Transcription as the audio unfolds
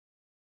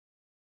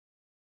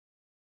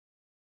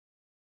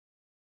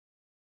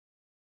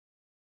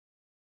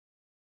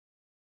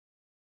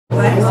Good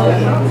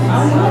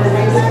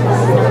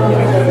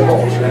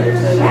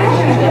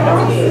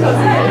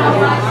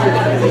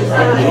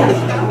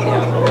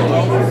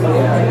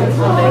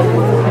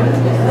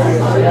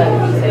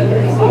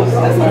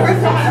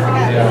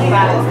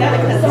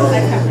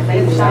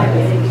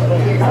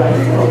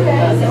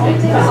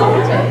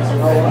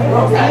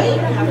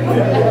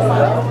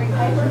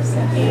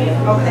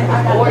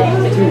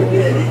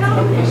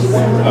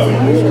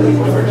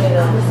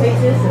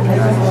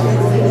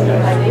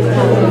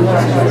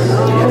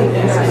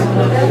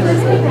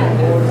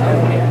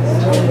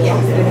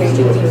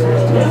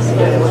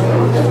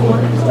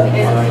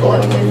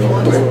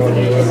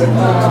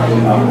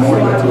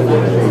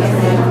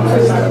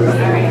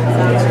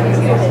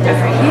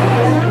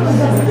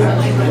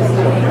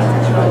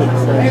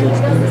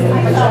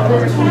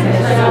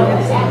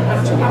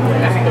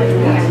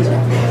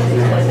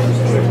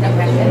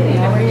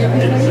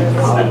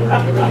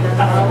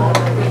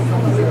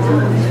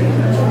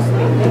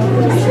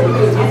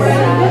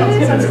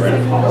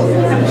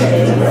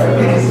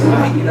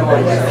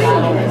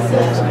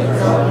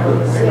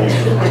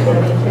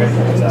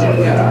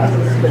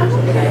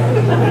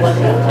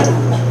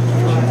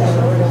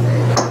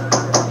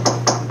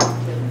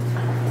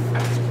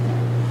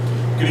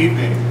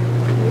evening.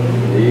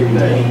 Good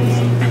evening.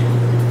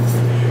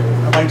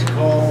 I'd like to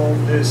call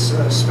this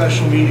a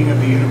special meeting of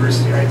the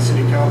University Heights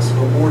City Council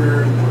to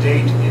order. The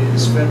date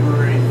is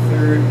February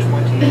 3rd,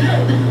 2020.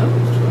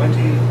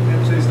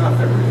 Actually, it's not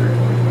February 3rd,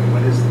 2020.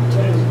 What is it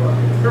today?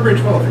 February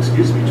 12th,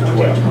 excuse me,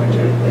 2022.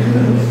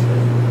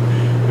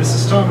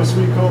 Mrs. Thomas,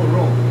 will you call the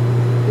roll?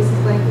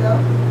 Mrs. Blanco?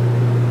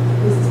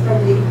 Mrs.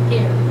 Pardee?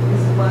 Here.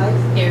 Mrs.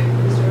 Wise? Here.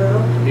 Mr.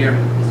 Earl? Here.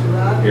 Mr.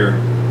 Rock? Here.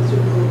 Mr.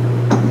 Gould?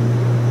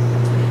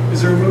 Is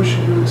there a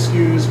motion to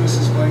excuse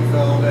Mrs.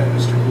 Blankfeld and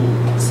Mr.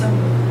 Gould? So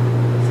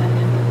moved.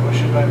 Second.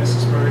 Motion by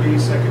Mrs. Pardee,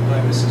 second by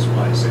Mrs.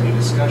 Weiss. Any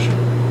discussion?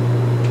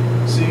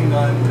 Seeing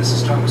none,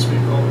 Mrs. Thomas, will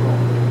you call the roll?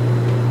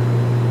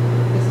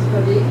 Mrs.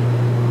 Pardee?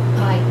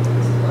 Aye.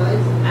 Mrs.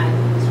 Wise? Aye.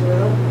 Mr.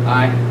 Earl?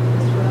 Aye.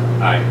 Mr.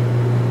 Rock? Aye.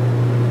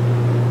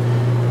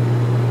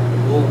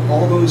 Will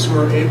all those who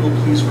are able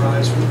please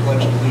rise for the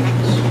Pledge of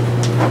Allegiance?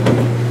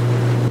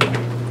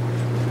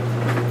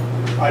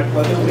 I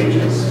pledge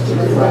allegiance to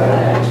the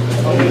flag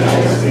of the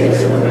United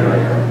States of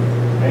America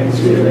and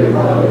to the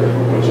republic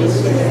for which it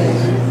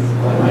stands,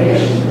 one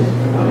nation,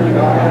 under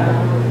God,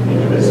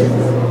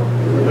 indivisible,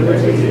 with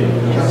liberty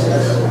and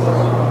justice for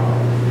all.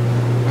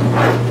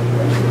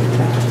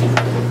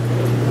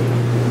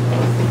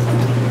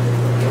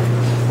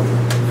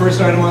 First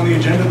item on the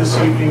agenda this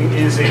evening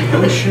is a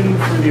motion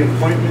for the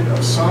appointment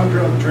of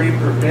Sandra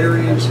Draper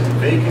Berry to the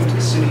vacant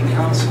city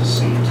council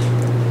seat.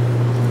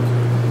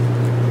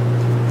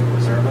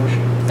 Is there a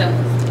motion? So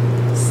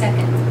moved.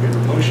 Second. We have a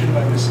motion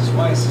by Mrs.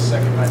 Weiss, a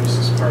second by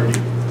Mrs.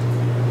 Pardee.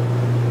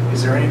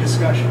 Is there any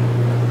discussion?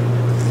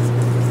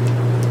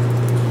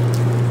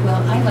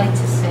 Well, I'd like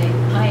to say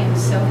I am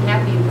so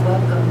happy to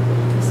welcome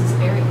Mrs.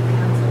 Berry to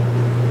council.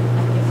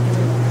 I think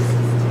everyone else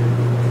is too.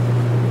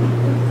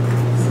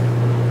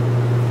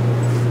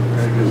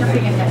 Very good.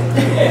 Jumping ahead.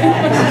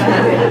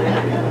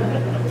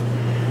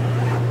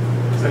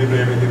 Does anybody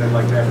have anything they'd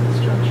like to add at this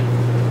junction?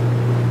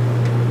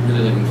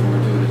 Really looking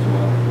forward to it as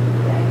well.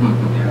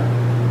 Yeah.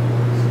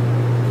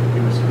 Thank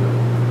you, Mr.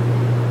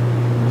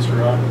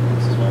 Rod,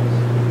 Mrs. Weiss.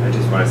 I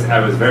just want to say, I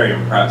was very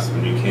impressed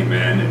when you came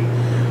in, and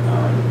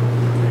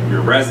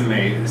your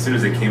resume, as soon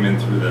as it came in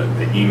through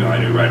the email, I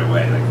knew right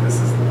away, like,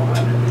 this is the one,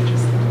 and I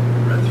just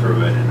read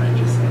through it, and I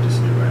just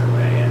knew right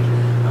away, and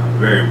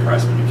very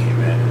impressed when you came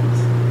in.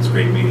 It's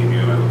great meeting you.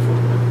 I look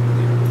forward to working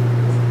with you.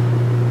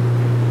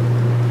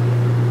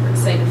 We're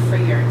excited for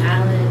your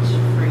knowledge,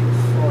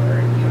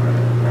 for your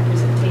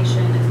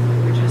representation, and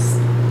we're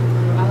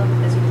all,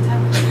 as you can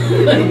tell,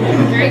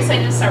 very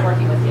excited to start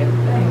working with you.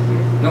 Thank you.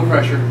 No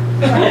pressure.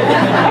 Thank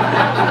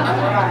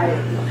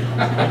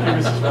you,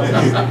 Mrs.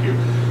 Weiss. Thank you,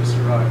 Mr.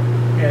 Rod.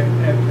 And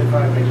if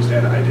I may just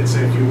add, I did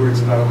say a few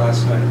words about it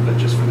last night, but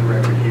just for the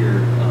record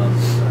here,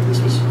 this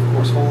was, of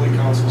course, wholly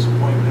council's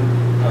appointment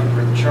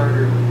per the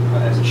charter,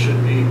 as it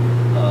should be.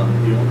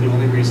 The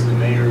only reason the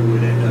mayor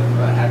would end up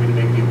having to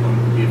make the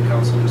appointment would be if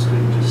council just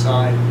couldn't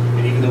decide.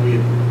 And even though we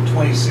had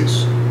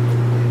 26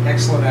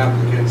 excellent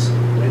applicants,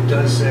 it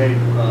does say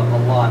a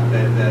lot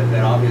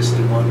that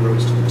obviously one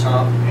rose to the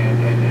top, and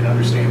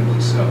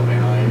understandably so.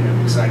 And I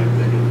am excited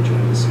that you'll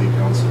join the city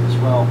council as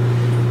well,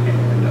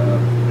 and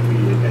be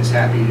as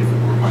happy if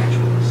it were my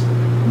choice.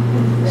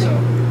 So,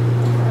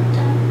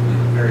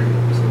 very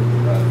good. So,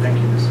 thank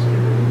you, Mrs.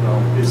 Gabriel.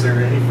 Well, is there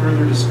any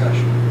further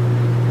discussion?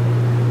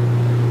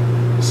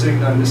 Seeing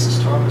none,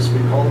 Mrs. Thomas, we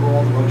call the roll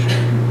on the motion.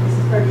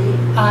 Mrs. Pardee?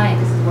 Aye.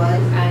 Mrs.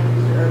 Wise? Aye.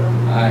 Mr. Earl?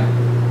 Aye.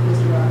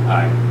 Mr. Rock?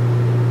 Aye.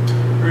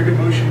 Very good,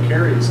 motion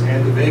carries,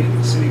 and the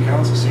vacant city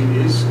council seat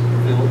is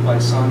filled by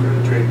Sandra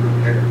Draper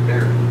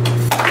Berry.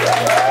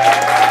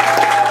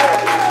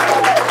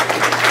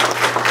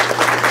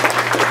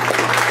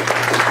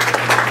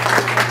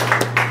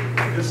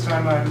 At this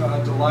time, I'm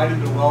delighted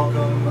delighted to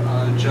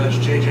welcome Judge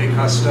J.J.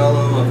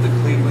 Costello of the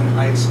Cleveland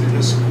Heights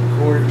Municipal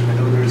Court. I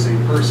know there's a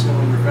personal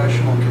and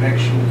professional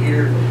connection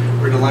here.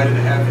 We're delighted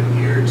to have him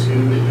here to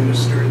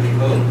administer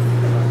the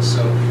oath.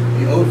 So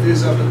the oath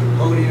is up at the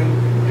podium.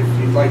 If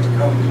you'd like to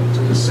come to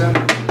the center,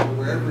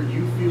 wherever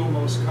you feel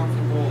most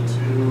comfortable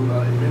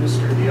to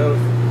administer the oath,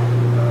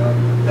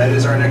 that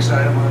is our next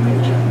item on the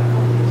agenda.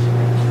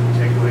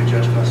 Take it away,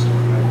 Judge Costello.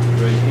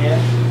 Raise your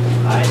hand.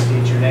 I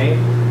state your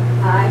name.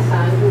 I,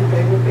 Sandra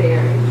Gregory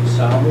Berry, Do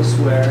solemnly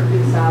swear do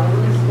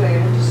solemnly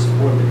swear to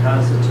support the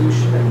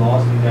Constitution and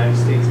laws of the United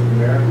States of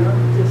America,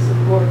 to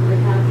support the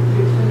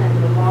Constitution and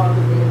the laws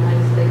of the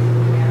United States of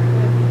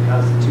America, the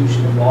Constitution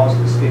and laws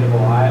of the State of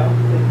Ohio,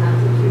 the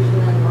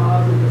Constitution and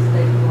laws of the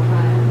State of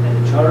Ohio, and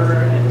the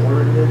Charter and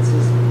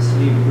ordinances of the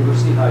City of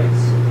University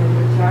Heights, and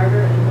the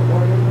Charter and the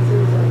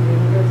ordinances of the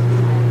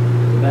University Heights,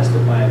 to the best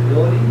of my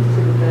ability to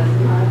the best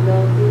of my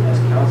ability, as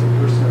council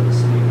person of the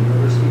City of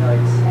University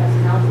Heights. as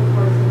council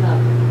person of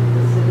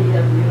the City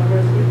of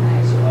University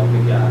Heights. So help me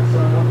God. So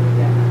help me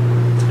God.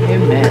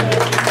 Amen.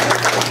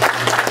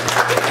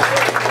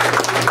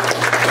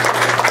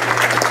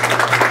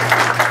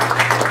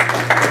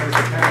 There's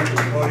a pen at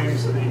the podium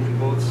so that you can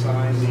both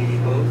sign the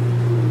oath.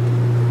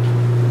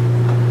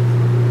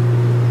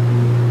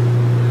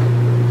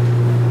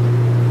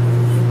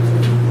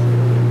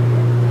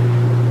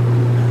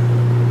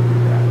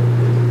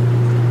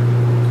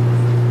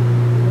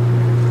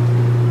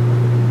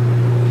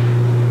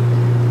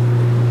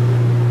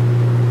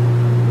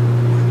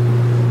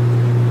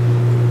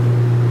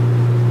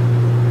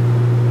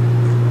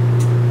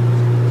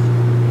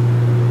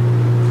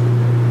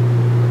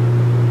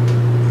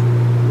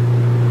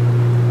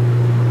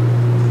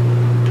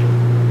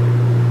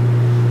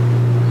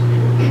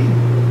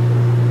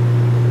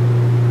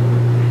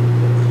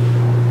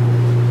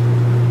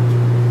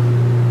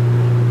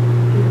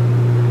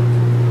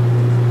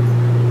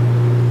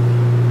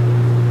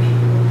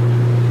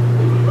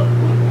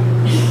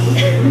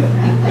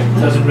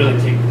 Doesn't really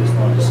take this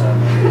long to sign.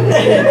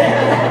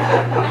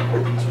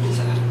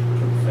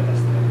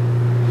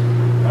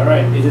 All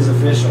right, it is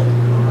official.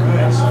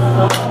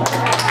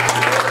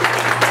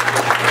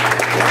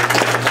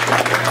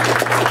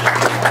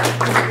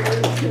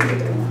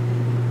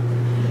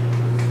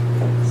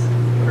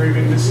 Very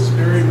good, Mrs.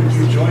 Berry, would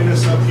you join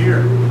us up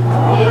here?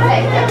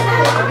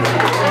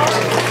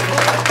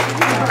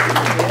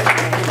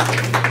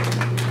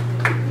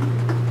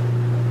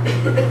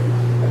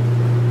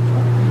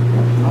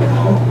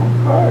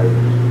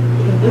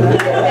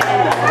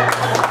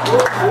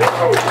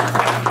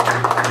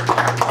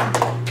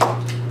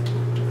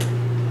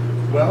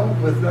 Well,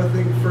 with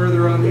nothing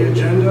further on the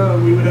agenda,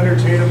 we would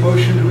entertain a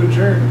motion to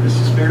adjourn.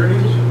 Mrs. Berry,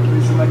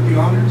 please elect the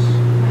honors.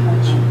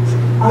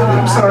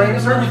 I'm sorry,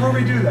 before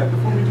we do that,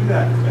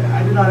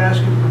 I did not ask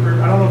you to prepare,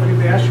 I don't know if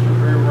anybody asked you to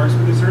prepare remarks,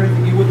 but is there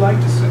anything you would like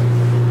to say?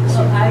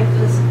 Well, I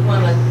just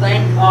want to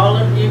thank all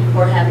of you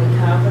for having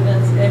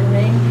confidence in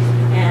me,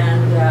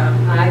 and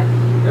I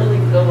really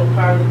feel a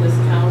part of this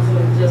council.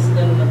 Just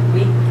in the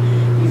week,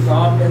 you've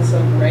all been so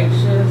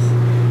gracious,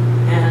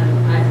 and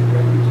I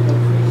really do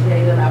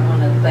appreciate it. I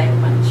want to thank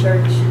my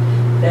church.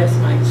 There's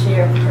my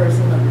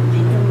chairperson of the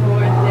deacon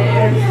board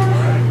there.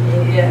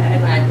 Yeah,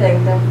 and I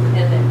thank them,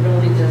 and it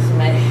really just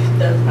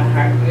does my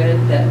heart good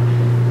that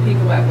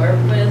people I work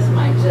with,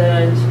 my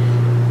judge,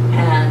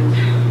 and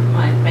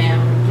my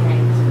family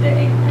came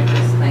today. I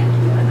just thank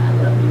you, and I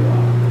love you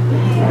all.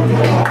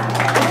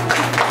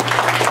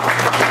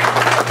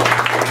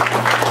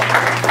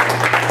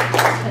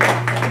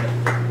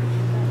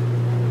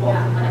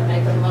 I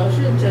make a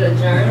motion to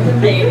adjourn the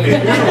meeting.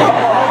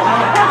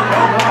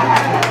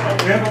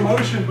 We have a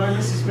motion by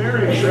Mrs.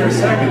 Berry. Is there a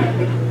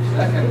second?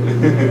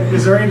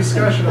 Is there any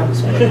discussion on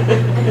this one?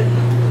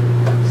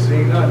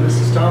 Seeing none,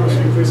 Mrs. Thomas,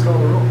 will you please call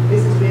the roll?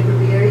 Mrs.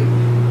 Gregory Berry.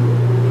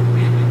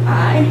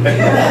 Aye.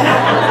 Mrs.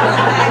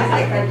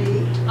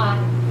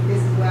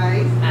 Mrs.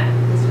 Wise. Aye.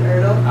 Mr.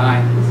 Erdl.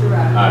 Aye. Mr.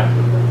 Rock. Aye.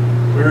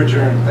 We're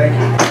adjourned. Thank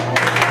you.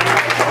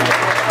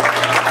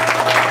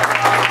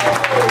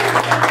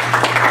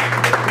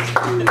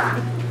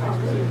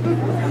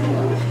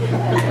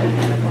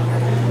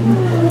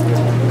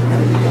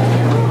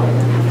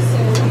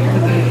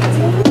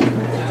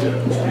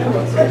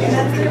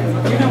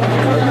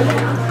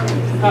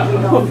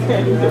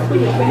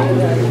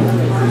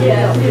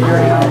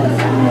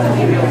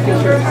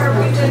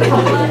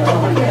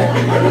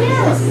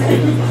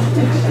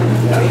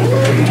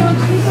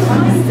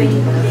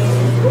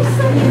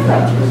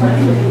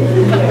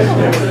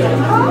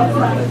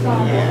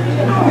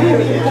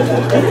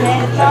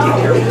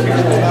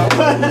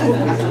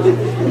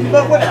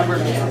 But whatever.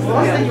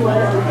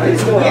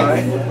 It's all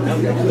right.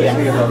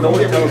 Yeah. No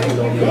one tells you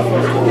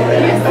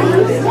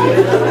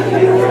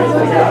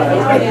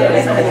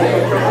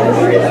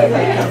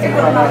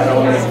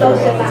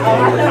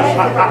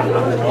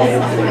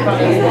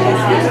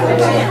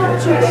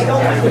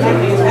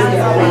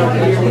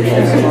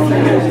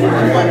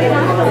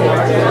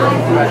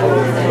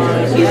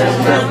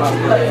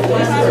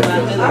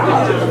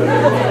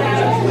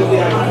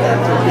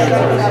Thank you.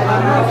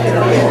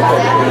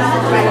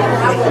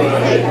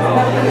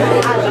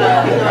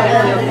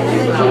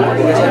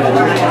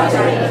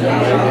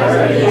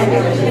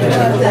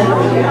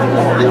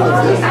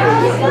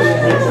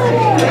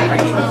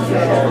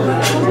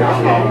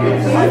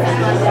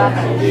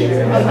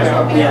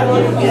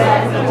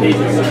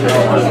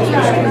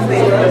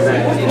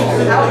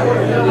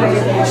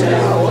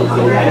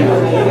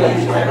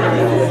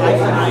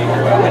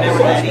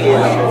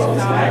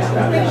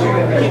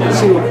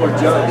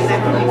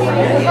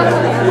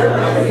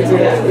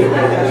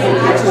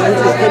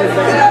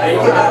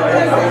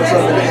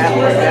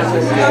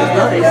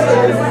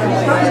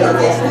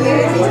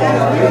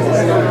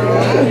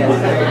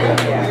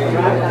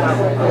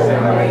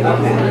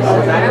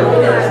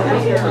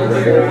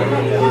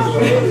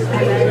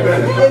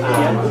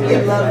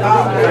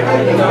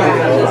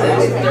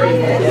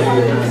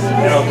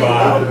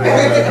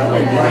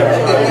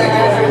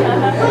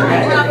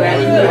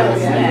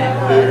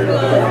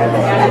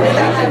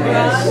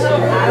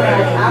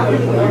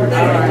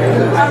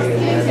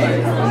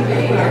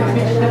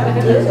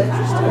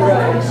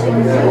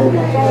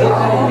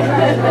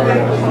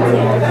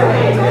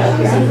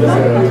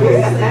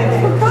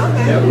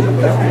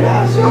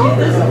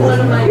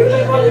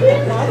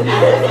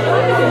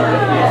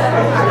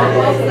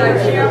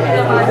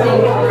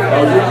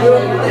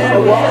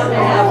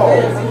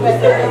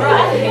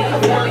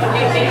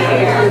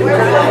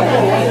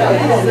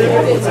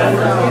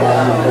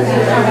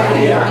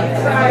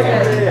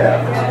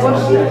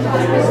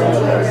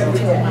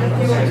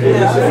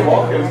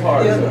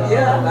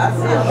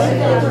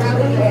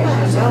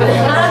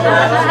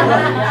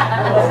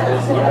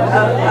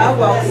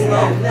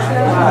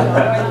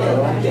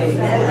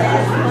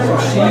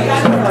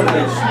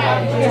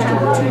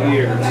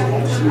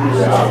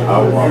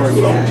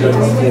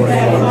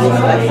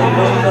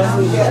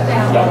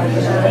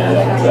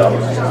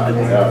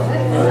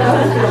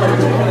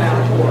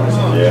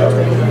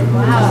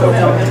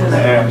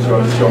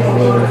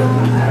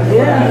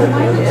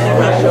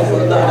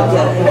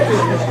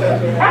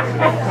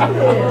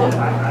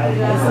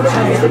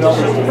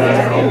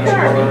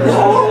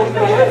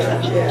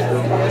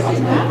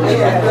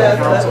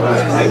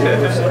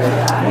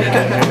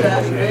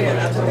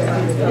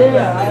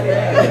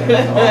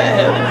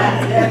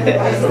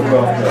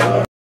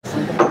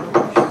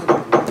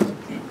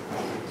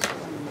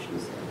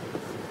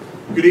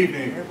 Good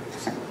evening.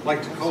 I'd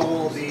like to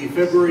call the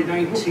February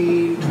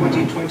 19,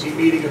 2020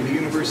 meeting of the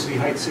University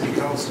Heights City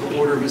Council to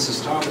order.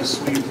 Mrs. Thomas,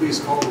 will you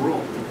please call the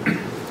roll?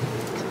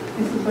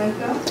 Mrs.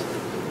 Blanco?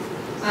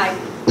 Aye.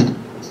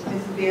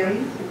 Mrs.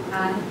 Berry?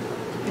 Aye.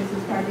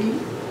 Mrs. Pardee?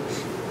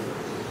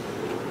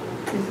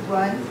 Mrs.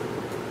 Wise?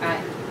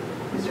 Aye.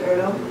 Mr.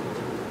 Ertl?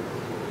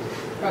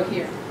 Oh,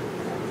 here.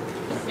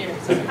 Here.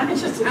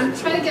 I'm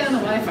trying to get on the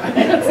Wi-Fi.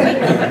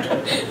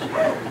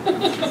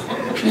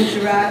 Mr.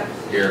 Rock?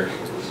 Here.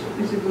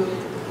 Mr.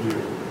 Booth?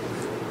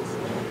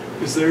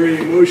 Is there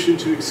a motion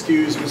to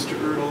excuse Mr.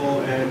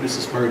 Ertl and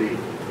Mrs. Pardee?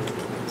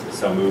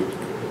 So moved.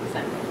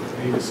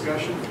 Any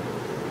discussion?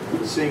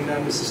 Seeing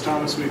none, Mrs.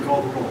 Thomas, will you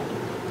call the roll?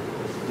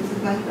 Mrs.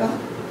 Blanco?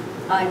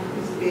 Aye.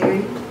 Mrs.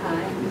 Berry?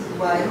 Aye. Mrs.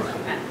 Wise?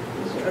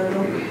 Mr.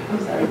 Ertl? I'm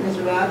sorry,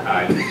 Mr. Rock?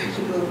 Aye.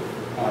 Mr. Booth?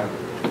 Aye.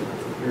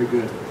 Very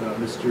good.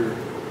 Mr.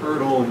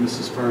 Ertl and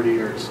Mrs.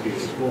 Pardee are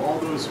excused. Will all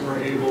those who are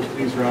able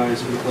please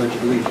rise for the Pledge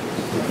of Allegiance?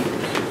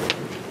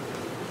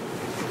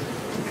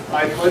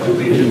 I pledge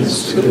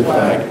allegiance to the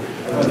flag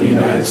of the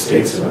United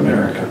States of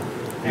America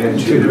and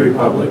to the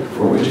republic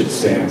for which it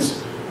stands,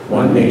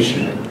 one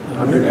nation,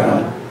 under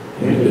God,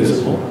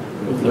 indivisible,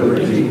 with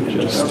liberty and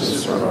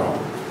justice for all.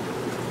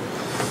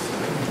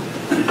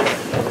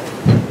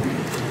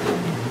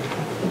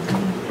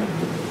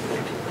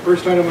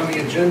 First item on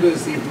the agenda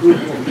is the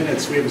approval of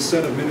minutes. We have a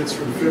set of minutes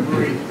from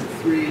February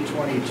 3,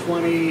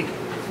 2020.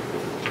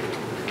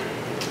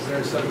 Is there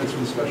a set of minutes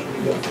from the special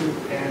meeting?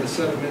 And a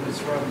set of minutes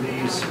from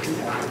the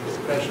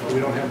special, we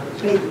don't have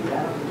those?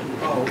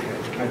 Oh, okay,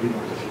 I do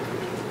not.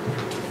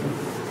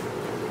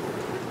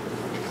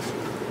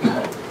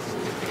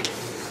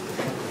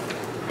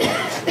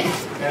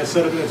 And a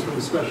set of minutes from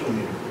the special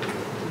meeting.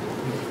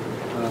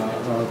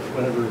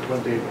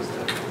 What date was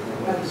that?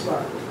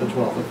 The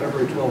 12th, of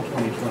February 12,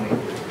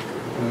 2020.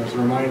 As a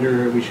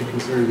reminder, we should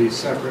consider these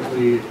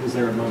separately. Is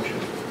there a motion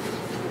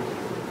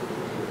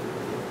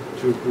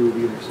to approve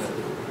either set?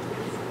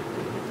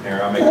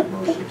 Mayor, I'll make a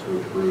motion to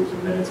approve the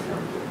minutes from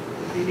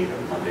the meeting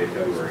of Monday,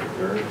 February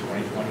 3rd,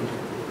 2020.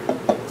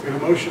 We have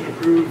a motion to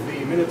approve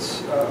the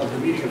minutes of the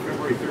meeting of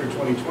February 3rd,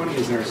 2020.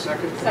 Is there a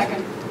second?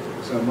 Second.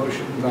 So a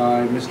motion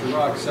by Mr.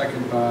 Rock,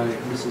 second by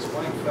Mrs.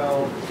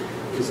 Blankfeld.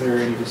 Is there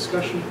any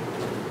discussion?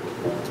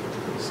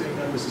 Seeing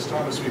none, Mrs.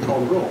 Thomas, will you call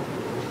the roll?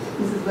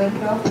 Mrs.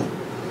 Blanco?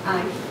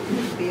 Aye.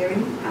 Mrs.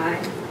 Berry?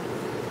 Aye.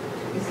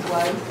 Mrs.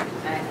 Wise?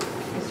 Aye.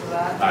 Mr.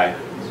 Rock? Aye.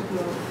 Mr.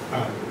 Booth?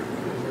 Aye.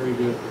 Very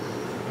good.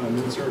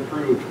 Minutes are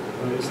approved.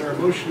 Is there a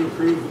motion to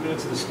approve the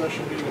minutes of the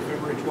special meeting of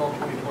February 12,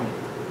 2020?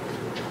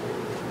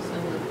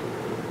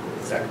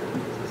 Second. Okay,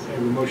 we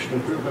have a motion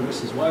approved by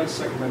Mrs. Weiss,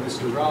 second by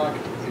Mr. Rock.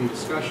 Any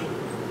discussion?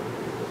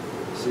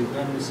 Seeing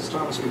none, Mrs.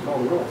 Thomas, will you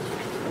call the roll?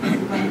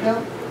 Mrs.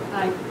 Linville?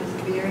 Aye.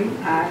 Mrs. Beery?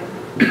 Aye.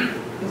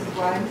 Mrs.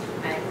 Wise?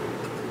 Aye.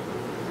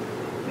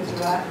 Mr.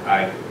 Lot?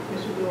 Aye.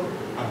 Mr. Gould?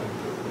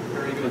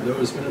 Very good,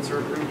 those minutes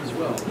are approved as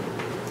well.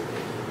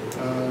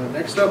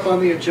 Next up on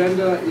the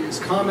agenda is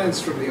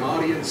comments from the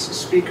audience.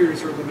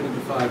 Speakers are limited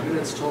to 5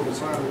 minutes. Total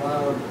time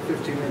allowed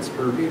 15 minutes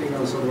per meeting,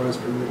 unless otherwise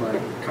permitted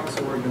by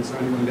Council Ordinance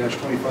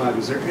 91-25.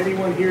 Is there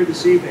anyone here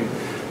this evening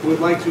who would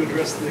like to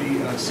address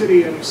the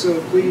city? And if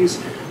so,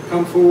 please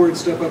come forward,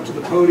 step up to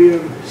the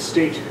podium,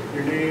 state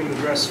your name,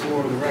 address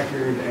for the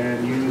record,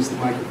 and use the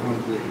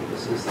microphone,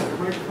 please. Is there a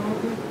microphone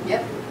up there?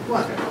 Yep.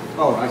 What?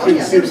 Oh, I couldn't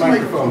yeah, see the there's a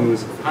microphone. It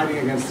was hiding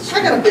against the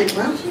screen. I got a big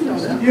mouth, you know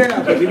that.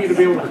 Yeah, but we need to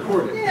be able to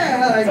record it.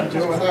 Yeah, I can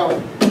do it without.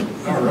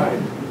 All right,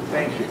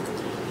 thank you.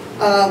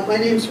 My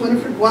name's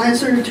Winifred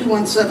Weiser,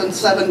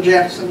 2177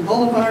 Jackson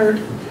Boulevard.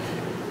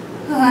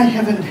 I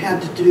haven't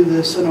had to do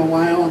this in a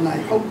while, and I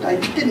hoped I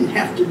didn't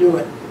have to do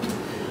it.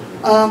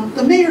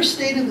 The mayor's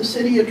State of the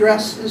City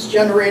address has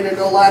generated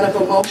a lot of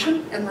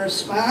emotion and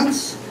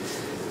response.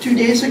 2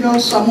 days ago,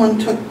 someone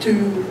took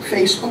to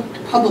Facebook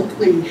to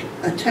publicly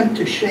attempt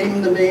to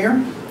shame the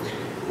mayor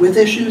with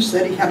issues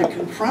that he had to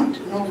confront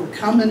and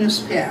overcome in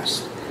his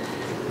past.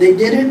 They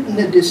did it in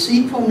a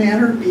deceitful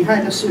manner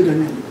behind a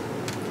pseudonym.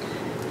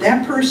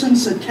 That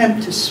person's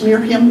attempt to smear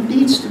him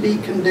needs to be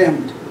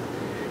condemned.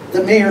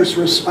 The mayor's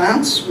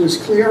response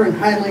was clear and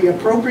highly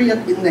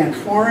appropriate in that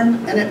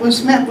forum, and it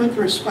was met with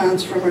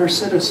response from our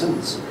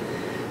citizens.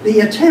 The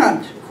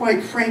attempt,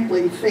 quite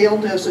frankly,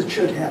 failed as it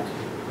should have.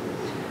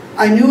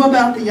 I knew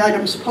about the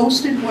items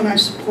posted when I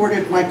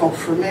supported Michael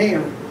for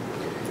mayor.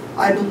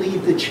 I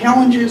believe the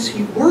challenges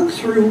he worked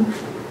through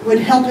would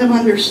help him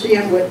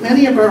understand what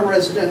many of our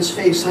residents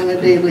face on a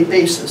daily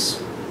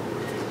basis.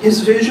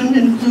 His vision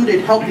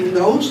included helping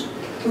those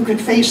who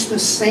could face the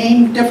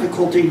same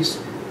difficulties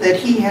that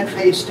he had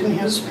faced in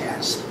his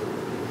past.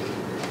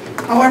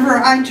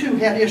 However, I too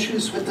had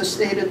issues with the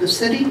state of the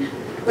city,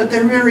 but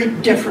they're very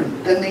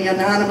different than the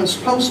anonymous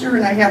poster,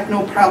 and I have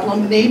no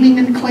problem naming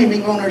and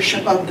claiming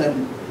ownership of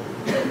them.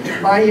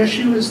 My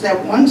issue is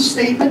that one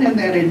statement in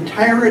that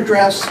entire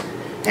address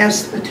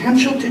has the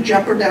potential to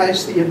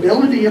jeopardize the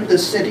ability of the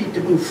city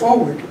to move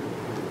forward,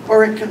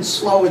 or it can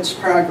slow its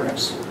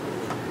progress.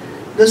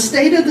 The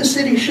State of the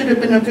City should have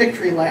been a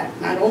victory lap,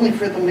 not only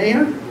for the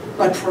mayor,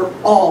 but for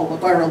all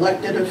of our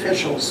elected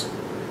officials.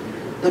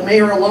 The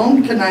mayor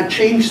alone cannot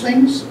change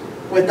things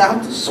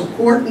without the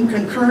support and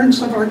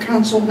concurrence of our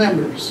council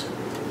members.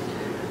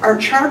 Our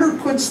charter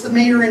puts the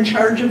mayor in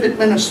charge of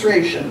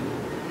administration.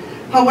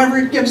 However,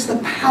 it gives the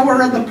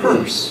power of the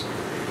purse,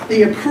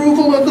 the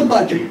approval of the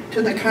budget,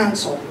 to the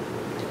council.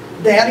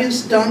 That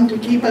is done to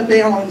keep a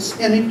balance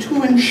and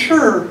to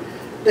ensure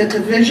that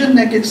the vision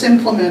that gets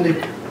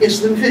implemented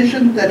is the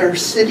vision that our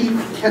city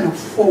can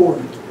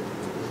afford.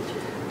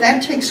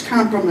 That takes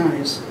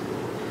compromise.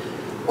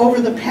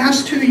 Over the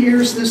past 2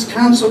 years, this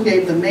council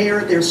gave the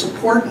mayor their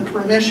support and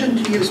permission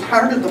to use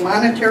part of the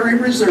monetary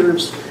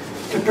reserves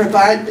to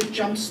provide the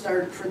jump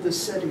start for the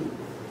city.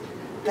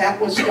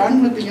 That was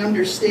done with the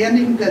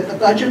understanding that the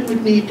budget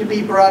would need to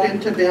be brought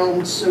into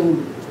balance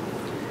soon.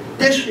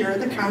 This year,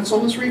 the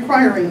council is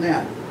requiring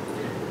that.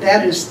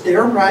 That is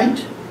their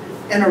right,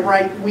 and a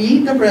right we,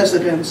 the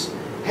residents,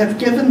 have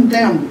given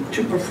them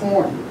to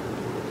perform.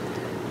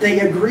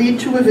 They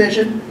agreed to a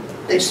vision,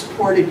 they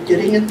supported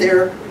getting it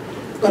there,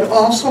 but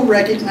also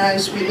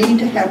recognized we need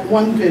to have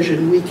one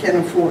vision we can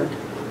afford.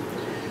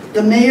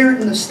 The mayor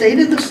in the State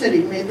of the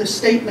City made the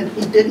statement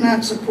he did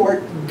not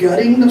support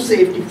gutting the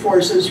safety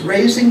forces,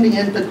 raising the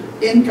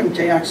income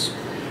tax,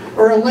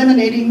 or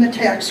eliminating the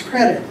tax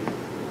credit.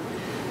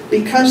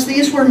 Because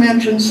these were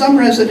mentioned, some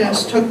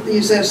residents took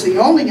these as the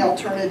only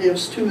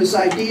alternatives to his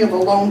idea of a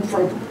loan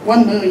for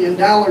 $1 million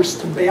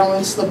to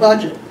balance the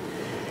budget.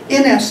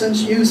 In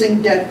essence,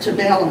 using debt to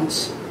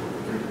balance.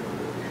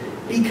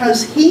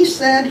 Because he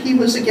said he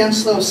was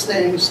against those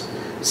things,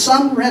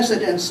 some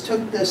residents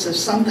took this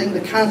as something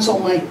the council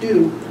might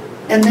do,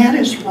 and that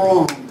is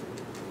wrong.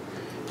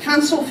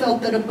 Council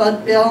felt that a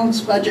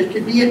balanced budget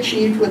could be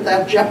achieved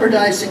without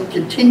jeopardizing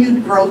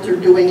continued growth or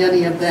doing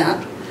any of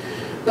that.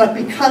 But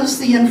because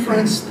the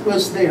inference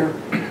was there,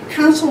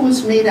 council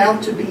was made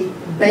out to be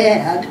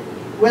bad,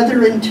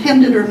 whether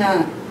intended or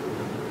not.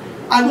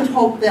 I would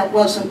hope that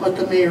wasn't what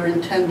the mayor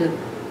intended.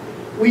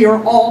 We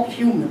are all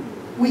human.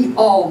 We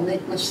all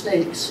make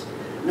mistakes.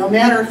 No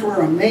matter if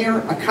we're a mayor,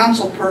 a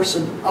council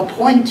person,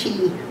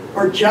 appointee,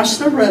 or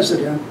just a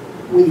resident,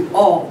 we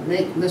all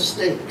make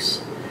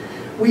mistakes.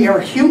 We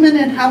are human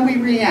in how we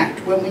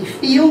react when we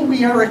feel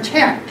we are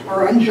attacked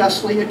or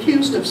unjustly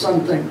accused of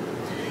something.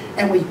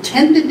 And we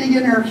tend to dig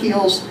in our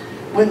heels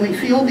when we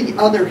feel the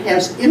other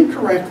has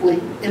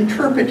incorrectly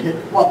interpreted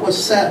what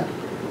was said.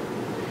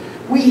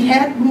 We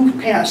had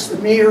moved past the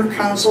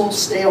mayor-council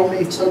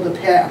stalemates of the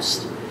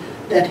past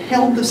that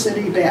held the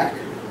city back.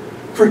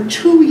 For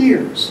 2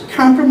 years,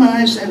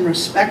 compromise and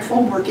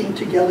respectful working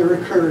together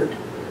occurred.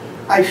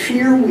 I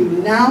fear we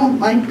now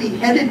might be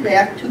headed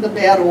back to the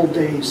bad old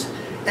days,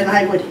 and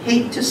I would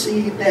hate to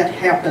see that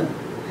happen.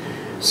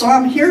 So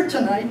I'm here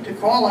tonight to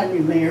call on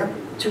you, Mayor,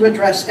 to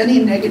address any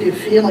negative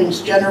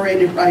feelings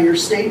generated by your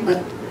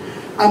statement.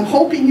 I'm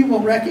hoping you will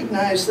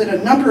recognize that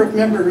a number of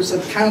members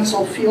of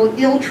council feel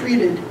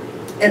ill-treated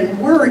and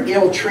were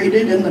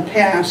ill-treated in the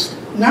past,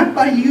 not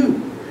by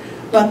you,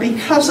 but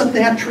because of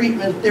that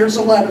treatment, there's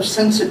a lot of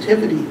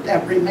sensitivity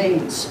that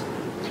remains.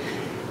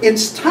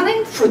 It's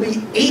time for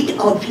the 8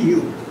 of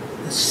you,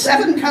 the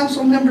 7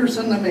 council members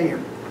and the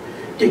mayor,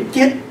 to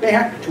get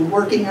back to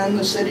working on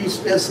the city's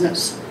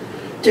business,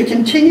 to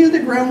continue the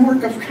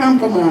groundwork of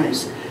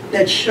compromise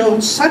that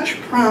showed such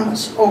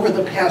promise over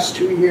the past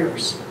 2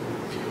 years.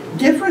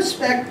 Give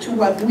respect to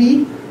what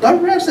we, the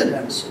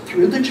residents,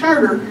 through the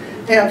charter,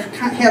 have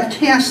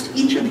tasked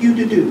each of you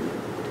to do.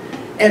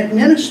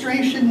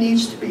 Administration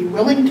needs to be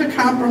willing to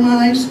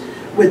compromise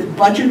with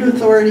budget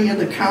authority of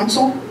the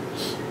council,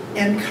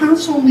 and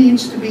council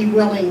needs to be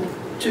willing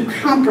to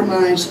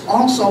compromise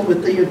also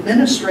with the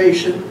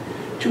administration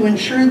to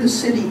ensure the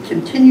city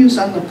continues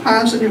on the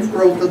positive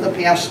growth of the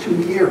past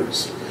 2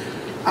 years.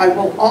 I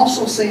will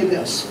also say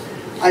this.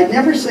 I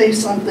never say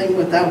something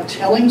without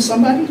telling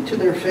somebody to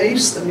their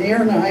face. The mayor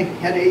and I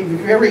had a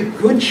very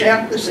good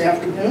chat this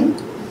afternoon.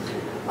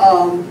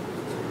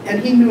 And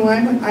he knew I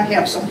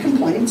have some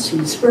complaints.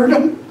 He's heard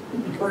them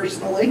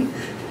personally.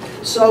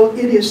 So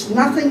it is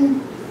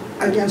nothing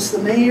against the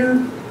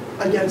mayor,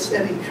 against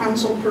any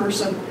council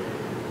person,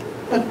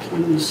 but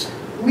please,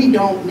 we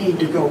don't need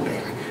to go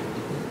back.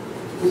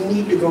 We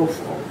need to go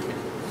forward.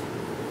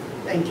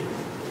 Thank you.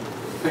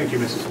 Thank you,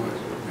 Mrs.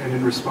 Wise. And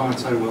in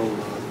response, I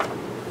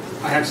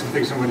have some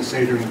things I'm going to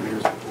say during the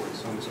mayor's report,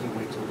 so I'm just going to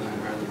wait till then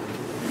rather than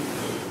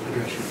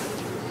address you.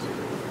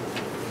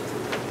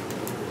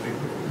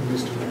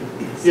 Mr. Mayor?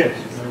 Yes.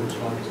 Can I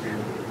respond to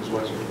Ms.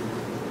 Weiser?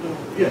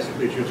 Yes,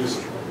 please. You're just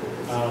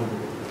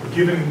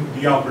Given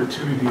the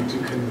opportunity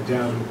to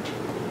condemn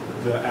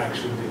the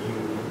action that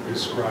you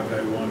described,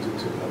 I wanted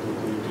to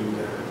publicly do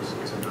that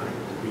tonight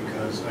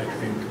because I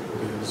think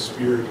the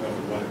spirit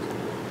of what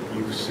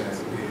you've said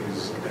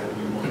is that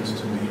we want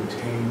to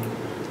maintain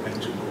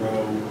and to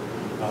grow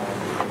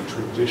a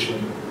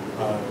tradition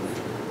of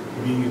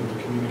being able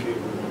to communicate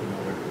with one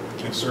another.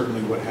 And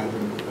certainly what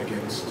happened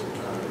against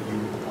you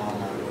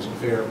online wasn't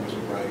fair, it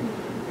wasn't right,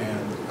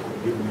 and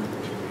given the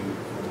opportunity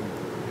from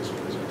Ms.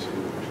 Weiser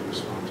to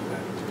respond to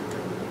that and to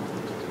condemn it, I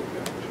wanted to take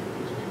that opportunity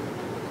to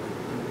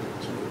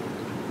do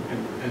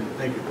that. And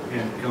thank you.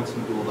 And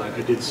Councilman Gould,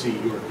 I did see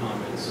your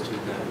comments to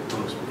that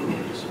post before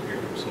it disappeared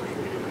from social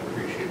media. I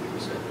appreciate what you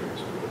said there as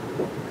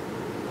well.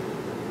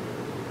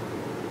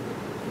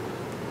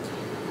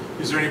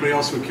 Is there anybody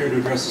else who would care to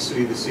address the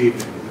city this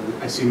evening?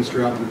 I see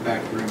Mr. Out in the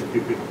back of the room. If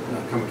you could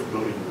come to the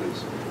podium,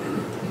 please.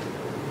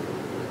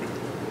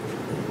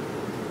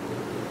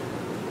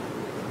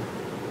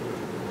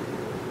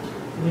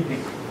 Good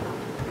evening.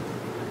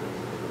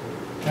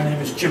 My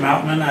name is Jim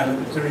Outman. I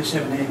live at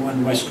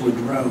 3781 Westwood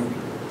Road.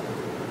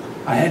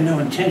 I had no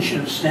intention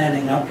of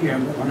standing up here,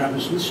 but when I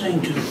was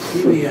listening to the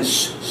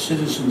previous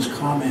citizens'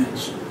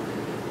 comments,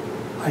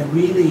 I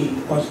really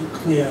wasn't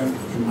clear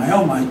in my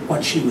own mind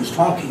what she was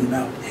talking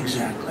about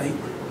exactly.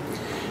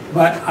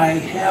 But I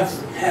have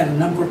had a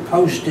number of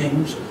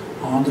postings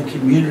on the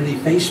community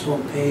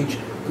Facebook page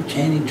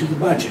pertaining to the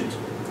budget.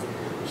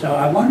 So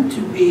I wanted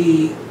to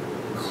be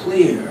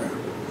clear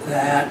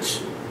that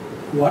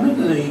one of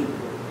the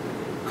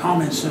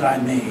comments that I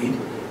made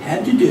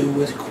had to do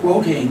with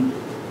quoting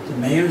the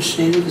Mayor's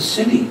State of the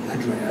City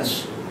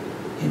address,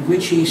 in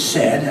which he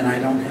said, and I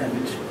don't have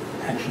it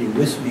actually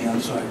with me,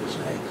 I'm sorry to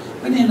say,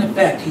 but in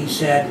effect he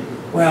said,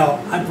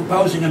 well, I'm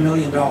proposing $1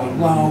 million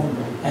loan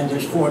and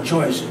there's 4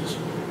 choices.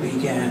 We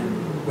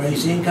can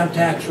raise the income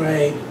tax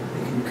rate,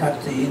 we can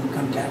cut the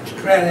income tax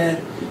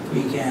credit,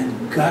 we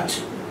can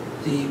gut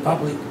the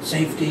public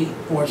safety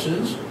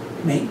forces,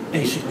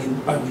 basically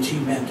by which he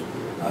meant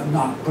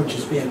not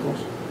purchase vehicles,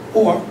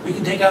 or we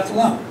can take out the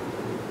loan.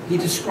 He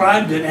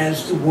described it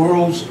as the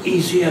world's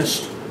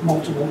easiest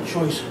multiple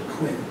choice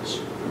quiz.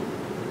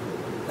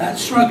 That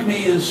struck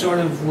me as sort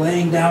of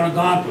laying down a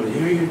gauntlet.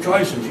 Here are your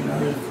choices, you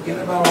know, forget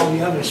about all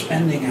the other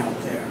spending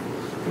out there.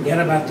 Forget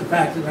about the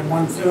fact that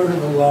 1/3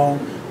 of the loan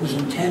was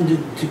intended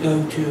to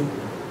go to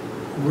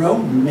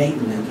road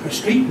maintenance or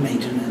street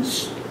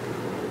maintenance.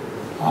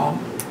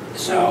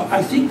 So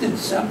I think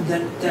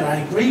that I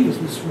agree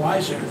with Ms.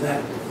 Weiser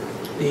that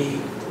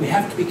we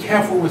have to be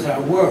careful with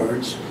our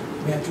words.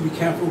 We have to be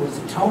careful with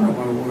the tone of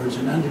our words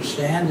and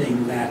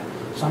understanding that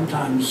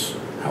sometimes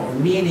our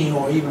meaning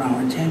or even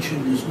our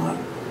intention is not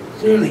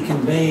clearly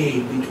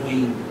conveyed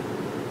between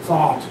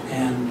thought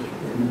and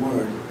written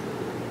word.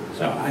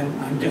 So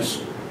I'm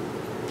just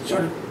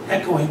sort of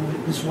echoing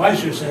what Ms.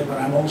 Weiser said, but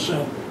I'm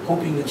also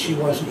hoping that she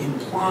wasn't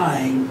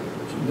implying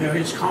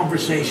various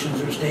conversations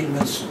or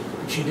statements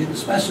that she didn't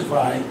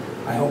specify.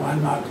 I hope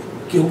I'm not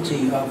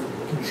guilty of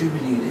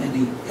contributing to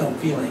any ill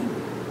feeling.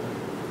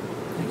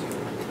 Thank you.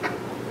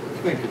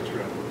 Thank you, Mr.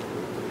 Rowe.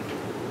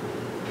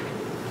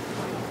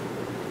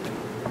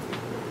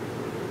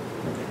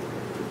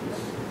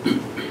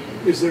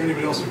 Is there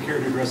anybody else who would care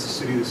to address the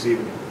city this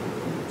evening?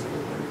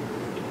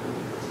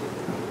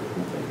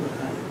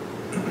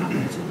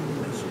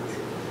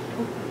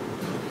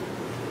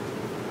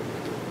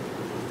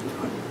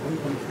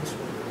 One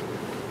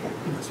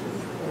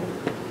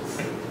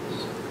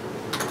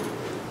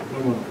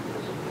more.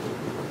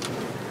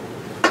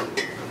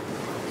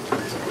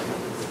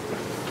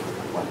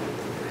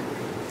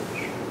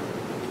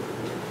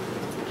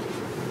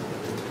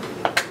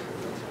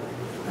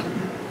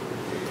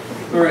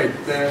 All right,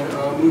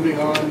 then, moving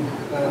on,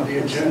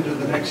 the agenda,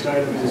 the next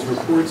item is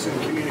reports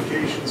and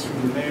communications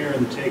from the mayor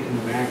and the taking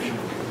of action.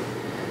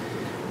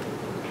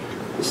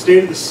 The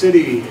state of the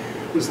city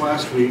was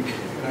last week,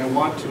 and I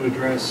want to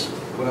address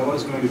what I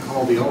was going to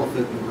call the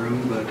elephant in the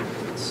room, but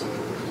it's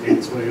made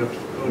its way up to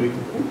the podium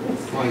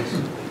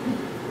twice.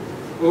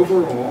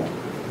 Overall,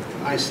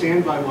 I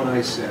stand by what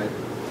I said,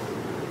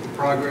 the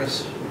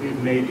progress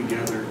we've made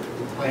together,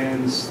 the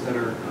plans that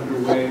are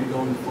underway and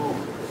going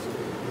forward.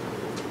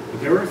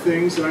 But there are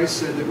things that I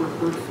said that were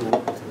hurtful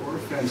or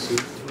offensive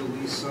to at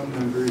least some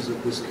members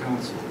of this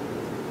council,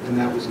 and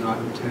that was not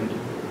intended.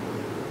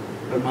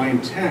 But my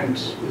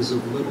intent is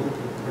of little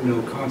or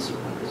no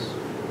consequence.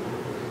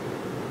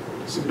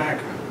 Some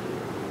background.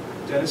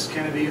 Dennis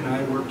Kennedy and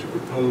I worked to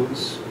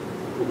propose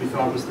what we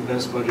thought was the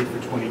best budget for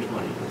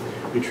 2020.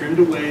 We trimmed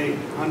away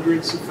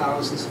hundreds of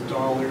thousands of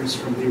dollars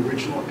from the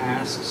original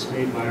asks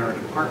made by our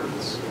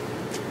departments.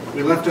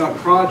 We left out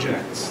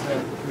projects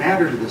that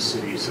matter to the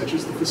city, such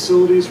as the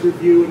facilities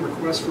review and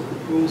request for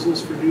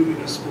proposals for new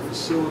municipal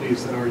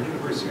facilities that our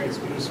University Heights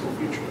Municipal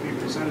Future will be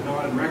presented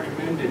on and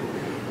recommended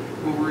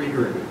over a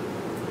year ago.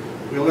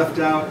 We left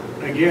out,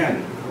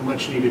 again, a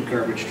much-needed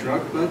garbage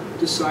truck, but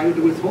decided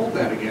to withhold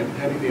that again,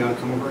 pending the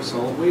outcome of our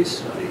solid waste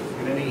study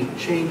and any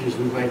changes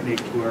we might make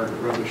to our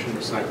rubbish and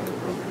recycling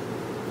program.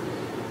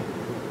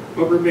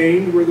 What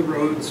remained were the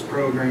roads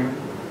program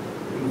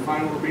and the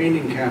final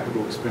remaining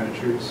capital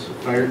expenditures,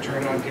 fire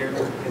turnout gear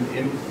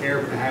and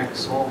air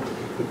packs, all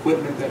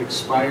equipment that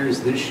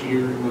expires this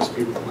year and must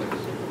be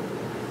replaced.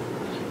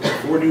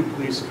 4 new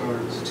police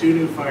cars, 2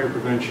 new fire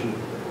prevention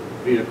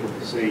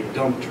vehicles, a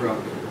dump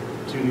truck,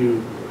 2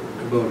 new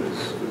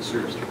Kubotas for the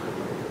service department.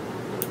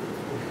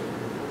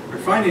 Our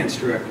finance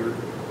director,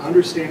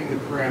 understanding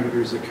the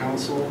parameters that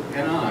council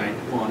and I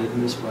wanted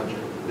in this budget,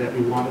 that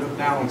we wanted a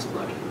balanced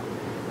budget,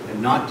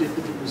 and not dip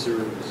into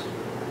reserves,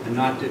 and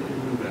not dip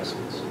into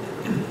investments,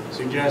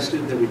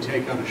 suggested that we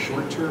take out a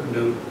short-term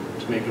note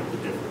to make up the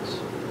difference.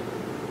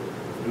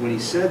 And when he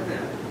said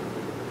that,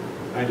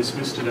 I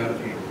dismissed it out of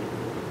hand.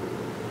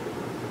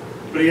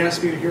 But he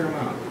asked me to hear him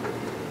out.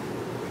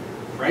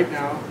 Right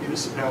now,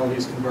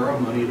 municipalities can borrow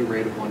money at a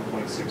rate of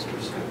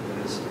 1.6%.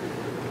 That is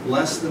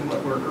less than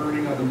what we're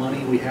earning on the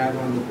money we have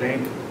on the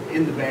bank,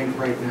 in the bank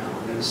right now.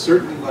 And it is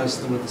certainly less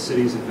than what the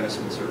city's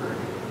investments are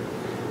earning.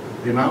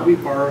 The amount we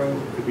borrow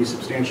could be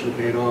substantially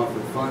paid off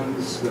with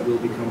funds that will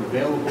become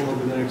available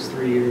over the next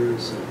 3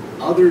 years.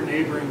 Other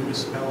neighboring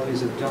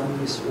municipalities have done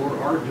this or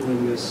are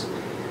doing this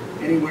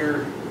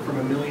anywhere from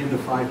 $1 million to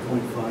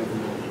 $5.5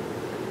 million.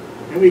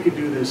 And we could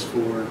do this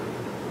for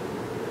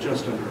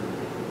just under $1 million.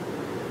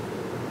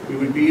 We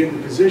would be in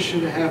the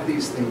position to have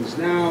these things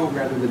now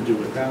rather than do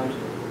without.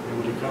 And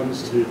when it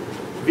comes to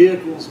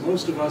vehicles,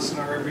 most of us in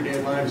our everyday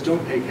lives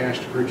don't pay cash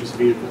to purchase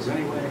vehicles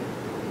anyway.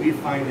 We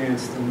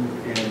finance them,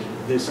 and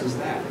this is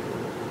that.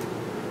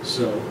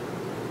 So,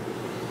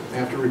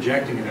 after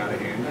rejecting it out of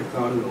hand, I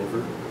thought it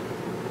over,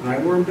 and I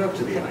warmed up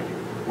to the idea.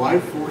 Why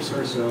force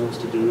ourselves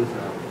to do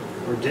without,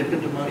 or dip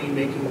into money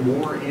making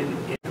more in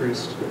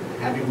interest,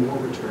 having more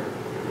return,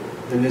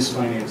 than this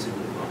financing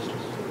would cost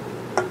us?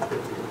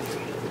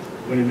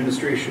 When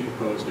administration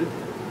proposed it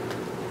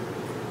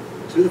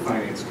to the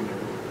Finance Committee,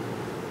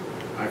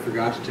 I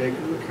forgot to take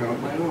into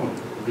account my own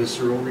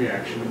visceral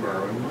reaction to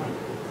borrowing money.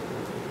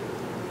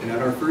 And at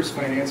our first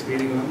finance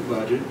meeting on the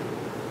budget,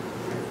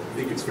 I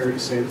think it's fair to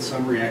say that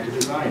some reacted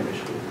as I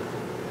initially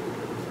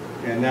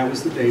did. And that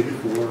was the day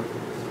before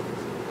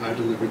I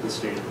delivered the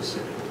State of the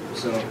City.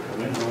 So I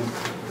went home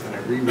and I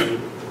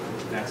rewrote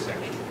that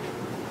section.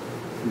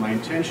 And my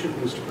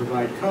intention was to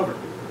provide cover,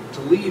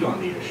 to lead on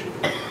the issue.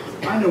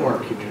 I know our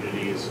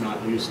community is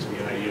not used to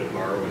the idea of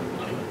borrowing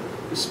money,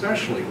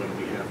 especially when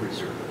we have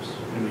reserves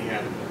and we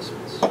have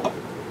investments.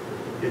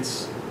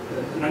 It's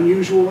an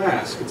unusual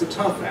ask. It's a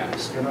tough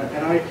ask, and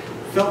I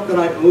felt that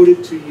I owed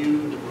it to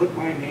you to put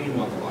my name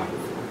on the line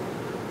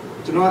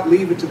for it, to not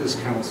leave it to this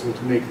council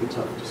to make the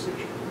tough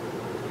decision.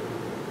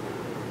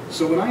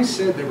 So when I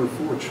said there were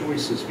 4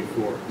 choices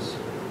before us,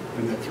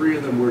 and that 3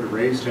 of them were to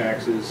raise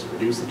taxes,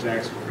 reduce the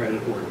tax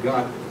credit, or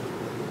gut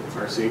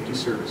our safety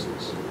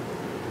services,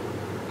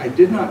 I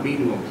did not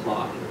mean to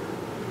imply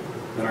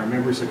that our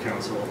members of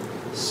council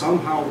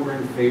somehow were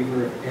in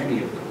favor of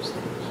any of those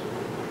things.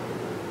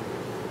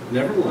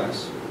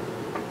 Nevertheless,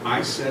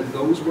 I said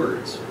those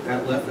words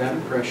that left that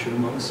impression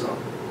among some,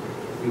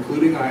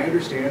 including, I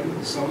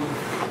understand, some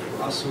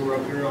of us who were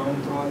up here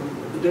on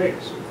the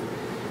days.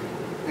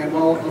 And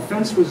while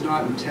offense was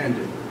not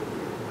intended,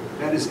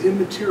 that is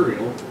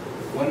immaterial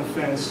when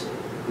offense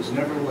was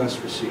nevertheless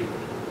received.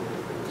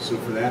 So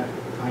for that,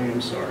 I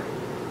am sorry.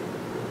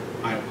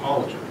 I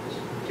apologize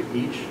to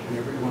each and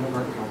every one of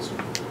our council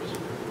members,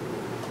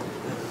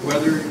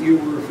 whether you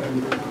were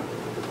offended or not.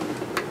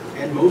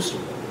 And most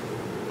of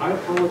all, I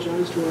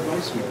apologize to our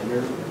Vice Mayor,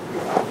 Mayor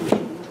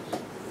Commissioner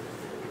Morris.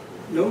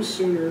 No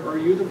sooner are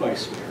you the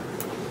Vice Mayor,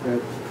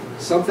 that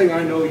something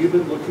I know you've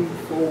been looking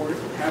forward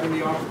to having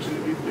the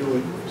opportunity of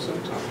doing for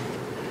some time,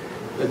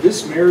 that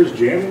this mayor is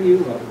jamming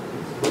you up,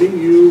 putting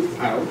you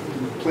out,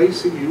 and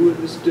placing you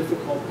in this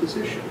difficult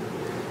position.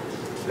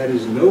 That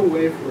is no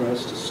way for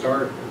us to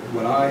start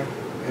what I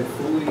had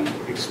fully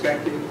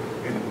expected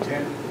and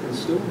intended and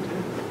still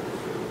intend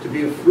to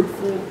be a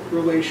fruitful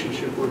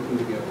relationship working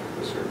together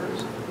to serve our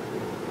city.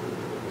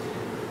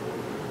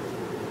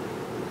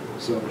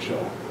 So,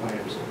 Michelle, I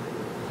am sorry.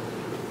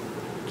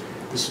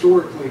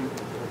 Historically,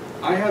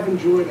 I have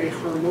enjoyed a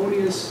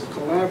harmonious,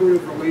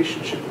 collaborative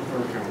relationship with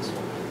our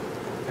council,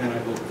 and I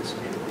hope this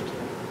can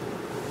continue.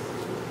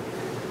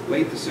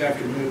 Late this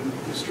afternoon,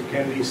 Mr.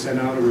 Kennedy sent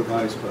out a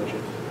revised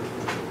budget.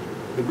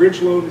 The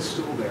bridge loan is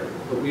still there,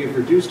 but we have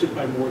reduced it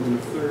by more than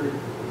a third,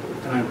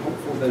 and I'm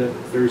hopeful that at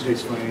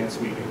Thursday's finance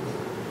meeting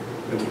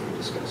that we can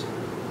discuss it.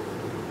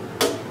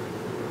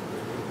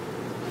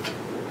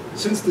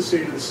 Since the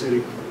state of the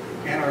city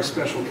and our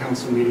special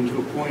council meeting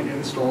to appoint and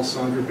install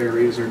Sandra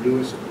Berry as our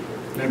newest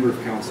member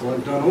of council,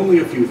 I've done only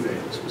a few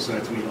things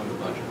besides meet on the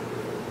budget.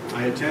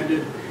 I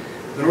attended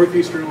the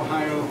Northeastern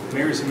Ohio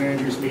Mayors and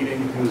Managers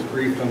meeting and was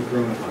briefed on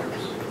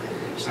coronavirus.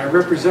 I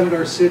represented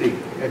our city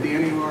at the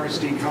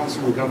NURSD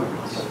Council of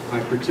Governments.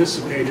 I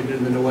participated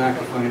in the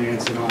NOACA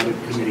Finance and Audit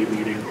Committee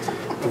meeting,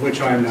 of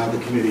which I am now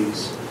the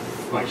committee's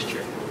vice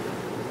chair.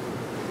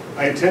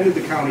 I attended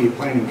the County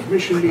Planning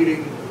Commission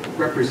meeting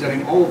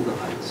representing all of the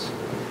Heights,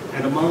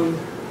 and among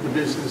the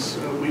business,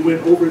 we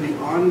went over the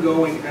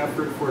ongoing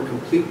effort for a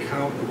complete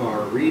count of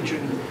our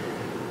region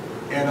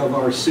and of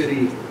our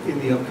city in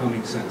the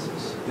upcoming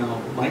census.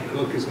 Now, Mike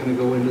Cook is going to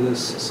go into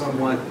this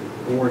somewhat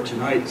more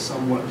tonight,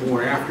 somewhat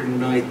more after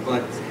tonight,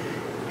 but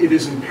it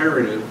is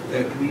imperative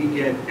that we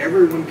get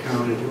everyone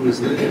counted who is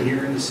living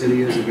here in the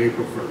city as of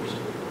April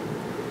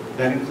 1st.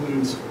 That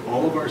includes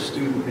all of our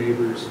student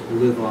neighbors who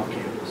live off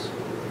campus.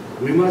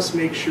 We must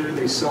make sure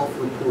they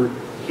self-report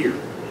here.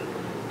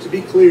 To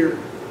be clear,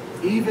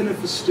 even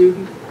if a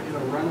student in a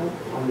rental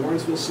on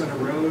Warrensville Center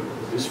Road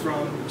is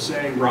from,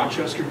 say,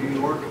 Rochester, New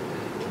York,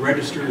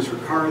 registers her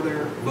car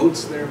there,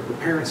 votes there, her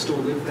parents still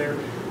live there,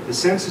 the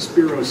Census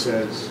Bureau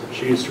says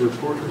she is to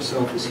report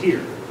herself as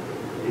here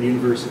in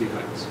University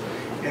Heights.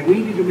 And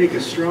we need to make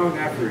a strong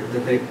effort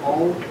that they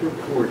all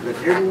report, that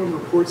everyone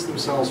reports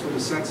themselves for the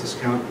census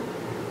count,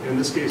 in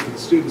this case with the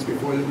students,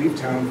 before they leave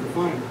town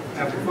for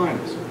after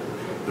finals.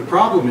 The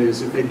problem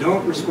is, if they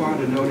don't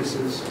respond to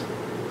notices,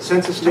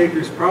 census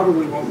takers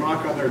probably won't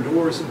knock on their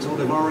doors until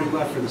they've already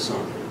left for the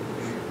summer.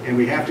 And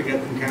we have to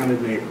get them counted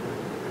in April.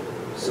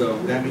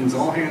 So that means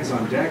all hands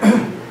on deck.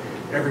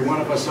 Every one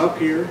of us up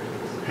here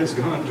has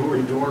gone door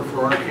to door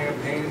for our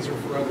campaigns or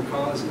for other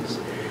causes.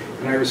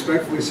 And I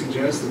respectfully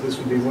suggest that this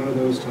would be one of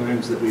those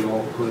times that we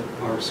all put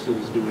our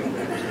skills doing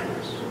that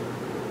first.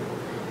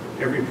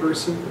 Every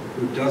person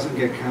who doesn't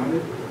get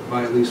counted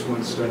by at least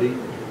one study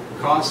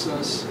costs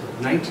us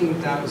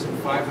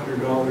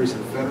 $19,500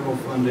 in federal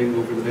funding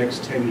over the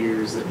next 10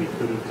 years that we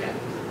could have had.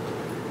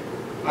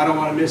 I don't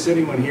want to miss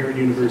anyone here in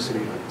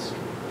University Heights.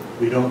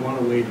 We don't want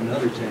to wait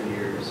another 10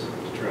 years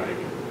to try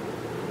again.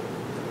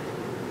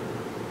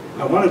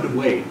 I wanted to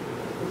wait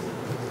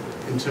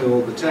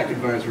until the Tech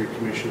Advisory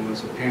Commission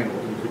was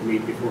impaneled and could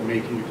meet before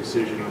making a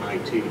decision on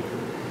IT.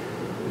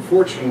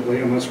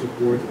 Unfortunately, I must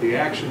report that the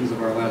actions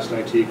of our last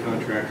IT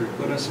contractor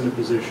put us in a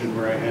position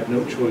where I had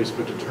no choice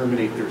but to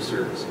terminate their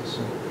services.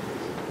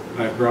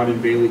 I've brought in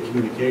Bailey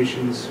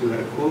Communications, who had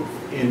a quote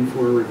in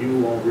for a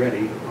review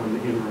already on the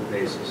interim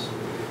basis.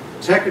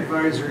 Tech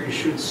Advisory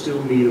should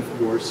still meet, of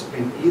course,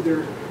 and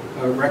either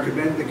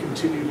recommend the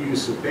continued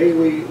use of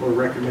Bailey or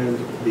recommend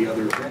the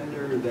other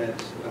vendor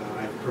that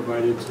I've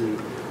provided to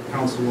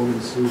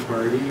Councilwoman Sue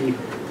Pardee.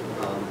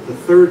 The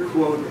third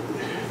quote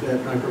that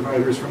I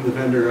provided was from the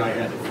vendor I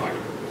had to fire.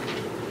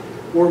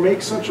 Or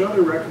make such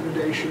other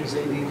recommendations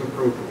they deem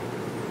appropriate.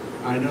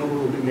 I know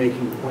we'll be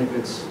making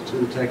appointments to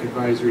the Tech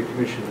Advisory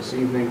Commission this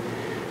evening,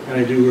 and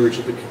I do urge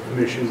that the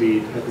commission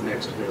meet at the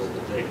next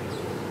available date.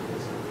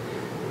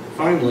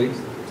 Finally,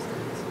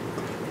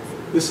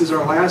 this is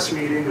our last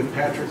meeting with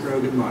Patrick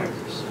Rogan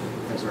Myers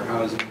as our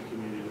Housing and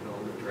Community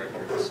Development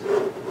Director of the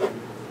city.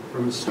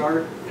 From the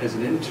start, as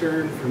an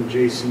intern from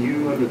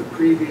JCU under the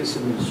previous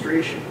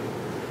administration,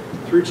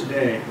 through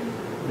today,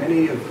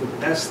 many of the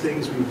best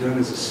things we've done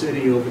as a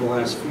city over the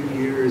last few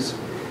years,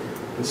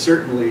 and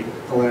certainly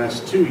the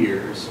last 2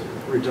 years,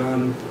 were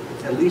done,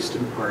 at least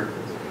in part,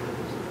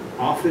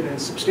 often in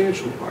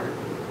substantial part,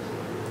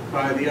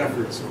 by the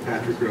efforts of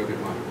Patrick Rogan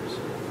Myers.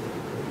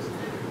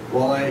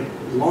 While I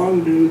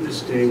long knew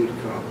this day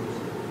would come,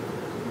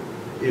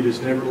 it is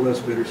nevertheless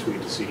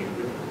bittersweet to see him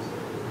go.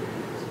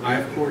 I,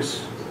 of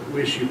course,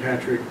 wish you,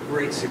 Patrick,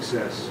 great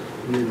success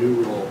in your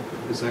new role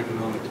as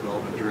Economic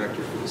Development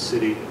Director for the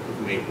city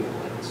of Maple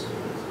Heights.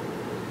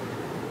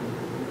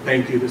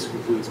 Thank you. This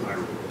concludes my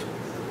report.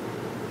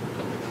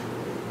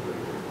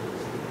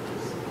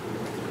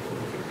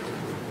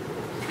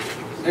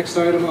 Next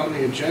item on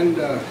the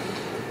agenda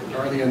are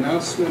are the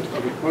announcement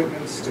of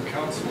appointments to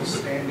council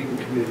standing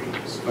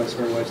committees. Vice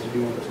Mayor Weiss, did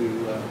you want to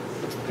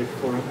take the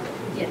floor on that?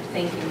 Yeah,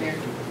 thank you, Mayor.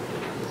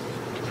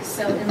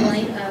 So in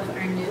light of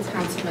our new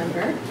council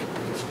member,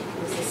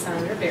 Mrs.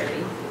 Sandra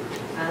Berry,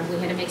 we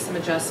had to make some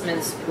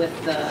adjustments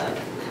with the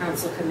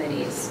council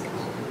committees.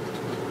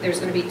 There's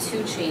going to be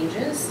two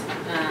changes,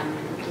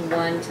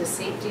 one to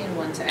safety and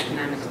one to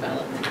economic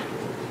development.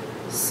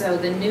 So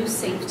the new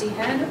safety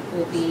head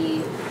will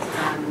be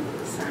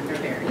Sandra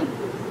Berry.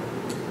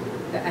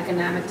 The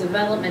economic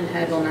development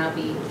head will now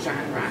be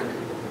John Rock.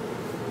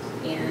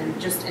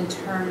 And just in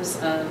terms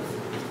of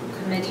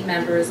committee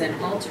members and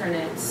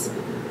alternates,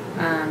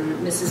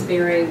 Mrs.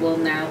 Berry will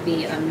now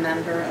be a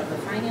member of the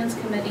Finance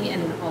Committee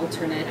and an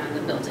alternate on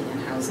the Building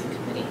and Housing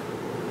Committee.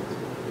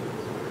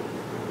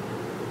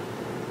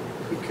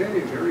 Okay,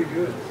 very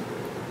good.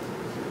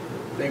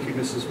 Thank you,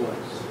 Mrs.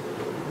 Weiss.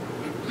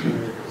 Is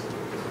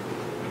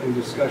there any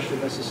discussion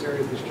necessary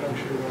at this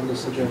juncture on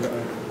this agenda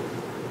item?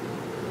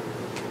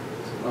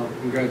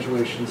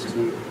 Congratulations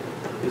to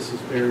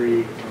Mrs.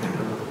 Berry on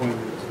her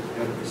appointment to the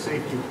head of the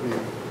Safety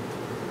Committee.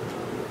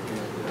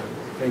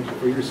 Thank you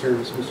for your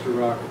service, Mr.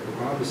 Rock,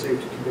 on the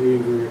Safety Committee,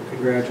 and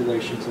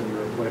congratulations on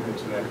your appointment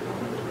to that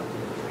committee.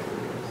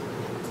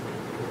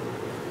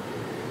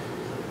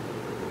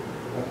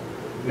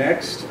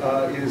 Next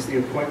is the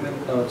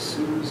appointment of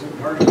Susan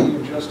Party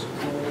and Justin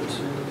Cole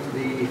to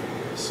the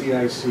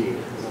CIC.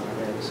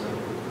 As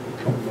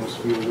most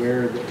of you are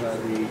aware,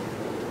 the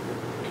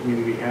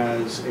community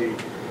has a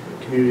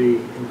community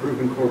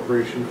improvement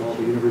corporation called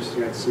the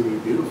University of City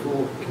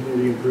Beautiful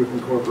Community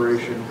Improvement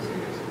Corporation.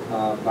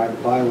 By the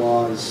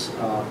bylaws,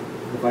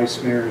 the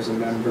vice mayor is a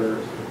member,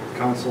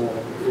 council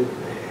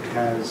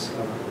has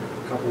a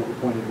couple of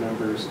appointed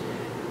members,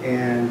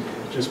 and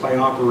just by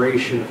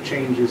operation of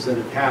changes that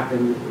have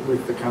happened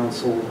with the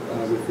council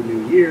with the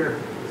new year,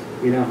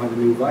 we now have a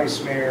new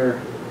vice mayor.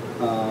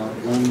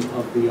 One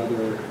of the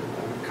other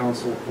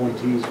council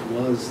appointees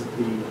was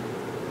the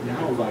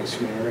now vice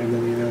mayor, and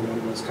then the other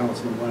one was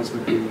Councilman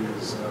Wiseman, who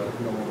is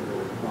no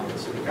longer on the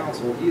city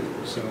council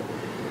either. So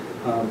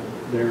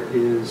there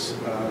is,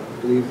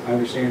 I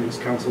understand it's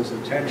council's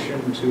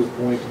intention to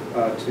appoint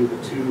to the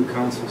two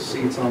council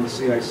seats on the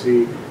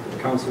CIC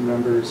council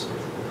members,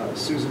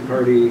 Susan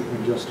Party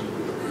and Justin Cole.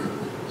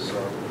 So,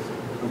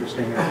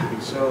 understanding that to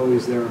be so,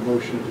 is there a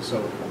motion to so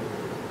appoint?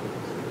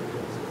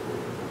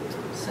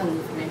 So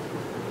moved, Mayor.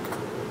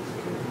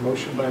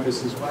 Motion by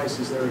Mrs. Weiss,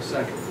 is there a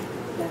second?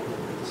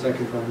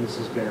 Second by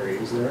Mrs. Berry.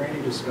 Is there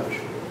any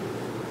discussion?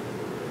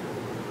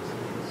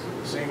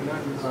 Seeing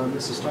none,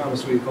 Mrs.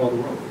 Thomas, will you call the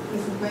roll?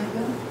 Mrs.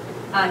 Lincoln?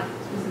 Aye.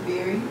 Mrs.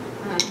 Berry?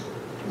 Aye.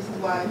 Mrs.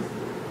 Weiss?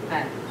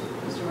 Aye.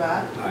 Mr.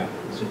 Rock? Aye.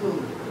 Mr.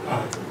 Gould?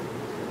 Aye.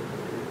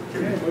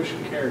 Okay,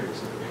 motion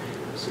carries.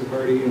 Sue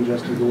Party and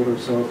Justin Gould are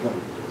so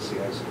appointed to the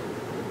CIC.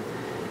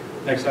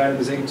 Next item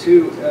is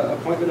A2,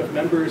 appointment of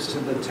members to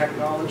the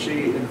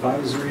Technology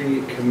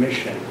Advisory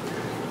Commission.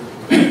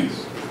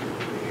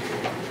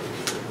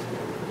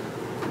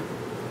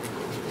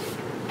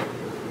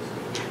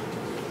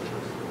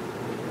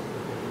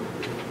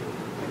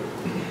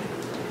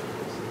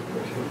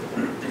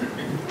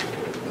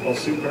 While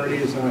Sue Party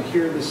is not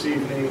here this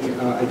evening,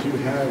 I do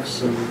have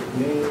some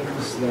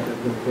names that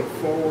have been put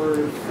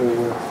forward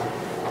for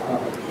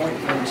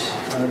appointment.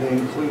 They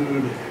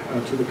include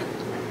to the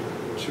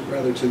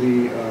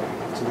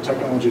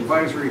Technology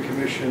Advisory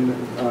Commission.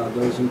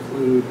 Those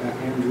include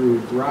Andrew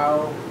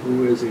Grau,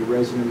 who is a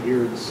resident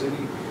here in the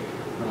city.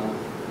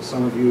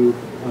 Some of you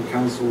on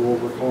council will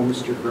recall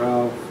Mr.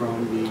 Grau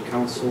from the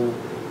council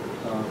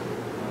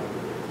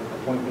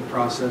appointment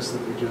process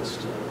that we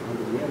just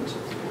underwent.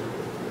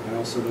 I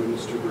also know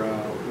Mr.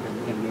 Grau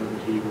and know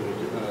that he would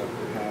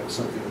have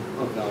something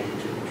of value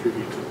to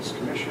contribute to this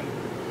commission.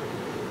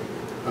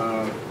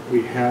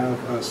 We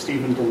have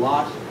Stephen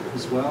DeLotte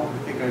as well. I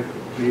think I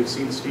may have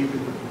seen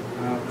Stephen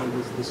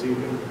this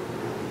evening.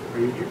 Are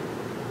you here?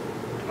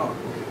 Oh,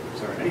 okay.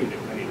 Sorry, I need to.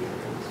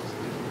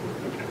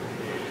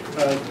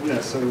 Okay. Yeah.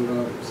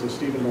 So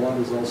Stephen DeLotte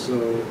has also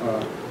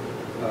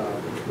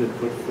been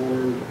put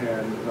forward,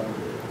 and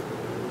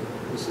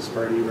Mrs.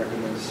 Party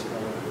recommends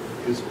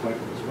his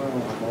appointment as well.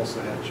 I've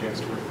also had a chance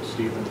to work with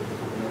Stephen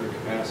in other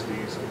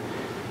capacities, and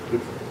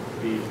would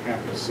be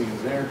happy to see him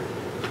there.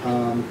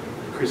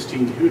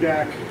 Christine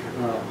Hudak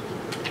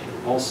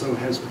also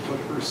has put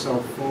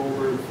herself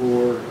forward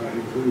for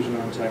inclusion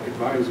on Tech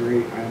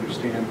Advisory. I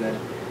understand that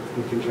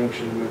in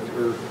conjunction with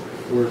her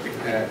work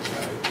at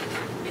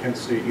Kent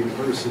State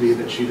University,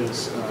 that she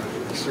does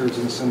serves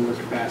in a similar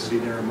capacity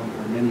there among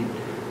her many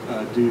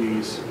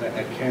duties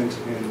at Kent,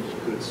 and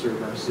could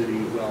serve our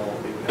city well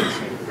in that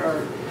same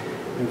regard.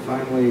 And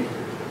finally,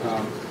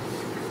 I'm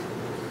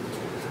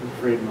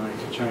afraid my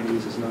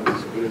Chinese is not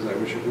as good as I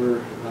wish it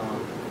were.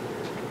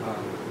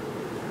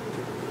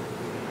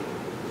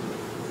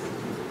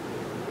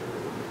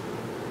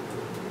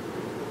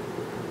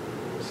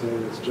 So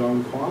it's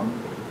John Kwong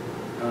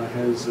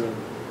has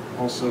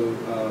also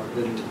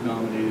been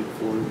nominated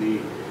for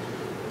the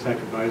Tech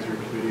Advisory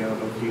Committee. I don't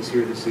know if he's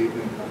here this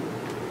evening.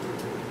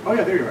 Oh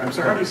yeah, there you are. I'm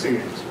sorry, how do you say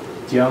your name?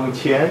 Jiang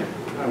Qian.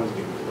 I was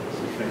getting close.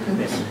 Okay.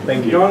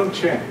 Thank you. Young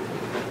Chen.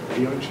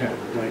 Young Chen,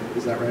 right?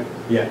 Is that right?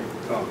 Yeah.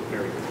 Oh,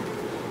 very good.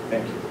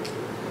 Thank you.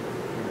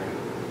 All right.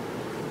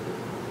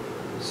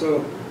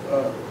 So,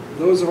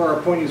 those of our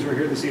appointees who are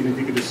here this evening, if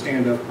you could just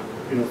stand up,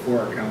 for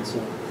our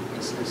council. I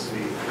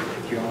see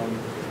John.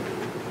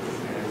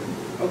 And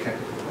okay,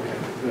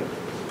 good.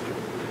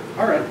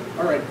 All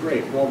right,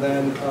 great. Well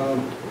then,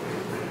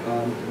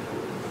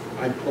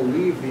 I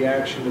believe the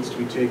action that's to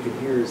be taken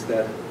here is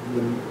that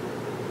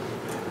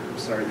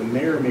the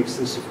mayor makes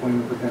this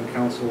appointment, but then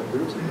council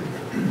approves it.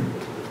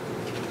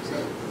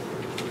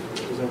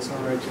 Does that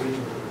sound right to you,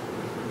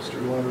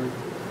 Mr. Lottery?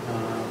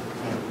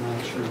 I'm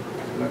not sure. I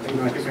think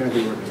I have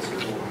the ordinance here.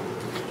 Hold on.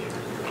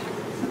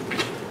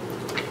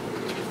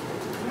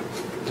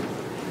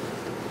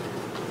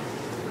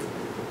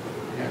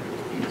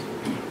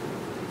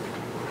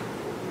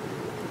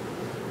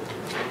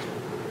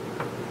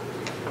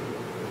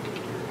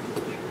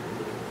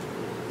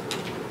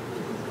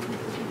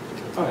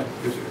 All right.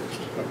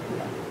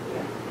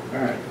 All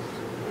right.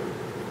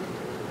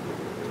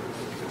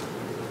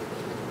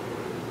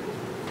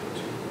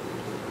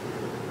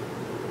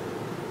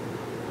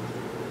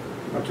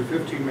 Up to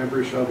 15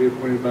 members shall be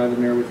appointed by the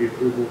mayor with the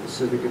approval of the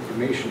Civic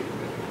Information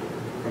Committee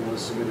from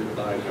those submitted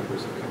by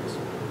members of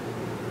council.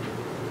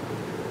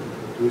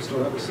 Do we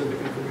still have a Civic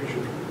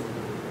Information?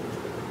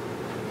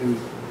 And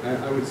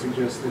I would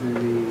suggest that in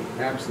the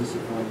absence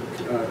of one,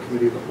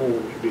 committee of the whole,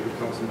 which would be the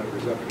council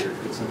members up here,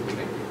 could simply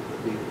make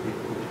the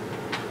approval.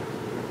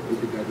 You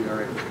think that'd be all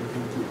right?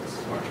 Yes.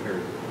 All right, very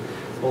good.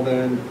 Well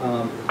then,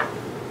 I'm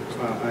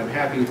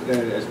happy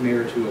that as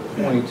mayor to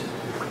appoint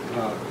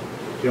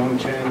Jiang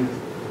Chen,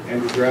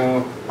 Andrew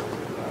Drow,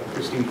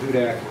 Christine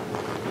Hudak,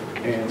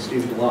 and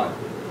Stephen Delott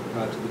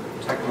to the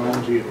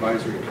Technology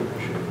Advisory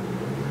Commission.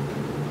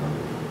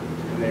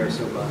 And they are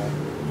so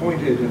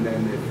appointed, and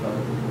then if a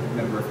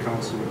member of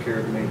council would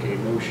care to make a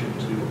motion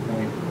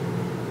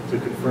to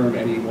confirm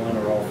any one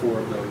or all four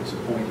of those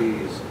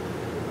appointees,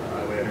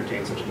 I would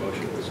entertain such a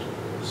motion at this time.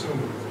 So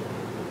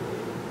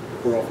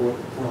For all four?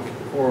 For all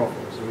four.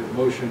 So we have a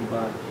motion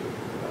by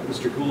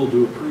Mr. Gould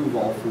to approve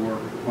all four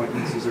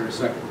appointments. Is there a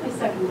second? I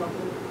second all.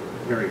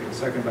 Very good.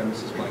 Second by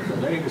Mrs.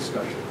 Blankfeld. Any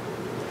discussion?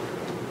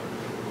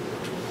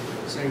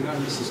 Saying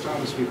none, Mrs.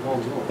 Thomas, we call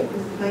the roll.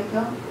 Mrs.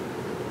 Blankfeld.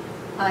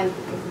 Aye.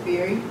 Mrs.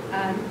 Berry.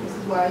 Aye.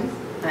 Mrs. Wise.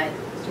 Aye.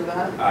 Mr.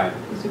 Rob. Aye.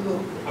 Mr.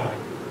 Gould. Aye.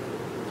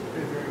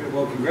 Okay, very good.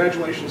 Well,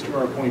 congratulations to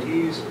our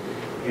appointees,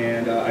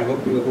 and I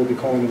hope that we'll be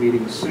calling a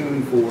meeting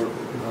soon for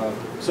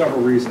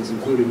several reasons,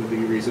 including the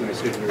reason I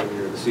stated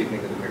earlier this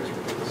evening in the mayor's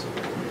report.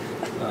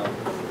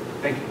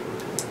 Thank you.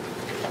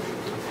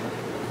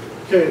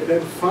 Okay,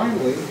 then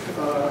finally,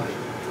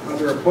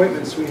 under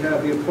appointments, we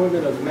have the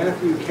appointment of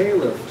Matthew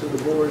Califf to the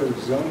Board of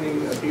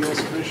Zoning Appeals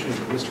Commission.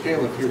 Mr.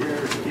 Califf, you're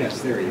here?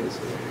 Yes, there he is.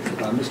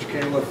 Mr.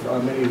 Califf,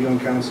 many of you on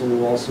council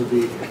will also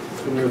be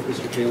familiar with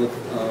Mr. Califf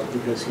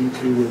because he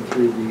too went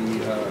through the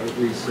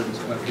recent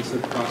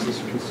process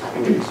for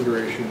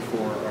consideration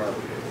for our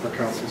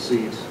council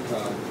seat.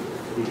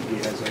 He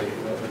has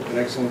an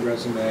excellent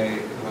resume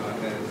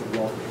and a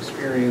wealth of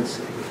experience.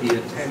 He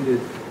attended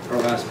our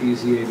last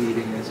BZA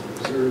meeting as an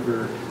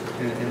observer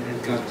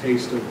and got a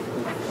taste of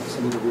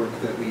some of the work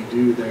that we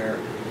do there.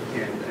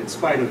 And in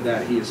spite of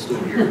that, he is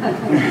still here.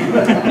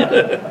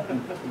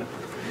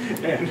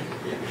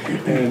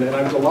 and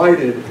I'm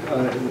delighted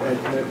at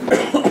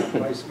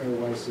Vice Mayor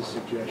Weiss's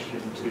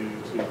suggestion to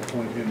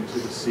appoint him to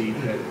the seat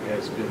that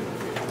has been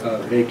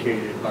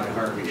vacated by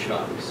Harvey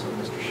Chavez. So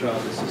Mr.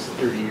 Chavez is a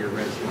 30-year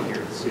resident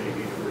here at the City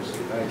University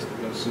of Heights, but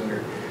no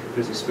sooner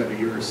does he spend a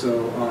year or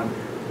so on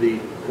the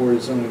Board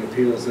of Zoning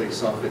Appeals that he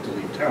saw fit to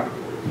leave town.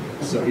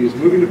 So he is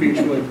moving to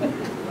Beechwood,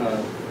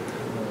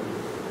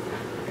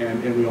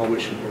 and we all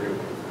wish him very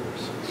well, of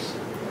course,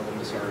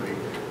 Ms. Harvey.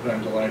 But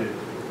I'm delighted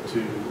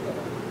to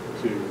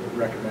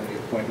recommend the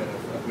appointment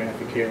of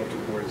Matthew Califf to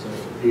the Board of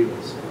Zoning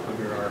Appeals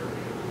under our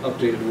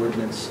updated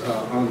ordinance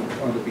on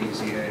the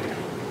BZA.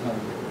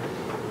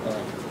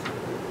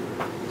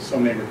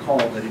 Some may recall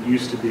that it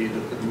used to be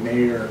that the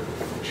mayor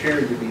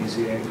chaired the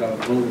BZA and got a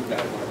vote at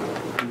that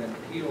level, and then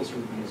appeals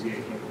from the BZA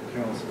came to the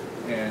council.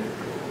 And a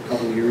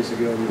couple of years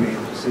ago, we made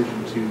a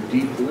decision to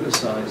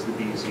depoliticize the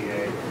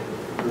BZA,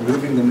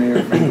 removing the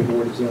mayor from the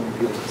Board of Zoning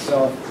Appeals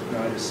itself.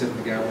 Now I just sit in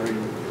the gallery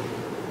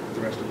with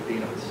the rest of the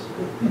peanuts.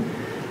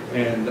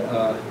 And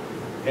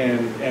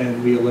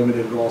we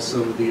eliminated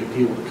also the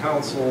appeal to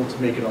council to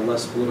make it a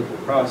less political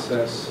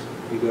process.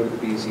 You go to the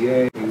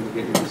BZA, you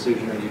get your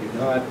decision or you do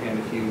not, and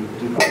if you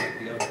do not get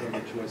the outcome,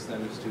 your choice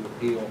then is to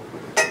appeal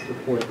to the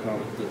Court of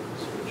Common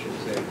Pleas, which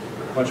is a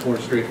much more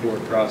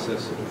straightforward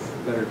process, a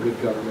better good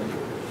government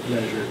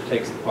measure,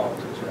 takes the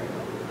politics right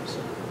out.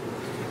 So,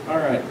 all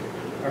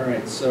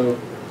right. So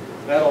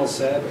that all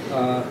said,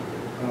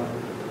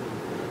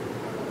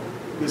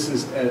 this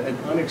is an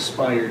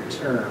unexpired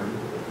term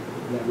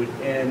that would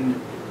end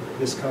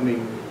this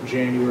coming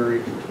January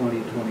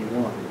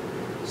 2021.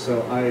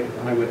 So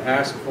I would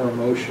ask for a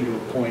motion to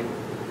appoint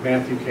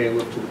Matthew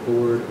Califf to the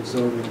Board of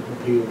Zoning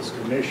Appeals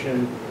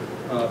Commission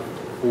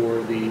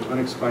for the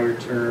unexpired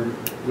term,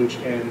 which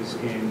ends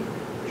in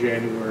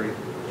January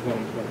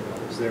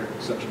 2021. Is there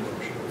such a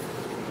motion?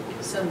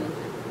 So moved.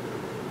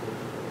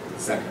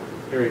 Second.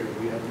 Very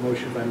good. We have a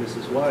motion by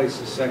Mrs. Weiss,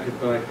 a second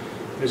by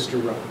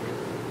Mr. Rock.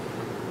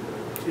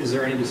 Is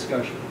there any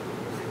discussion?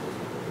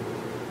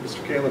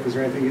 Mr. Califf, is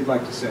there anything you'd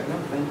like to say? No,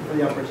 thank you for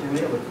the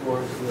opportunity. I look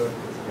forward to it.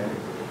 Okay.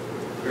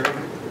 Very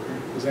good.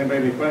 Does anybody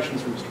have any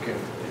questions for Mr.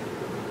 Califf?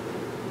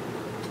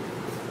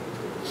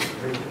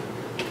 Very good.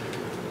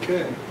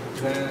 Okay,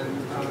 then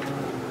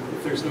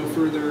if there's no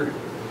further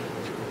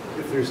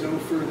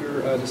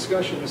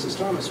discussion, Mrs.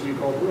 Thomas, will you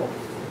call the roll?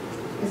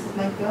 Mrs.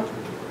 Michael?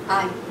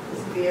 Aye.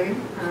 Mrs. Berry? Aye.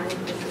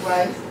 Mr.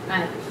 Weiss?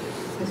 Aye.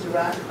 Mr.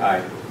 Rock?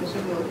 Aye. Mr.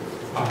 Wood?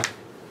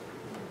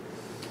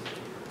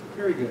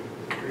 Very good,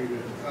 very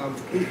good.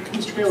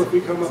 Mr. Califf, if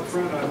we come up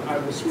front, I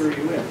will swear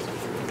you in.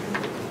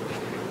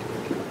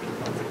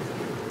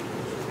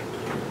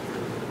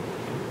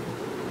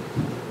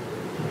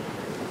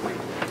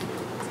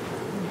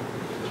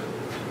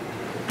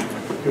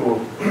 You will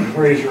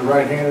raise your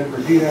right hand and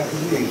repeat after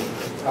me.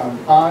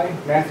 I,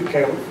 Matthew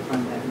Califf,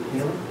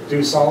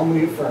 do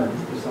solemnly affirm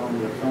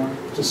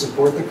to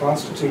support the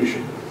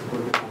Constitution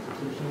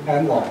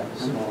and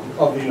laws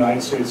of the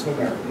United States of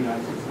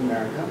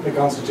America, the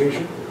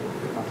Constitution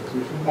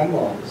and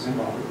laws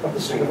of the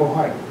State of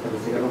Ohio,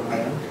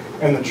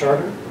 and the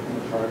Charter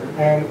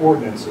and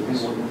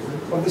ordinances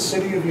of the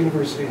City of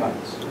University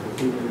Heights,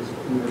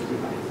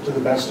 to the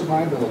best of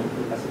my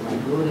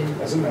ability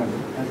as a member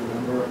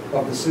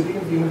of the City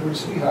of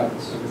University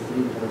Heights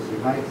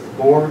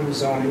Board of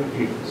Zoning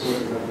Appeals.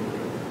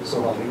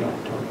 So help me God.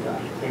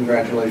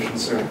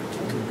 Congratulations, sir.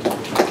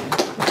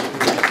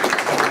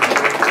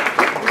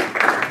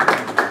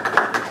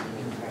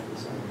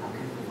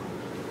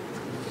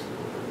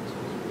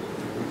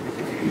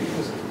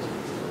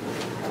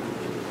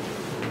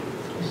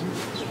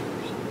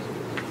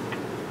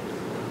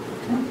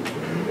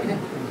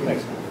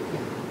 Thanks.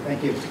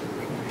 Thank you.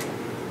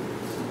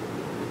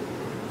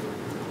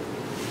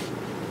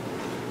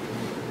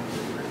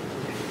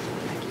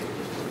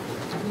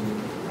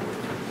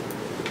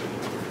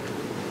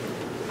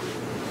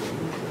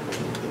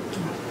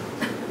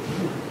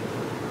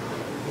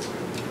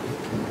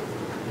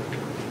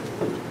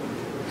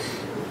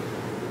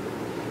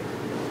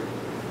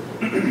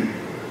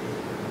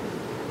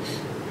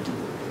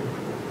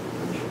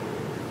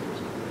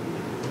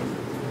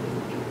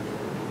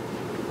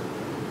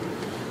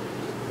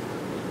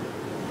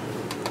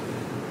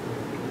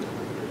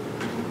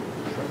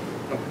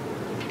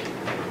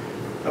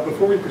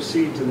 Before we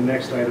proceed to the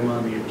next item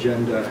on the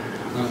agenda,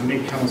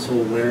 make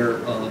council aware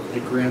of a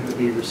grant that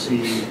we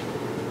received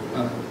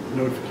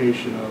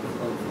notification of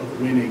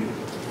winning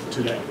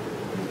today.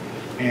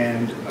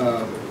 And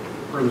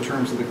per the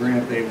terms of the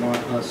grant, they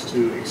want us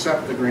to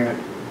accept the grant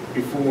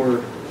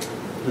before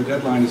the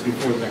deadline is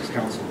before the next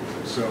council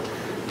meeting. So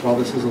while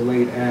this is a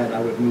late ad, I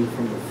would move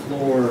from the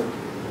floor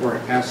or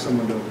ask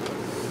someone to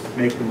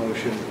make the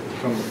motion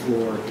from the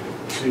floor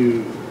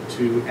to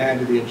add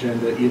to the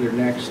agenda either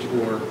next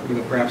or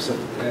perhaps at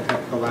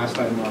the last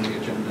item on the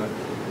agenda,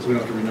 so we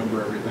don't have to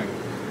renumber everything.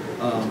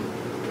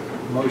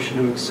 Motion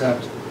to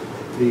accept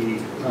the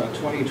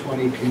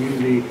 2020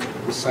 Community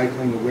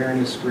Recycling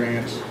Awareness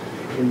Grant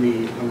in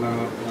the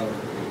amount of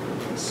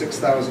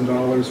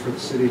 $6,000 for the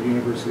City of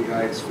University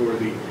Heights for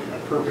the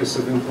purpose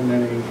of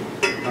implementing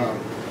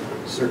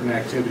certain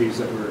activities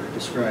that were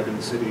described in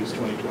the city's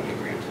 2020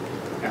 grant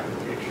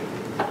application.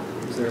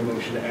 Is there a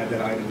motion to add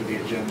that item to the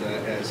agenda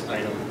as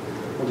item,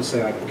 we'll just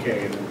say item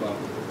K and then bump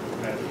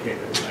item K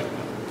to item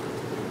L?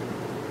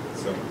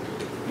 So.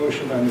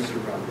 Motion by Mr.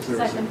 Rock. Is there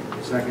Second.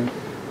 A second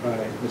by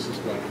Mrs.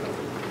 Blankenham.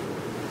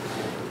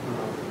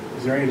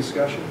 Is there any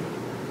discussion?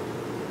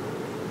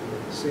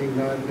 Seeing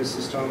none,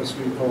 Mrs. Thomas,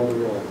 will you call the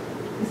roll?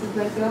 Mrs.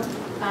 Michael?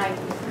 Aye.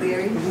 Mrs.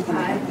 Berry?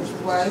 Aye.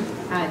 Mrs. Weiss?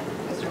 Aye.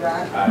 Mr.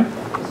 Rock? Aye.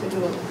 Mr.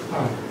 Wood?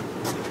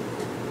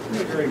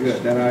 Very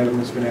good. That item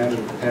has been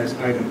added as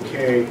item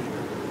K.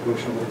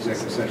 Motion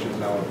executive session is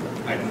now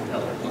item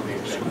L on the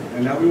agenda.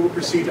 And now we will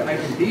proceed to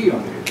item B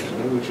on the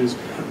agenda, which is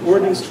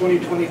ordinance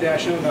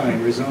 2020-09,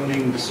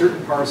 rezoning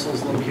certain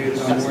parcels located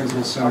on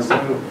Warrensville South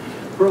Road.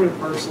 Permit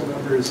parcel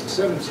numbers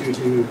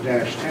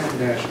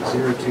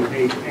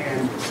 722-10-028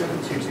 and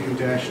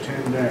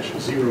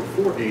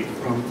 722-10-048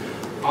 from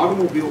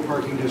Automobile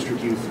Parking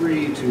District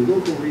U3 to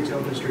Local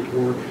Retail District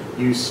or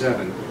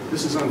U7.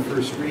 This is on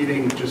first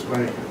reading, just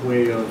by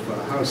way of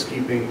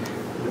housekeeping.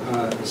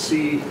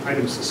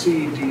 Items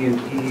C, D, and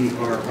E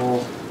are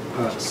all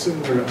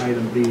similar to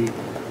item B,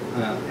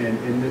 and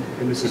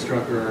Mrs.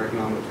 Drucker, our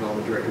Economic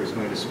Development Director, is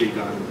going to speak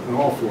on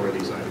all four of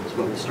these items,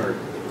 but we'll start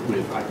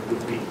with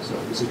B. So,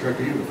 Mrs.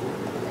 Drucker, you before.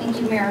 Thank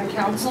you, Mayor and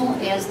Council.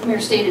 As the Mayor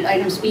stated,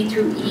 items B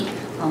through E,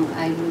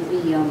 I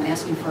will be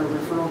asking for a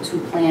referral to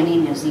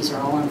planning, as these are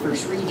all on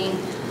first reading.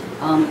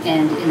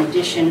 And in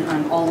addition,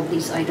 on all of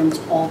these items,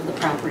 all of the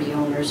property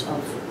owners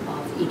of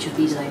each of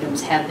these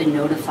items have been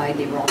notified.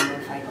 They were all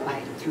notified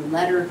through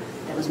letter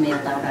that was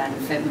mailed out on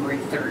February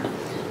 3rd.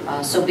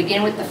 So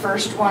begin with the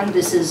first one.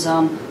 This is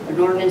an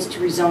ordinance to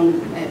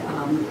rezone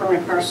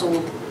permanent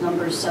parcel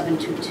number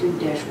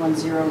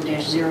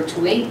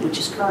 722-10-028, which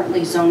is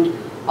currently zoned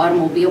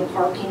automobile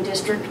parking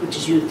district, which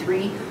is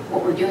U3.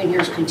 What we're doing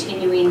here is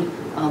continuing,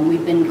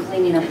 we've been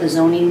cleaning up the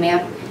zoning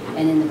map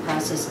and in the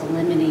process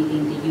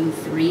eliminating the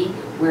U3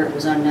 where it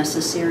was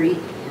unnecessary.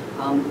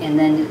 And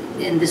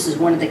this is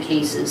one of the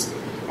cases.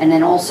 And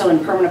then also in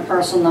permanent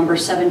parcel number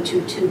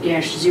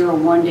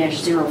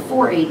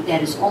 722-01-048,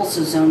 that is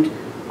also zoned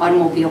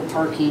automobile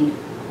parking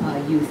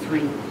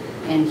U3.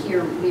 And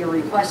here we are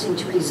requesting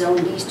to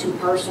rezone these two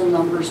parcel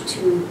numbers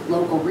to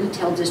local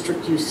retail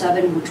district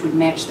U7, which would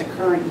match the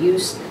current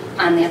use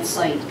on that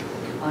site.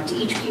 To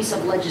each piece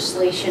of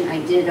legislation, I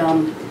did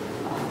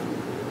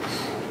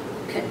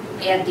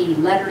add the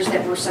letters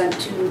that were sent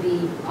to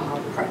the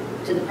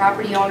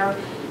property owner,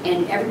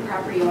 and every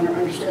property owner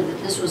understood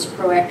that this was a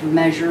proactive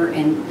measure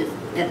and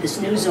that this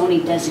new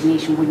zoning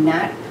designation would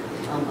not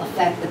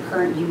affect the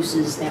current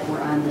uses that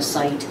were on the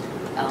site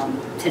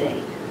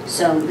today.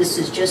 So this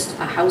is just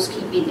a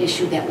housekeeping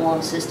issue that will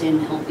assist in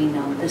helping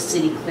the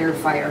city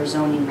clarify our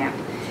zoning map.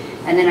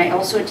 And then I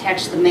also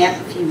attached the map.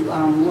 If you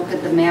look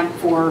at the map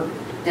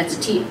that's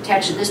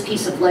attached to this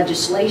piece of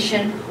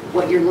legislation,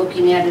 what you're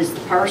looking at is the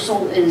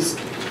parcel is,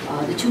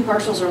 the two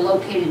parcels are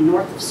located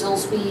north of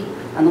Silsbee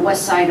on the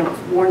west side of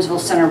Warrensville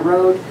Center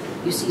Road.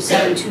 You see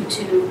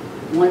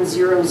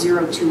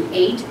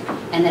 722-10028,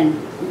 and then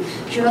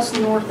just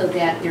north of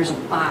that, there's a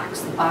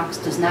box. The box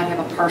does not have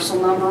a parcel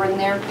number in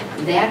there.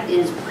 That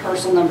is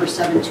parcel number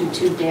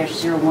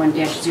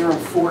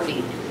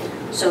 722-01-048.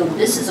 So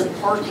this is a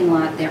parking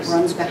lot that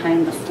runs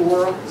behind the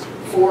four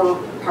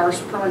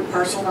permanent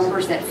parcel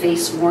numbers that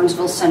face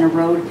Warrensville Center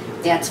Road.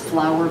 That's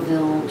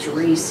Flowerville,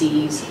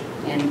 Geraces,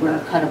 and where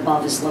Cut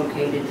Above is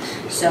located.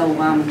 So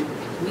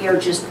we are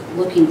just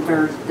looking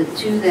for the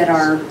two that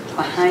are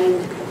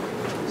behind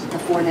the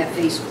four that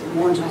face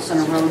Warrensville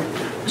Center Road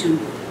to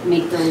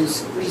make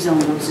those,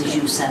 rezone those as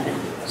U7.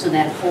 So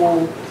that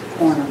whole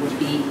corner would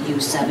be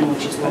U7,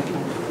 which is local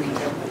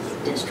retail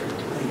district.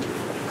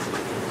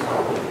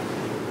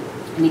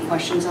 Any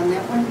questions on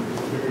that one?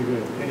 Very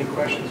good. Any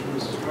questions for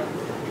Mrs. Wright?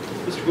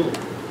 Mr. Gould?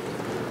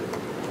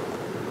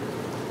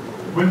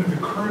 When the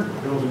current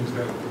buildings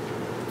that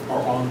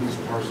are on these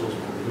parcels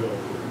were built,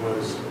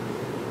 was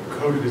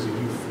coded as a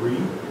U3?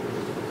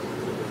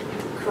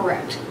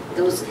 Correct.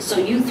 So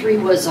U3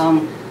 was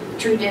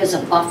treated as a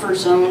buffer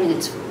zone.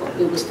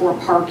 It was for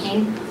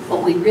parking,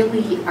 but we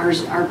really,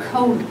 our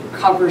code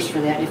covers for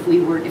that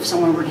if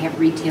someone were to have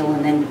retail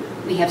and then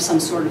we have some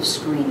sort of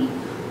screening.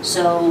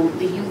 So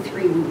the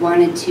U3 we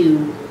wanted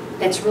to,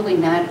 that's really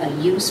not a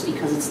use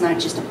because it's not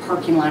just a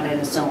parking lot at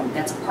a zone.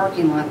 That's a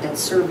parking lot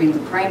that's serving the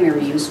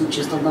primary use, which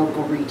is the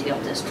local retail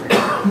district.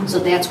 So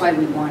that's why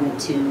we wanted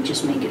to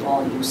just make it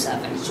all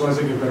U7. So as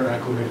they get better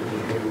acclimated to the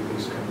way that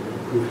these kind of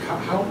improved,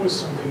 how was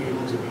something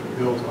able to be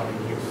built on a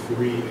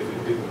U3 if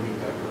it didn't meet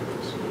that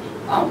purpose?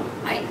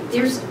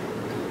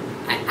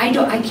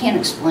 I can't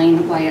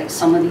explain why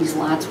some of these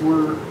lots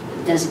were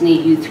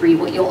designated U3.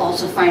 What you'll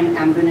also find,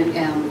 I'm going to,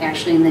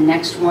 actually in the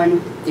next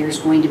one, there's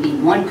going to be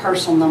one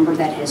parcel number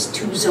that has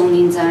two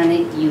zonings on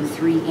it,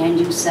 U3 and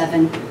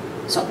U7.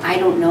 So I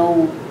don't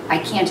know, I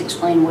can't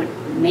explain what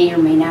may or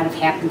may not have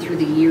happened through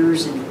the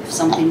years and if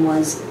something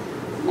was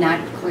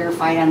not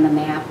clarified on the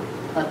map.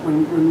 But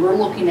when we're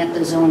looking at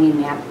the zoning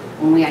map,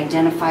 when we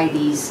identify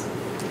these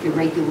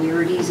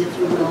irregularities, if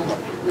you will,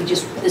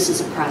 this is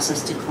a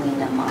process to clean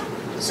them up.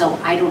 So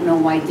I don't know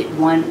why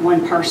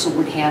one parcel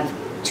would have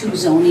two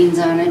zonings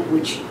on it,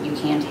 which you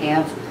can't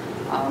have.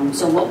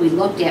 So what we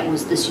looked at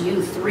was this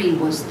U3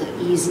 was the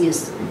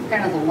easiest,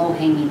 kind of the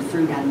low-hanging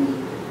fruit on the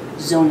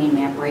zoning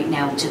map right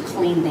now to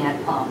clean that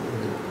up.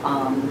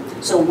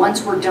 So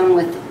once we're done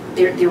with,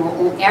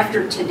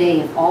 after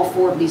today, if all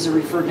four of these are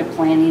referred to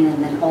planning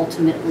and then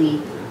ultimately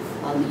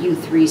the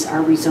U3s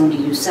are rezoned to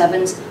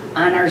U7s,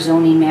 on our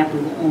zoning map we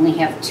will only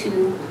have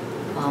two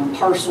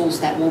parcels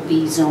that will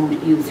be zoned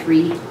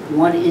U3.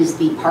 One is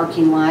the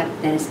parking lot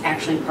that is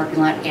actually a parking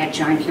lot at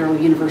John Carroll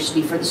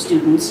University for the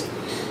students,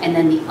 and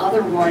then the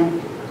other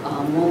one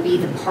will be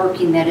the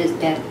parking the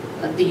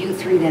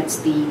U3 that's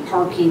the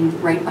parking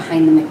right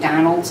behind the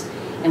McDonald's.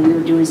 And we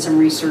were doing some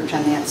research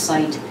on that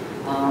site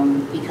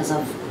because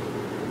of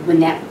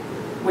when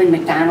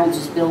McDonald's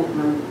was built,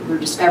 we're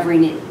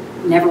discovering it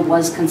never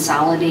was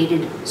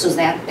consolidated, so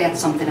that's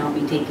something I'll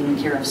be taking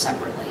care of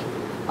separately.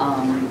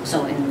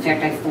 So in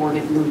fact, I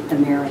forwarded Luke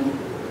and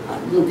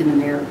the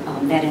mayor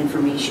that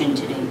information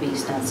today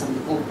based on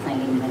some old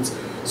planning minutes.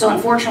 So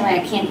unfortunately,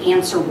 I can't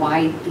answer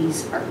why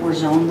these were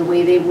zoned the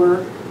way they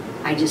were.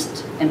 I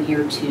just am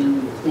here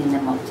to clean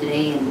them up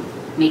today and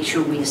make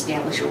sure we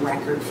establish a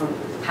record for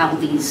how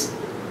these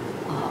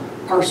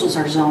parcels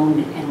are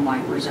zoned and why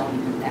we're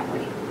zoning them that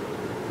way.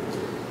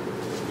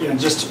 Yeah,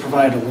 just to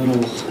provide a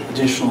little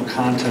additional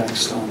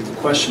context, the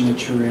question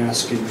that you're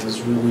asking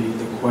is really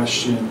the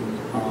question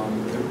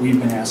that we've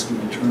been asking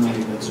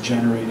internally that's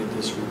generated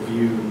this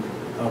review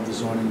of the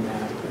zoning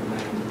map and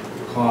then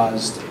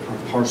caused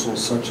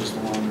parcels such as the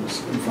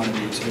ones in front of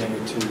you today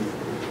to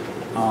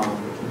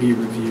be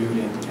reviewed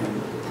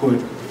and put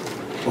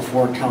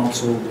before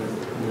council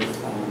with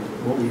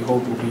what we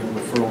hope will be a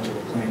referral to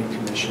the Planning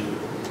Commission,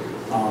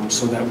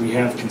 so that we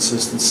have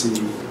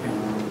consistency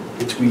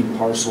between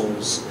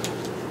parcels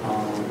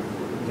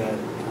that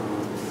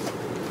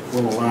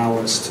will allow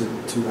us to,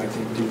 I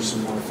think, do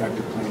some more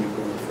effective planning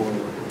going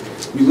forward.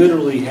 We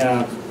literally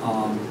have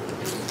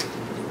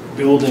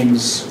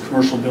buildings,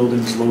 commercial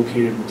buildings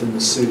located within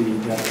the city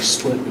that are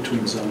split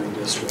between zoning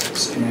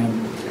districts.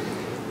 And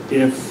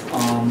if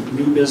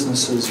new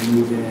businesses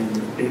move in,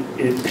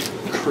 it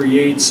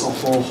creates a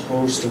whole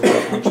host of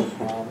potential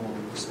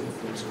problems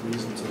if there's a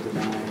reason to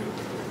deny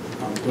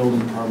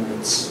building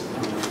permits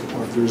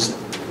or if there's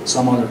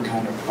some other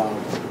kind of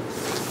problem.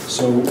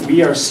 So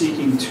we are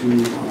seeking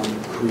to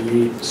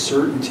create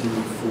certainty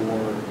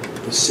for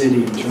the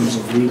city in terms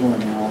of legal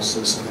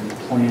analysis and the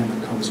plan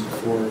that comes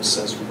before us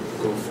as we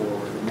go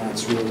forward. And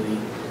that's really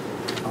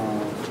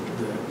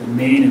the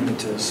main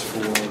impetus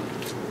for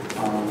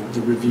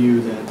the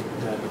review that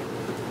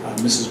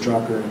Mrs.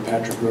 Drucker and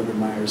Patrick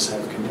Rogan-Myers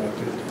have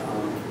conducted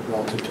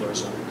relative to our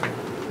zoning code.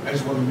 I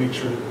just want to make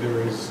sure that there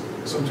is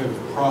some type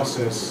of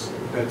process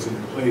that's in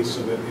place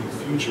so that in the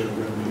future,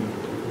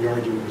 when we are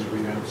doing these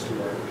revamps to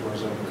our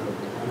zoning code,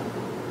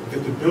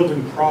 that the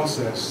building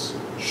process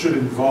should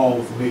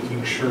involve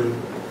making sure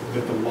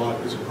that the lot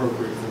is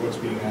appropriate for what's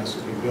being asked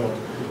to be built.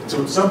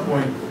 So at some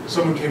point,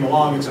 someone came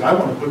along and said, I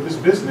want to put this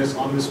business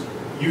on this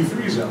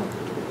U3 zone.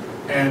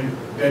 And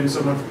then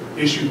someone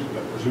issued,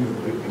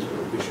 presumably these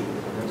were issued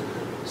permits,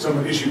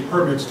 someone issued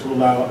permits to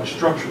allow a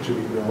structure to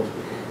be built.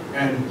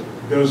 And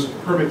those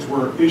permits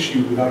were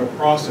issued without a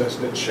process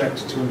that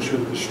checked to ensure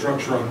that the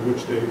structure on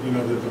which they,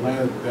 that the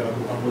land that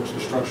on which the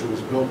structure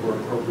was built were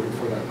appropriate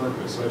for that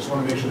purpose. So I just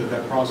want to make sure that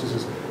that process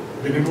has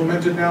been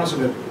implemented now so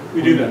that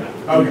we do that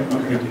now. Okay.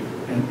 We do.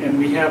 And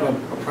we have a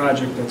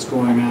project that's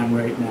going on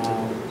right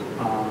now.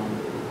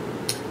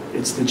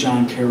 It's the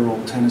John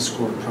Carroll Tennis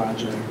Court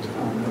project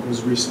that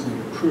was recently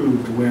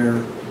approved,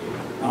 where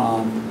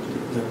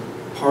the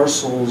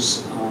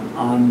parcels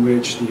on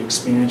which the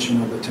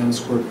expansion of the tennis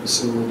court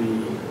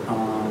facility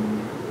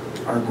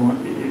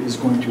is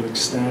going to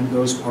extend,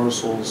 those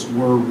parcels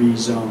were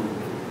rezoned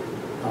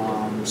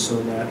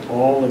so that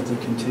all of the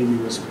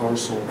contiguous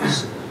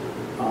parcels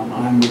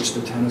on which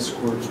the tennis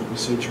courts will be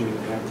situated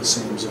have the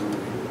same zoning.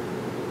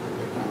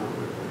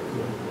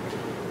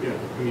 Yeah,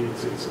 I mean,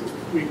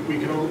 we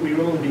would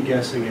only be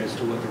guessing as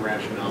to what the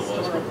rationale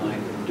was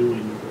behind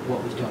doing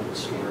what was done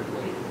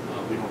historically.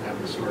 We don't have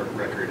a historic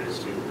record as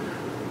to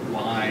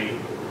why,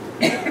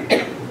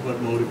 what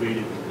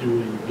motivated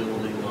doing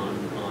building on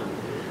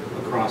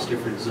across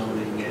different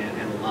zoning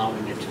and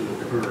allowing it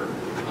to occur.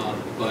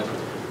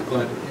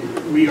 But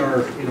we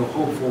are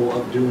hopeful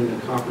of doing a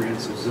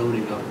comprehensive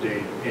zoning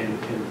update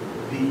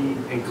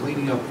and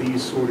cleaning up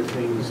these sort of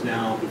things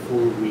now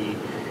before we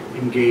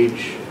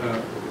engage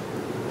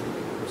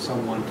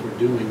someone for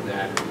doing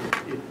that.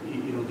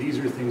 These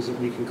are things that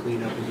we can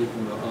clean up and give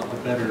them a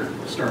better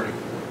starting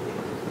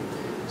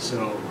point.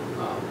 So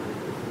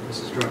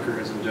Mrs. Drucker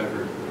has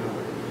endeavored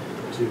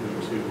to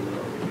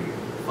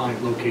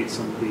locate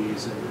some of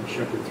these and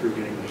shepherd through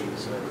getting these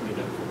cleaned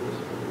up for us.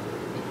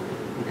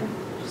 And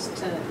just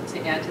to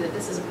add to that,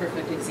 this is a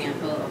perfect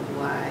example of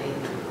why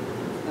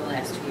the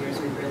last 2 years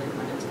we really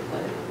wanted to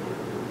put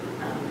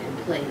in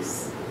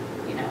place,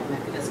 a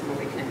mechanism where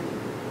we can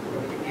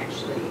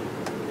actually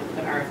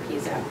put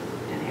RFPs out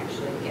and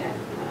actually get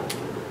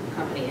a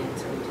company in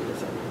so we do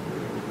this.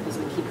 Because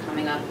we keep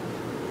coming up,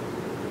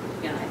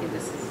 I think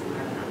this is,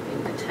 I don't know,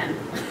 maybe the 10th.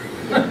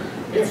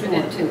 It's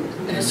more too.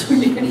 This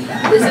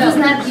is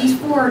not, these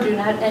four do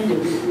not end it.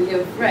 We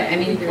have, right, I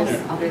mean,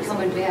 I'll be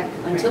coming back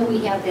until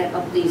we have that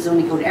updated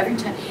zoning code. Every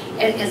time,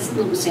 as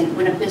Lou was saying,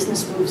 when a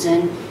business moves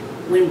in,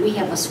 when we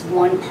have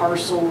one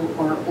parcel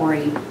or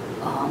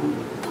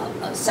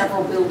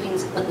several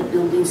buildings, but the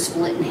building's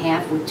split in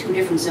half with two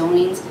different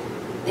zonings,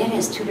 that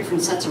has two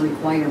different sets of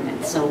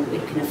requirements. So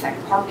it can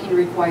affect parking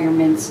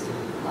requirements,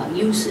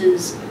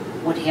 uses,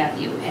 what have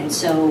you. And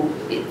so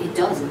it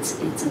does,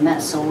 it's a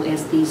mess. So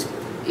as these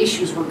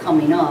issues were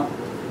coming up,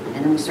 and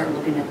then we started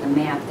looking at the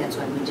map, that's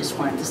why we just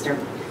wanted to start.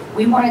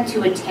 We wanted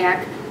to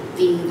attack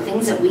the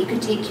things that we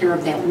could take care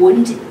of that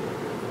wouldn't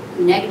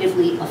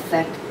negatively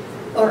affect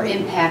or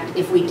impact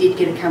if we did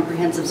get a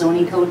comprehensive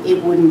zoning code.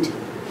 It wouldn't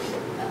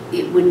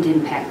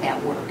impact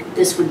that work.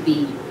 This would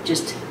be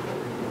just,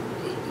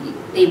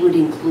 they would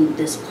include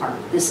this part.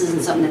 This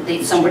isn't something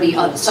that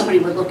somebody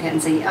would look at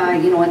and say,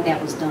 you know what,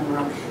 that was done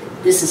wrong.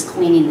 This is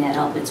cleaning that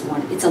up. It's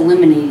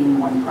eliminating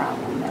one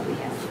problem that we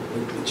have.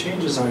 The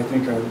changes, I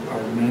think, are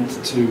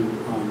meant to,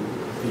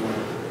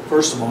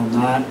 first of all,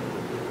 not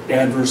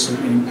adversely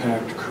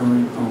impact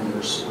current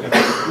owners,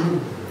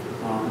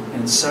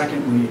 and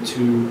secondly,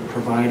 to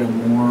provide a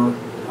more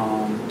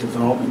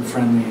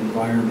development-friendly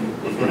environment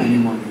for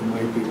anyone who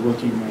might be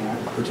looking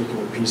at a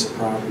particular piece of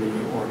property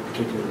or a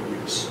particular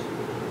use.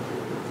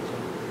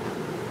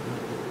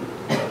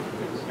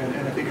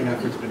 And I think an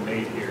effort's been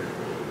made here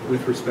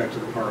with respect to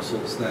the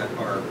parcels that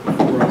are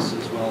before us,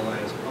 as well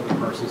as other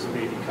parcels that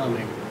may be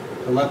coming,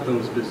 to let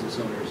those business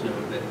owners know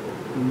that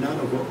none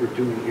of what we're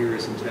doing here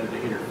is intended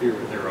to interfere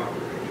with their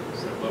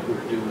operations. That what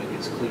we're doing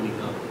is cleaning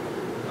up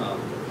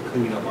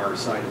our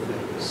side of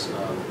things,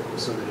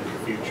 so that in the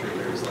future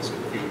there's less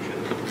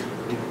confusion.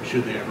 You know,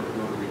 should they ever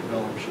go to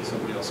redevelop, should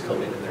somebody else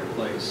come in their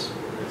place,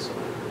 and so on.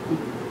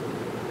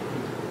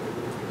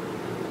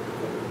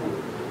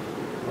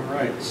 All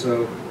right,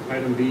 so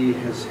item B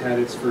has had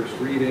its first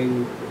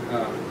reading.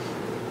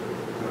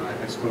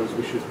 I suppose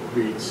we should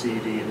read C,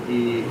 D, and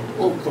E.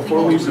 Well,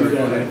 before we do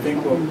that, I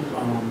think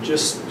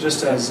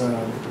just as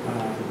a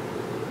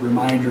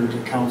reminder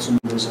to council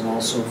members and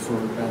also for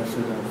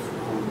benefit of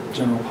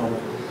general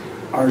public,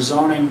 our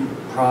zoning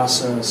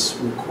process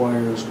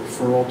requires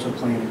referral to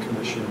planning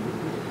commission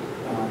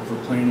for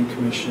planning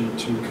commission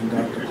to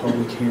conduct a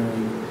public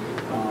hearing.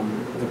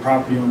 The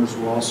property owners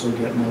will also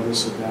get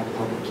notice of that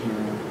public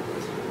hearing.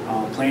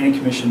 Planning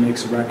commission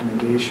makes a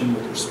recommendation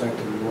with respect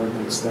to the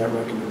ordinance. That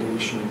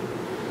recommendation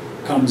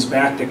comes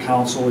back to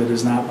council. It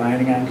is not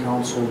binding on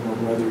council, but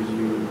whether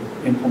you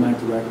implement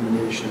the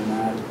recommendation or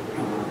not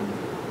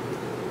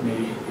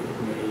the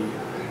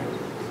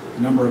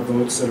number of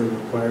votes that are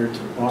required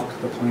to buck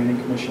the planning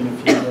commission,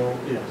 if you will,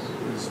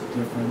 is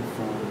different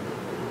from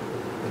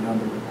the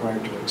number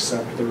required to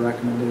accept the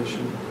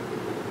recommendation.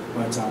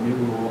 But it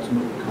will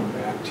ultimately come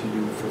back to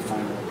you for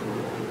final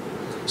approval.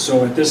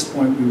 So at this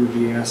point, we would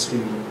be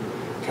asking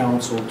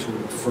council to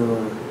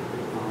refer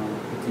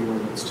the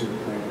ordinance to the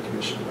planning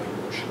commission by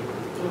motion.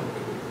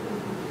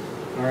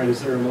 All right, is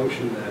there a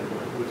motion then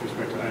with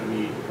respect to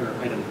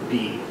item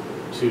B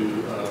to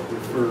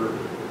refer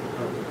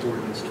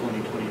ordinance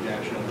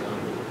 2020-09 to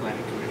the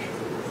planning commission?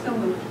 So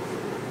moved.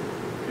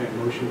 Okay,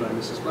 motion by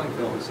Mrs.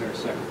 Blankfeld. Is there a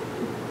second?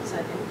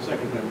 Second.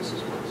 Second by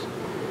Mrs. Woods.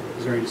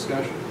 Is there any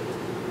discussion?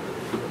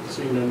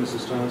 Seeing none,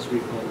 Mrs. Thomas, we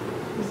call.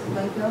 Mrs.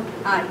 Blankfeld?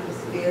 Aye.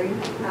 Mrs. Berry?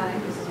 Aye.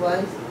 Mrs.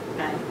 Woods?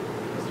 Aye.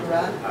 Mr.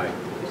 Rock? Aye.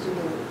 Mr.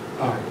 Moon?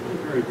 Aye.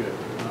 Very good.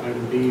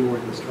 Item B,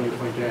 ordinance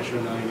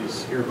 2020-09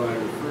 is hereby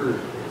referred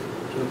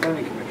to the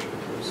planning commission.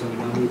 So we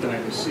now move to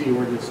item C,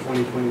 ordinance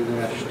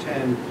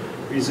 2020-10,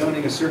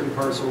 rezoning a certain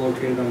parcel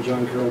located on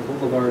John Carroll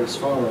Boulevard as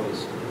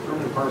follows.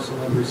 Permanent parcel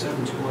number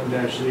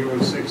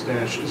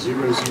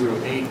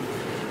 721-06-008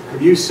 from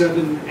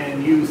U7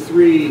 and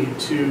U3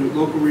 to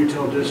local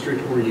retail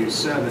district or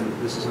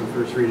U7. This is on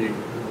first reading.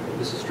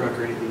 Mrs.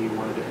 Strucker, anything you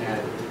wanted to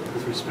add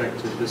with respect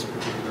to this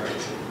particular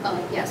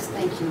item? Yes,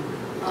 thank you.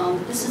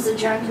 This is a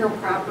John Carroll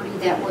property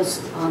that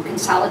was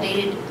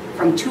consolidated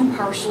from 2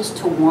 parcels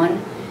to 1.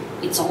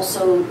 It's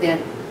also that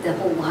the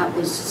whole lot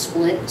was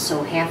split,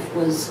 so half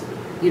is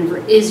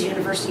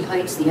University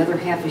Heights, the other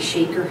half is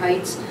Shaker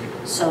Heights.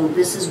 So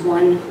this is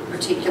one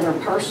particular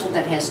parcel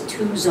that has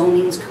 2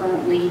 zonings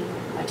currently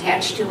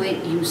attached to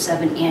it,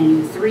 U7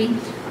 and U3.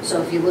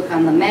 So if you look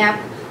on the map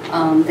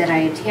that I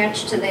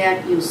attached to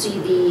that, you'll see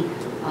the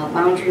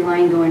boundary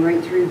line going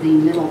right through the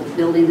middle of the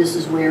building. This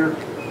is where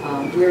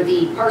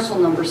the parcel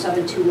number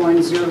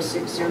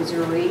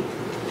 721-06008,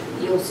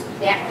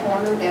 that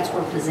corner, that's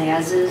where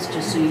Pizzazz is,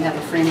 just so you have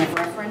a frame of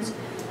reference.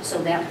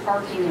 So that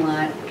parking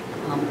lot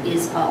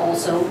is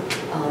also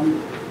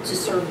to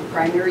serve the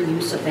primary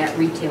use of that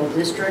retail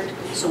district.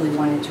 So we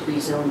wanted to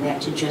rezone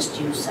that to just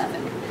U7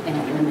 and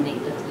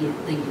eliminate the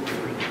U3.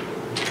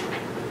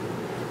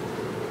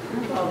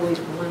 I've always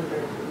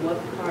wondered what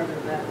part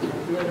of that was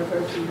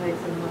University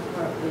Heights and what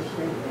part was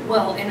Shaker.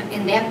 Well,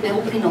 in that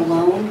building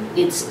alone,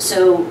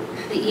 so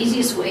the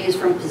easiest way is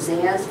from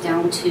Pizzazz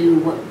down to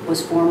what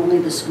was formerly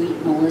the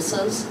Sweet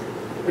Melissa's.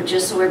 But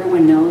just so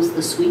everyone knows,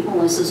 the Sweet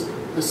Melissa's,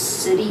 the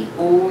city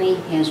only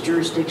has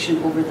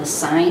jurisdiction over the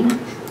sign,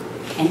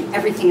 and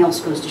everything else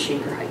goes to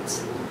Shaker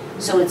Heights.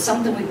 So it's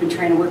something we've been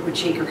trying to work with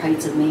Shaker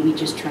Heights of maybe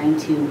just trying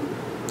to...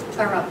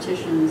 Our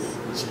opticians,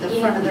 the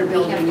front of their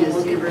building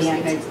is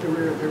University Heights, the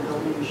rear of their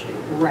building is Shaker.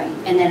 Right,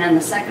 and then on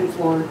the second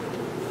floor,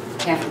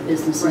 half the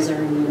businesses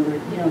are in the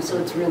other, so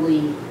it's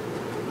really,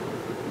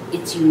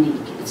 it's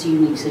unique. It's a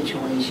unique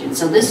situation.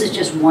 So this is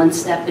just one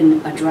step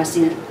in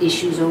addressing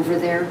issues over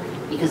there,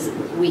 because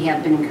we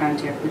have been in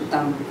contact with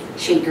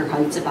Shaker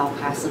Heights about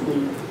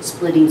possibly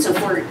splitting. So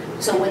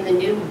when the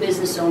new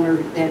business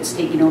owner that's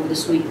taking over the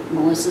Sweet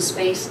Melissa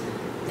space,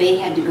 they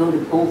had to go to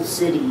both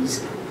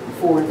cities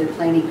for their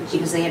planning,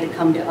 because they had to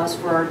come to us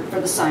for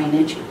the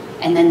signage,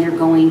 and then they're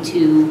going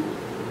to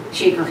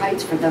Shaker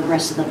Heights for the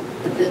rest of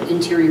the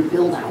interior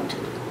build out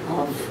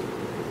of,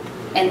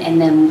 and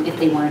then if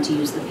they wanted to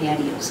use the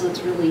patio. So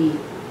it's really,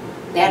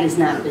 that is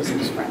not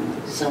business friendly.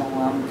 So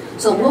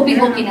we'll be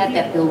looking at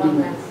that building. On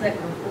that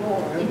second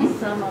floor,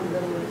 some of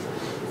them would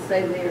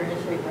say they're in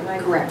Shaker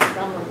Heights. Correct.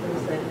 Some of them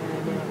say they're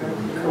in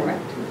University.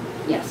 Correct.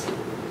 Yes.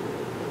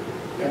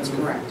 That's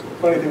correct.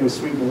 Funny thing with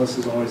Sweet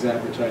Melissa's always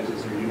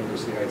advertises their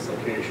University Heights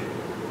location.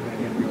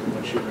 And really,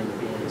 once you were in the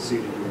building, see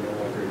that you were no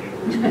longer in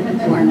University Heights.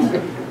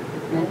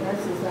 And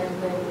that's the same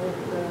thing with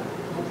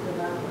most of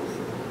ours.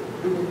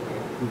 You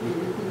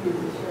use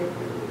the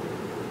Shaker.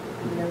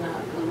 And you're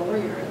not a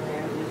lawyer in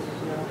there, this is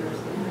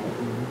University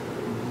Heights.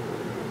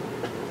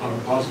 On a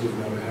positive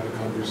note, I had a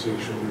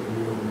conversation with the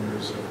new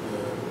owners of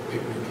the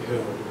Picnic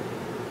Hill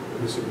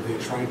they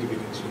tried to get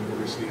into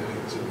University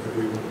Heights, and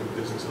every one of the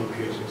business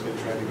locations they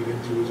tried to get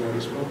into was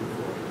already spoken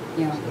for.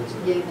 Yeah. So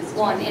that's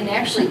Well, and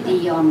actually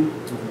the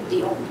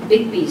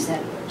Big B's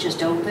that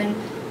just opened,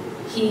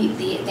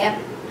 that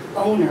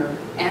owner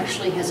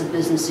actually has a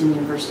business in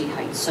University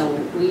Heights. So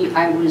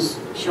I was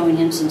showing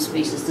him some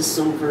spaces this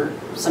over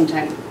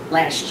sometime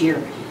last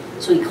year.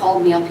 So he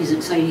called me up, he's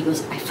excited, he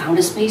goes, I found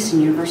a space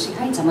in University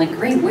Heights. I'm like,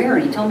 great, where?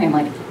 And he told me, I'm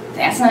like,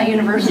 that's not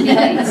University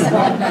Heights.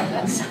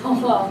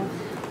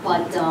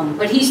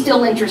 But he's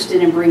still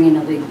interested in bringing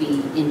a Big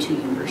B into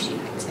University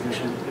Heights,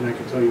 actually. And I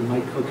can tell you,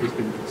 Mike Cook has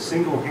been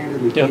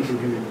single-handedly keeping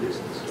him in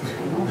business.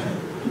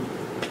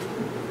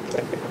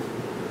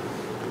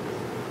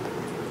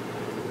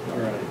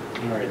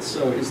 All right,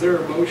 so is there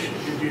a motion,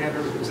 did you have,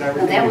 is that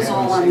No, everything? that you was had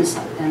all to on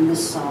say?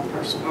 this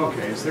parcel.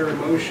 Okay, is there a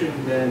motion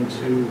then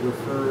to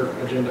refer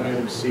agenda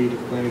item C to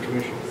the planning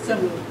commission? So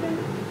moved, Mayor.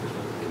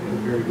 Okay,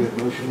 very good.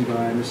 Motion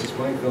by Mrs.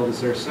 Blankfeld. Is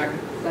there a second?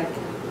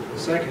 Second.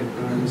 Second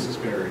by Mrs.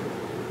 Berry.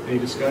 Any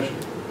discussion?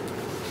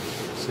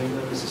 Seeing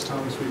none, Mrs.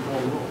 Thomas, we call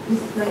the roll.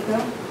 Mrs. Franco?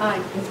 Aye.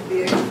 Mrs.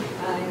 Beard?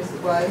 Aye.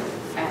 Mrs. Weiss?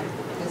 Aye.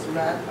 Mr.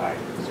 Rock? Aye.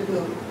 Mr.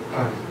 Gould?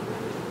 Aye.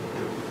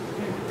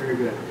 Okay, very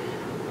good.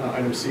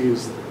 Item C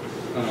is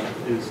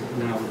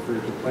now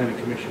referred to Planning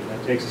Commission.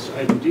 That takes us to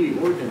item D,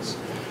 ordinance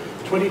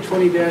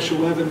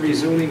 2020-11,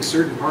 rezoning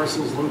certain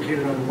parcels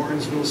located on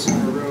Warrensville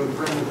Center Road,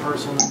 permanent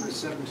parcel number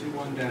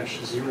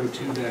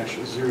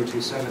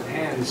 721-02-027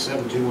 and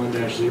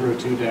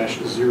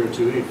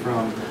 721-02-028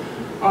 from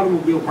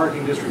Automobile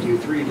Parking District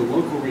U3 to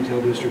Local Retail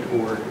District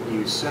or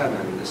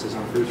U7. This is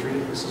on first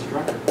reading. Mrs.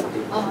 Drucker.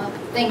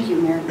 Thank you,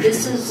 Mayor.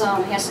 This is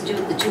has to do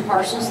with the two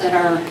parcels that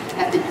are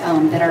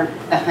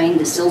behind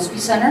the Silsby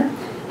Center,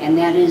 and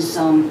that is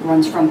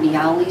runs from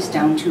Bialy's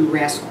down to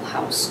Rascal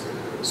House.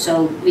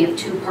 So we have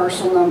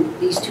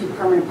these two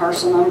permanent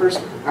parcel numbers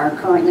are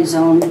currently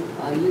zoned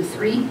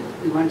U3.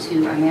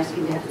 I'm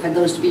asking for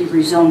those to be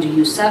rezoned to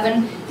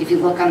U7. If you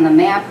look on the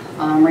map,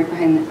 right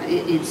behind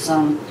it's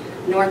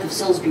north of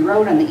Silsby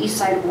Road on the east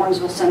side of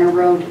Warrensville Center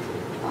Road.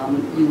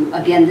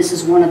 Again, this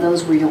is one of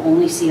those where you'll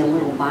only see a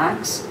little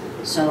box.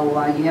 So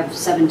you have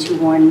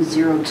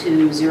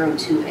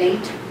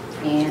 721-02028,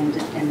 and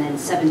then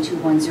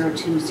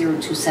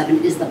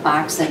 721-02027 is the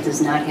box that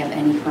does not have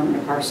any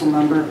permanent parcel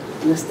number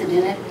listed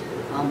in it.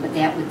 But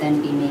that would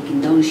then be making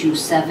those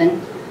U7.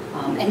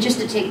 And just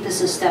to take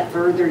this a step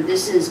further,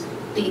 this is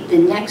the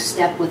next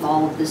step with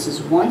all of this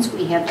is once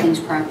we have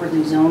things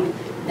properly zoned,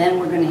 then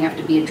we're going to have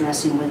to be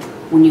addressing with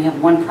when you have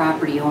one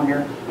property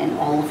owner and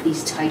all of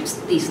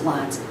these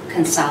lots,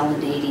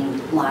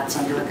 consolidating lots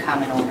under a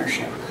common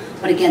ownership.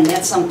 But again,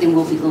 that's something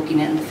we'll be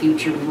looking at in the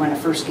future. We want to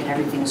first get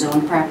everything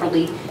zoned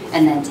properly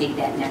and then take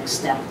that next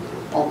step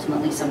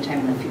ultimately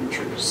sometime in the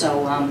future.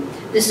 So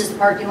this is the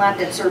parking lot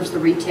that serves the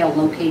retail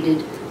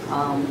located,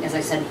 as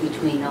I said,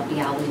 between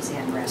Bialy's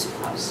and Rascal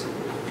House.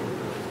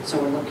 So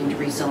we're looking to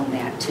rezone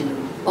that to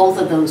both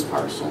of those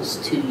parcels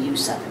to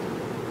U7.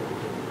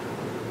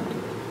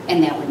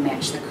 And that would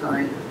match the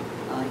current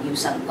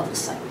U7 of the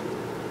site.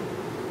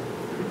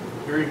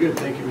 Very good.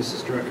 Thank you,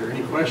 Mrs. Drucker.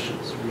 Any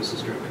questions for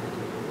Mrs. Drucker?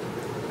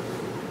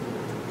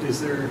 Is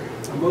there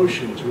a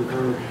motion to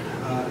refer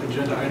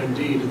agenda item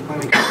D to the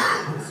planning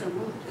commission? So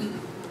moved.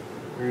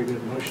 Very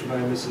good. Motion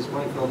by Mrs.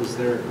 Blankfeld. Is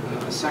there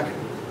a second?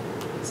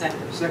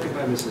 Second. Second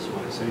by Mrs.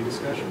 Weiss. Any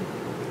discussion?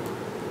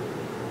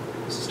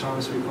 Mrs.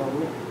 Thomas, will you call the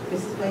roll?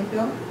 Mrs.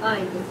 Franco?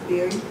 Aye. Mrs.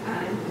 Beard?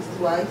 Aye. Mrs.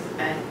 Weiss?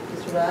 Aye.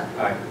 Mr. Rock?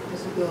 Aye.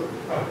 Mr. Gould?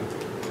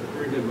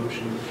 Very good.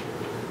 Motion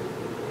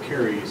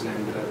carries,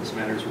 and this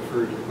matter is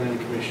referred to the Planning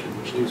Commission,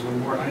 which leaves one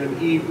more. Item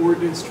E,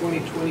 ordinance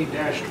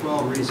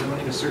 2020-12,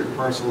 rezoning a certain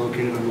parcel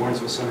located on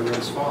Warrensville Center Road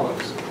as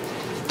follows.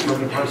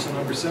 Permanent parcel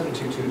number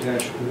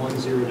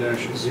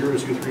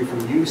 722-10-023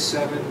 from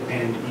U7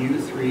 and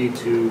U3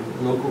 to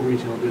Local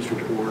Retail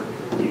District or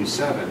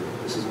U7.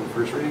 This is on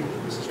first reading.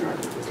 Mrs.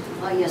 Drucker.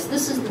 Yes,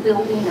 this is the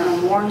building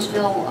on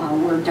Warrensville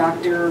where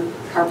Dr.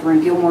 Harper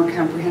and Gilmore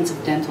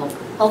Comprehensive Dental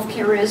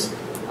Healthcare is,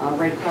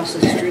 right across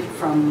the street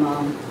from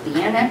the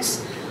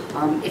annex.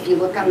 If you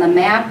look on the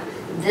map,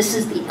 this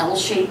is the L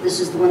shape. This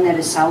is the one that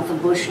is south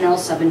of Bushnell,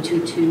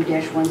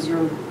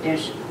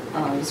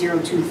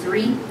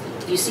 722-10-023.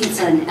 You see it's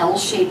an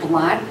L-shaped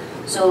lot.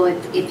 So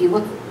if you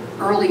look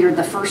earlier,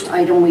 the first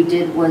item we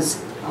did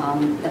was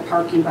the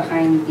parking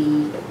behind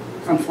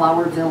from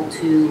Flowerville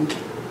to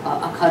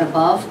a cut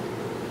above.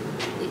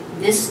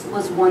 This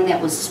was one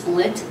that was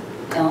split,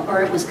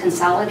 or it was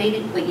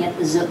consolidated, but yet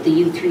the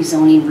U3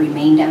 zoning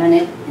remained on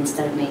it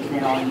instead of making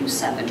it all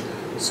U7.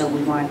 So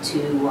we want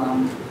to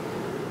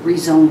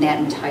rezone that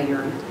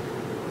entire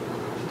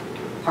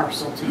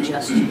parcel to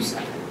just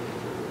U7.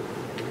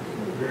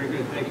 Very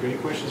good, thank you. Any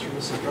questions from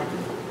Mrs. Drucker?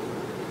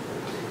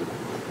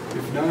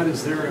 If not,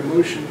 is there a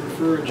motion to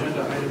refer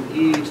agenda item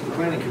E to the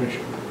Planning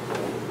Commission?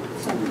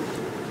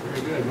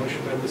 Very good.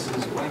 Motion by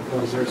Mrs.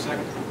 Blankfeld. Is there a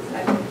second?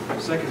 Second.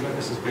 Second by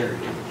Mrs. Berry.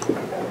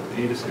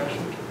 Any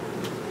discussion?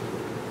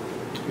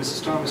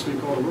 Mrs. Thomas, will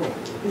you call the roll?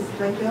 Mrs.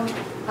 Clayfield?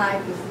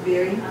 Aye. Mrs.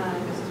 Berry?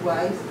 Aye. Mrs.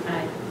 Weiss?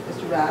 Aye.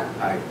 Mr. Rock?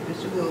 Aye.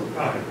 Mr. Gould?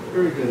 Aye.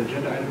 Very good.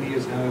 Agenda item E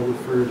is now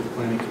referred to the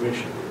Planning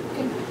Commission.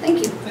 Okay, thank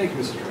you. Thank you,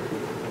 Mrs. Director.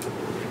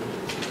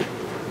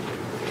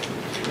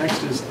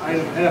 Next is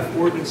item F,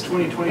 ordinance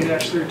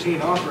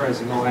 2020-13,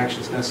 authorizing all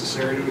actions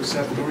necessary to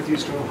accept the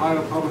Northeastern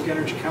Ohio Public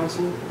Energy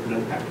Council,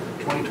 NOPAC,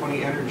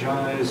 2020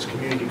 Energized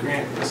Community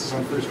Grant. This is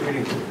on first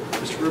reading.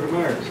 Mr.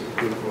 Bergen-Myers, you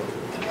have the floor.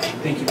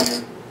 Thank you,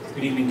 Mayor.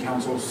 Good evening,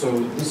 Council. So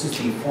this is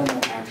the formal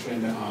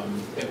action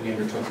that we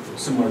undertook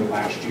similar to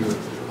last year.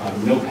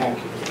 NOPAC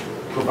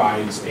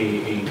provides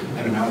an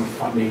amount of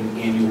funding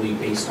annually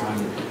based on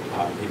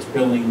its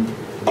billing,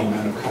 the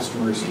amount of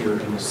customers here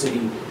in the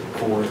city,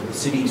 for the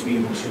city to be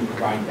able to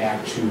provide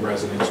back to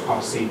residents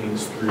cost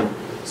savings through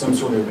some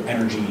sort of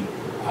energy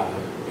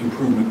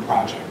improvement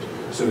project.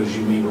 So as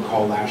you may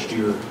recall, last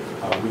year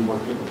we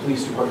worked with the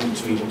police department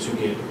to be able to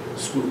get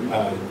school,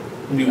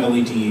 new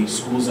LED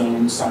school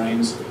zone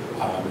signs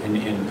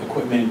and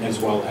equipment, as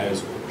well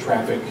as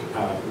traffic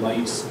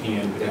lights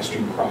and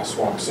pedestrian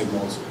crosswalk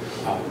signals,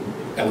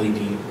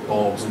 LED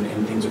bulbs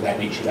and things of that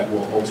nature that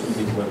will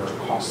ultimately deliver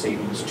cost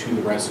savings to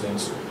the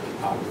residents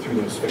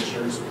through those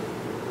fixtures.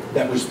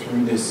 That was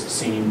through this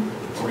same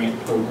grant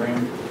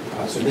program.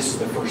 So this is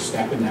the first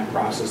step in that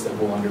process that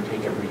we'll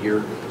undertake every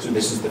year. So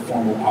this is the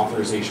formal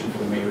authorization for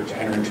the mayor to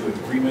enter into an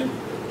agreement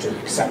to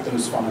accept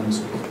those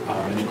funds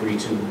and agree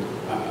to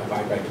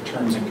abide by the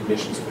terms and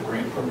conditions of the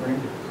grant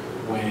program.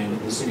 When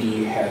the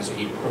city has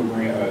a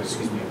program, a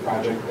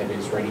project that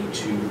is ready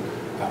to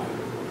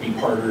be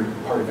part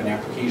of an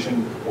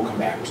application, we'll come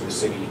back to the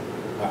city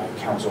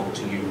council,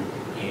 to you,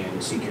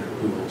 and seek your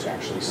approval to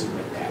actually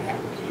submit that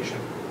application.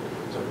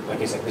 So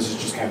like I said, this is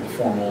just kind of the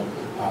formal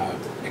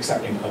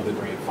accepting of the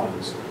grant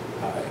funds.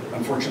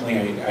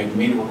 Unfortunately, I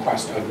made a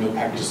request of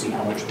NOPAC to see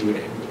how much we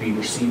would be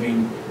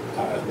receiving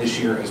this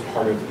year as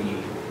part of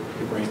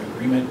the grant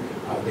agreement.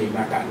 They've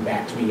not gotten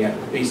back to me yet.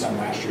 Based on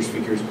last year's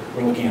figures,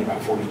 we're looking at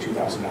about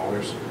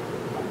 $42,000.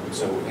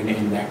 So,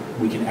 and that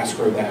we can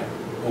escrow that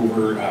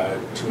over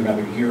to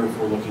another year if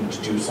we're looking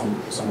to do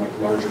some somewhat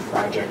larger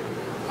project.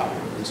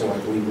 And so I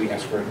believe we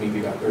escrowed maybe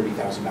about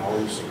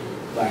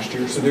 $30,000 last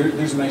year. So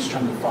there's a nice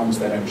chunk of funds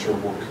that I'm sure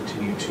we'll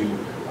continue to,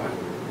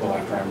 well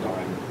after I'm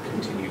gone,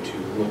 continue to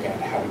look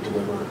at how to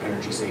deliver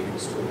energy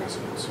savings to the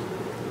residents.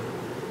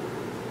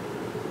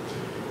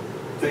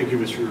 Thank you,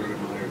 Mr.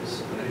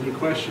 Bergen-Myers. Any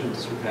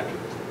questions for Patrick?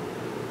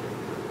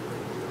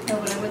 No,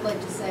 but I would like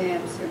to say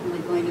I'm certainly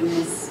going to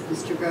miss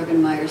Mr.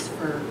 Bergen-Myers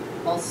for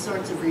all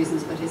sorts of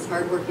reasons, but his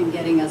hard work in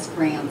getting us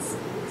grants,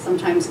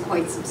 sometimes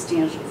quite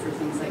substantial for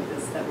things like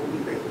this, that will be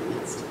greatly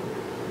missed.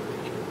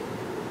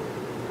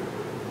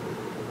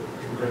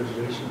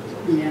 Congratulations.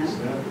 Yeah.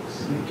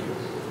 Thank you.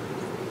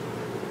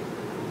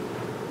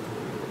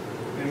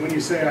 And when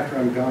you say after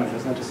I'm gone, it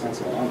does not just sound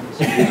so ominous.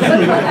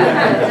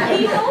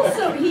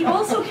 He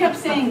also kept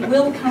saying,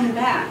 "We'll come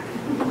back."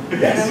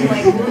 Yes. And I'm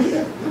like,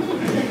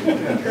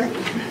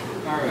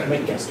 all right.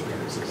 Make guest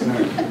appearances. All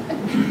right.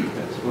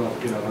 Yes, well,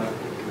 you know,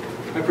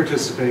 I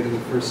participate in the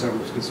First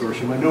Suburbs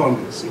Consortium. I know I'm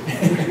going to see it.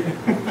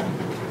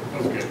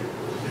 Okay.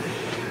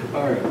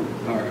 All right.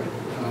 All right.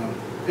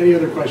 Any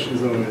other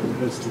questions, though,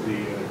 as to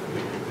the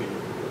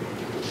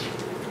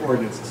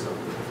ordinance itself?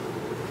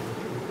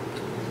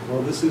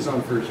 Well, this is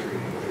on first reading.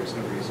 There's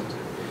no reason to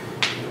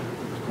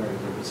require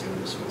emergency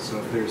on this one. So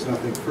if there's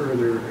nothing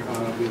further,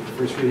 the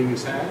first reading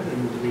is had,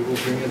 and we will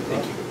bring it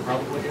up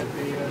probably at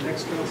the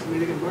next council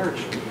meeting in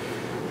March.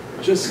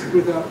 Just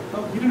without,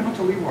 oh, you didn't have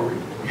to leave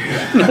already.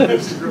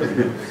 That's great.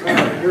 All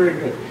right, very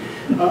good.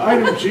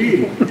 Item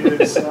G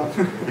is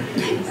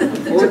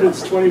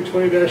ordinance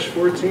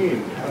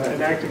 2020-14,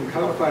 enacting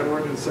codified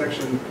ordinance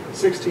section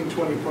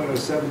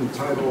 1620.07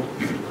 titled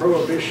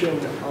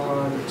Prohibition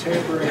on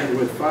Tampering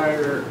with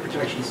Fire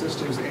Protection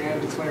Systems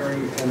and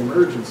declaring an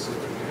emergency.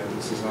 And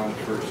this is on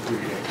first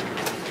reading.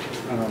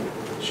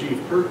 Chief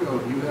Perko,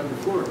 you have the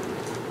floor.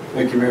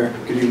 Thank you, Mayor.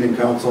 Good evening,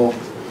 Council.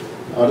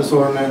 This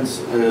ordinance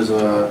is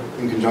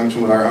in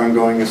conjunction with our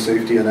ongoing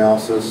safety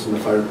analysis in the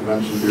Fire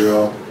Prevention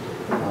Bureau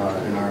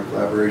in our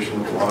collaboration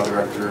with the Law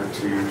Director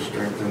to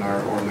strengthen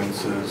our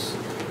ordinances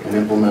and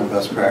implement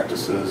best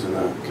practices in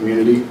the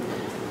community.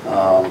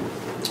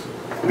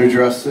 It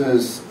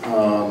addresses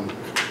a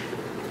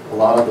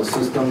lot of the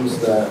systems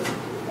that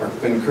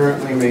have been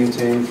currently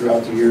maintained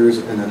throughout the years,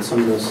 and then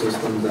some of those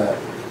systems that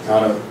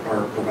now that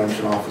our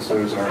prevention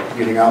officers are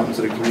getting out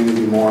into the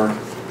community more,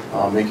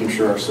 making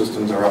sure our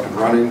systems are up and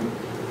running.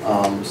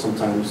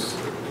 Sometimes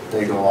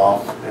they go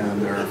off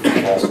and they're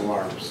false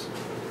alarms.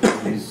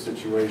 In these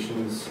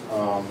situations,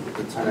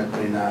 the tenant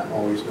may not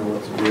always know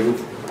what to do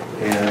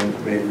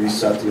and may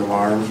reset the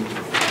alarm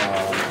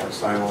or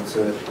silence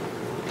it.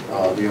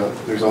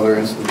 There's other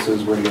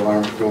instances where the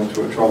alarm could go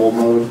into a trouble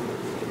mode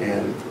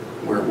and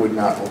where it would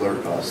not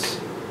alert us.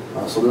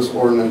 So this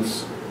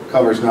ordinance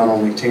covers not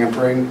only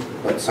tampering,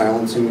 but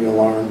silencing the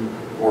alarm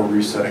or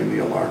resetting the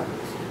alarm.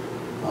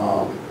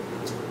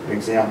 An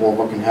example of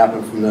what can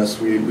happen from this,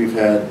 we've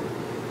had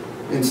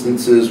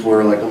instances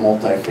where, like a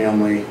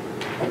multi-family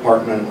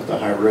apartment with a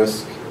high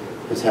risk,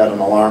 has had an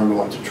alarm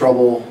go into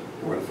trouble,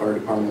 where the fire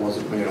department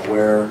wasn't made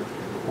aware,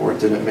 or it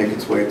didn't make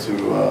its way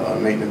to a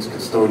maintenance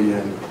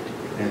custodian,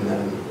 and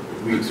then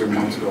weeks or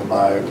months go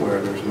by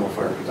where there's no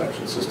fire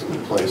protection system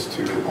in place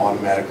to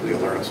automatically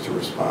alert us to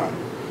respond.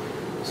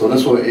 So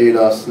this will aid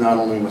us not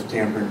only with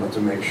tampering, but to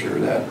make sure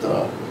that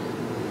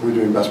we're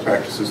doing best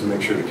practices and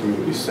make sure the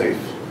community's safe.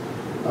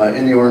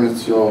 In the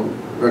ordinance, you'll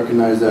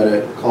recognize that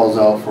it calls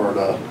out for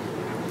the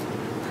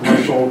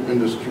commercial,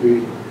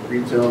 industry,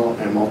 retail,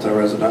 and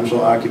multi-residential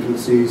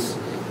occupancies,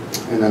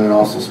 and then it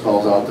also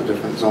spells out the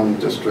different zoning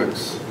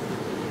districts.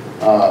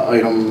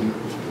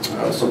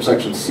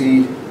 Subsection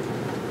C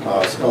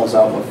spells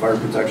out what fire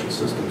protection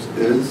systems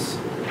is,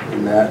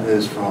 and that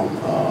is from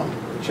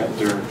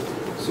chapter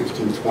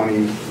 1620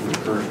 in the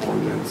current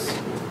ordinance,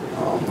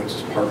 which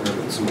is partnered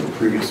with some of the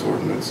previous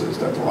ordinances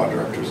that the law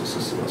directors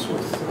assisted us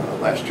with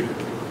last year.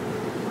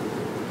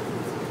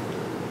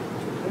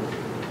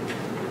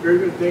 Very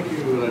good, thank you,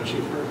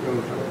 Chief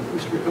Marco.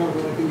 Mr.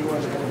 McConnell, anything you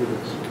want to add to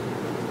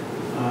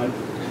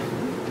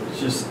this?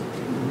 Just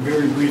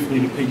very briefly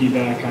to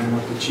piggyback on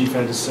what the chief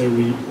had to say,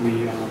 we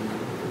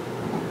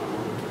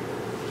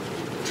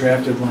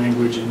drafted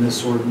language in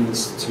this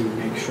ordinance to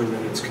make sure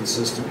that it's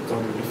consistent with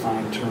other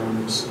defined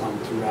terms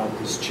throughout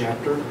this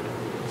chapter,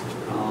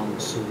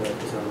 so that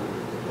it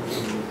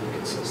will be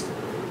consistent.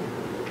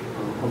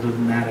 Other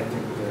than that, I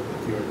think that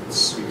the ordinance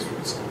speaks for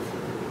itself.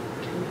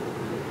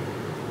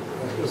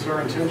 Was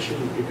our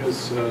intention,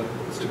 because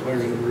it's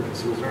declaring an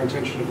emergency, was our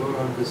intention to vote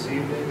on it this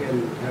evening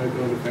and have it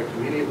go into effect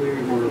immediately, or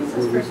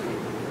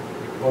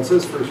well, it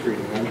says first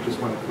reading. I just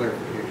want a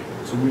clarification.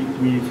 So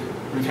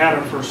we've had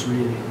our first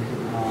reading.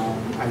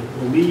 I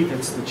believe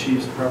it's the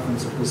chief's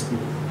preference that this be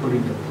put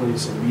into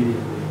place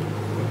immediately.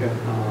 Okay.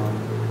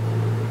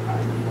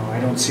 I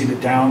don't see the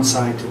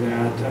downside to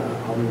that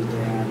other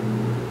than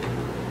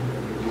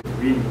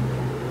reading.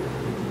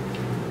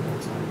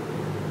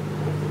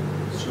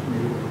 Certainly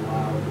would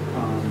allow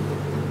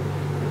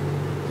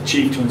the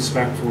chief to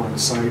inspect for and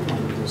cite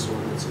under this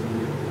ordinance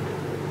immediately.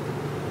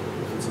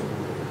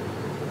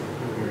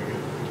 Very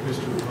good.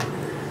 Mr.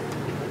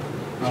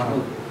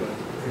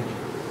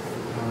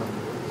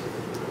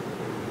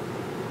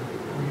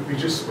 we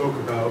just spoke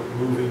about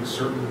moving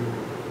certain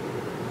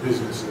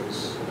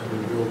businesses and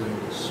their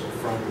buildings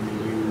from the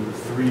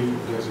U3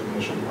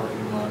 designation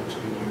parking lot to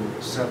the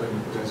U7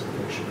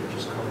 designation, which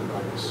is covered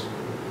by this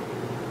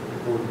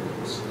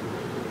ordinance.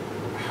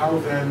 How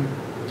then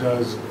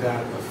does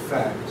that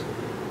affect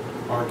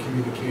our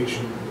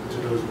communication to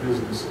those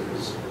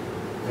businesses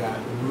that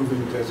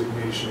moving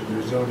designation,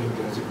 their zoning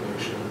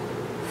designation,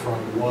 from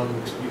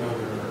one to the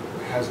other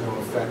has no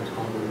effect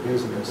on their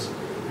business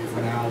if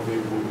now they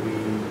will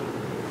be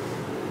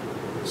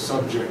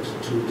subject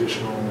to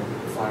additional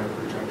fire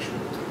protection?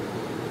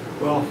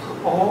 Well,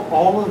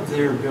 all of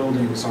their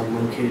buildings are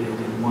located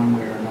in one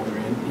way or another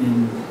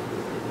in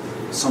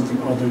something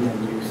other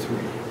than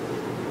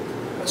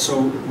U3.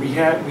 So we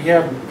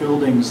have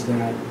buildings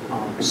that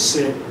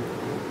sit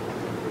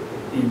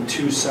in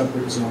two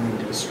separate zoning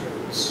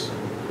districts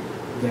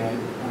that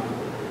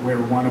where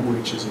one of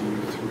which is a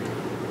U3.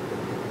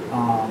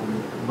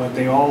 But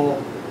they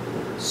all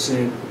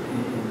sit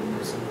in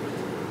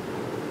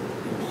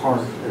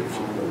part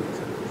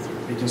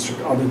a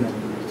district other than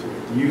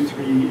U3. The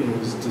U3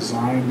 is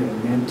designed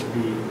and meant to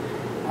be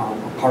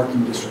a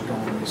parking district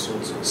only, so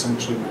it's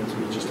essentially meant to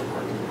be just a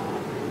parking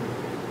lot.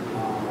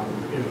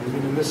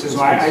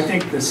 I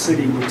think the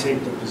city would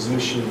take the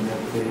position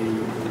that they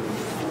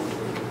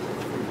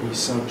would be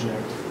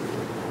subject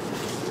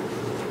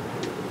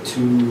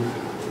to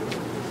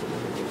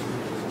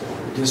a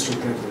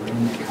district that they're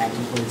in that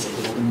contemplates a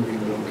building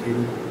being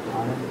located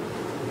on it.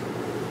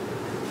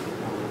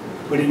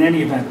 But in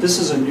any event, this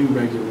is a new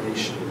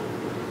regulation,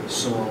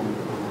 so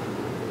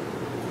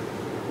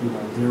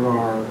there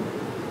are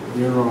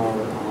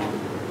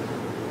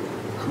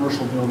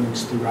commercial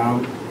buildings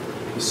throughout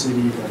the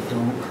city that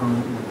don't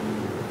currently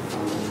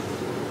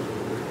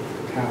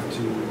have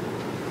to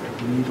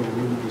meet or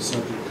will be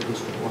subject to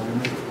this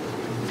requirement.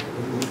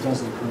 It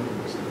doesn't currently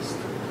exist.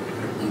 I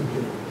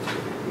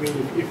mean,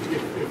 if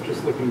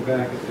just looking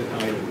back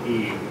at item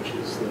E, which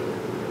is the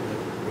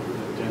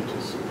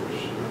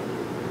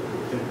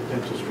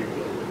dentistry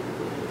building,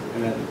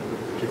 and that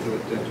particular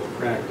dental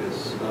practice,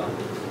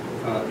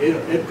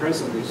 it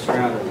presently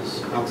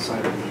straddles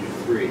outside of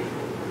U3,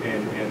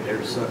 and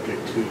they're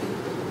subject to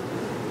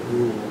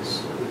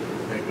rules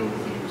that go to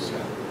the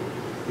U7.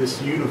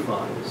 This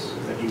unifies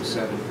that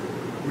U7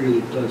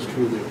 really does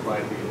truly apply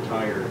to the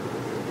entire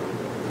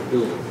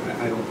building.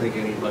 I don't think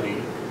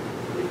anybody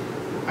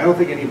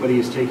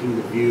is taking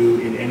the view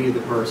in any of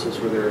the parcels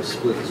where there is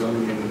split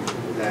zoning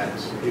that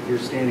if you're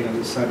standing on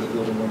this side of the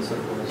building, one set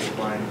of rules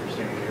apply, and if you're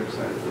standing on the other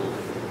side of the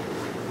building,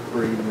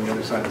 or even on the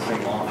other side of the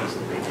same office,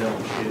 that they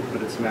don't.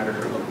 But it's a matter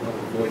of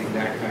avoiding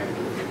that kind of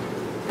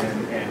thing.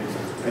 And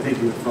I think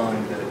you would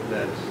find that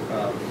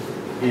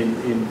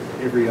in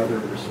every other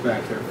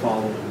respect, they're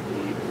following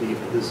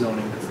the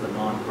zoning that's the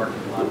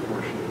non-parking lot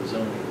portion of the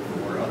zoning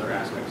for other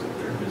aspects of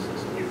their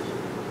business use.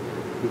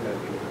 Would that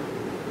be?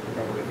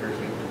 probably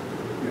Thursday.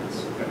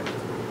 Yes, okay.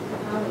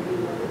 How would you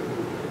want to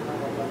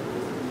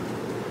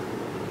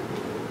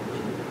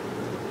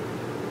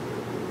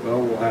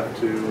Well, we'll have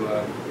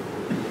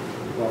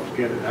to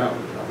get it out,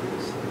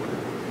 obviously.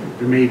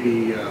 There may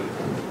be,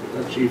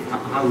 Chief,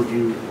 how would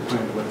you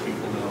plan to let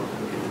people know?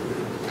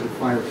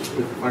 With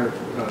the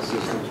fire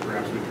systems,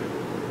 perhaps we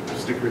could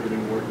sticker the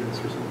new ordinance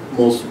or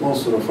something?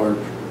 Most of the fire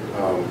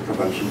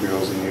prevention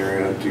bureaus in the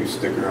area do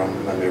sticker them,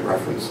 and then they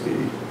reference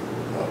the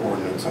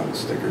ordinance on the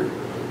sticker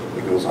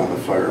that goes on the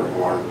fire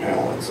alarm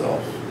panel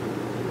itself.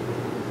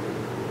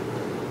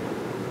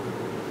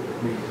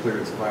 Make it clear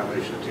it's a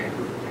violation of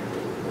tampering.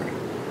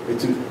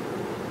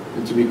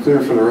 And to be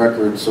clear for the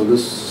record, so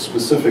this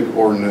specific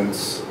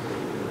ordinance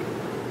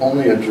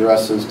only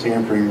addresses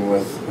tampering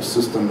with a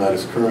system that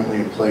is currently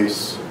in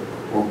place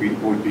or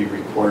would be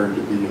required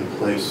to be in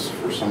place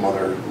for some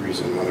other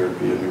reason, whether it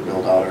be a new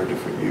build out or a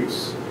different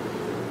use.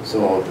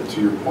 So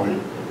to your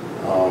point,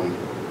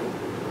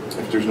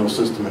 if there's no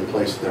system in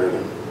place there,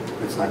 then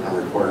it's not going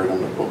to require them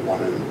to put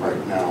one in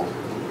right now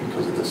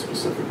because of this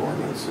specific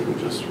ordinance. It would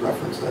just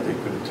reference that they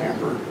couldn't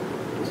tamper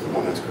with the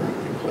one that's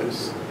currently in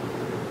place.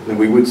 Then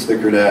we would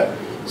sticker that.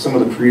 Some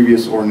of the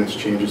previous ordinance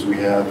changes we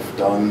have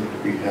done,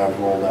 we have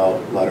rolled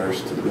out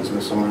letters to the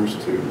business owners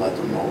to let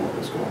them know what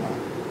was going on.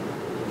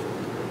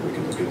 We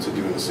can look into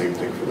doing the same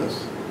thing for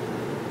this.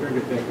 Very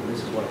good, thank you.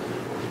 Mrs. White.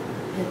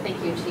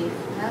 Thank you, Chief.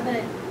 Now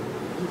that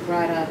you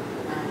brought up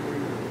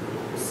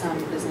some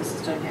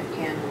businesses don't have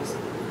panels,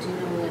 do you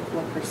know like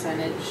what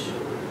percentage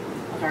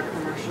of our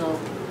commercial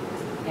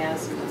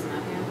has and does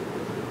not have?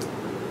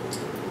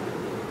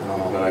 I don't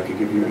know that I could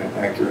give you an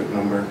accurate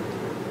number.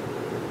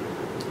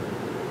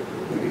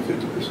 Maybe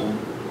 50%.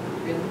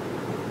 Really?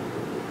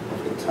 Of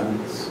the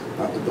tenants,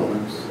 not the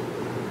buildings.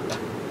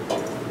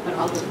 But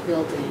all the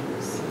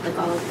buildings, like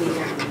all of the,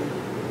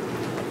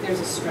 there's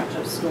a stretch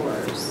of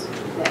stores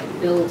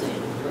that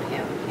building would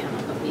have a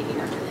panel, but maybe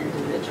not the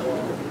individual.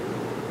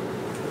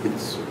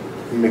 It's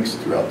mixed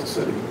throughout the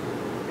city.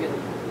 Really?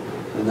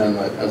 And then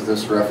as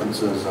this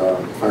references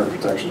fire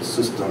protection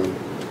system,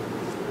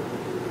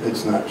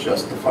 it's not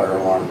just the fire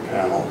alarm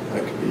panel.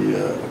 That could be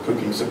a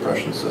cooking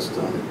suppression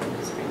system,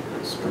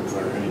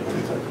 sprinkler, any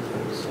type of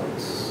thing. So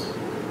it's,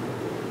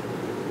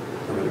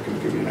 I really couldn't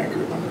give you an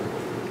accurate number.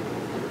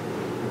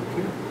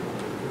 Okay.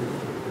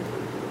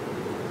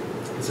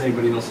 Does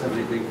anybody else have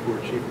anything for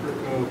Chief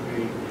Perko?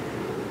 Any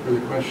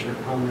further question or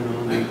comment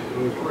on the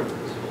proposed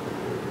ordinance?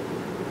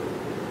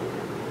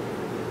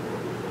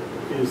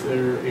 Is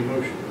there a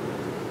motion?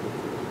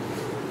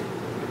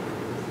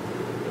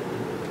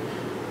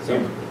 So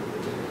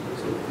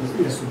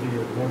This would be a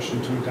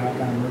motion to adopt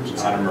on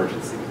emergency. on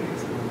emergency,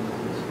 please.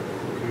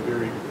 Okay,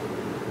 very.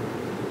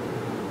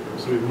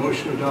 So we have a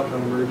motion to adopt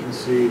on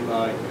emergency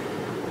by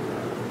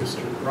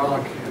Mr.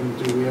 Rock,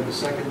 and do we have a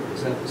second?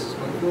 Is that Mrs.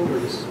 Winfield or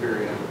Mrs.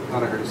 Berry? I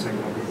thought I heard a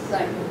second one.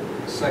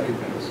 Second. Second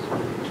by Mrs.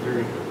 Winfield.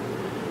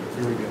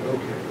 Very good.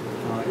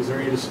 Okay. Is there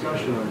any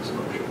discussion on this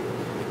motion?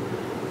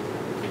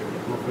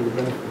 Well, for the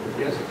benefit,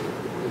 yes?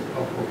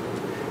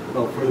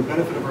 Well, for the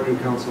benefit of our new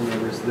council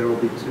members, there will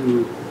be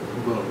two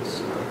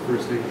votes.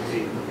 First, a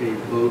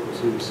vote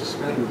to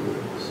suspend the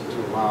rules to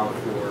allow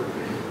for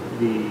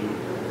the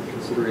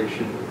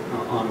consideration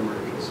on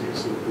emergency,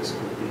 so that this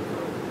could be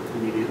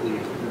immediately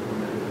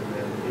implemented and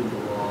then into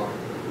law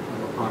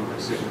upon my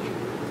signature.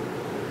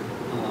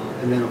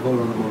 And then a vote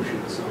on the motion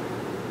itself,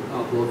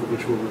 both of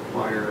which will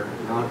require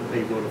not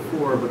a vote of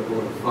 4, but a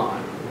vote of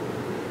 5.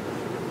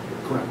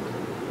 Correct.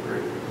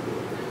 Great.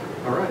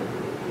 All right.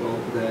 Well,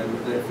 then,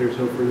 if there's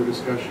no further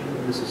discussion,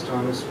 Mrs.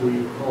 Thomas, will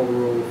you call the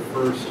roll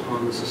first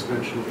on the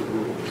suspension of the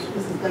rules?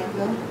 Mrs.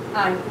 Glanville?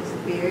 Aye.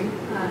 Mrs. Berry?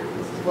 Aye.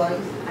 Mrs.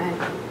 Weiss? Aye.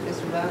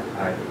 Mr. Rock?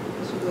 Aye.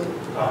 Mr.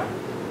 Booth? Aye.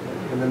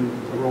 And then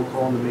a roll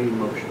call on the main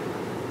motion.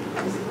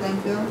 Mrs.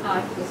 Glanville?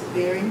 Aye. Mrs.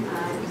 Berry?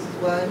 Aye. Mrs.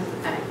 Weiss?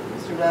 Aye.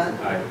 Mr. Rock?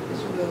 Aye.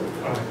 Mr. Booth?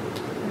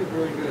 Okay,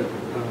 very good.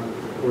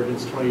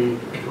 Ordinance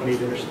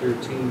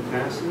 2020-13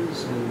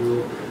 passes and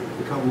will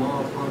become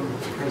law upon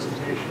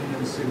presentation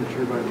and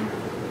signature by the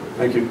mayor.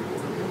 Thank you.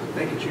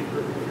 Thank you, Chief,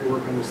 for your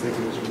work on this. Thank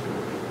you, Mr.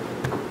 McCoy.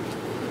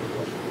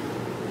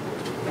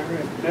 All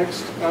right,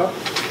 next up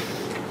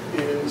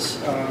is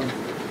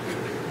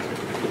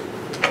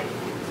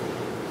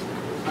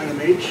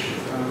item H,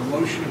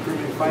 motion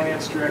approving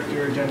Finance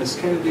Director Dennis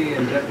Kennedy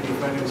and Deputy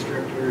Finance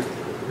Director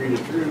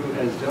Rita Drew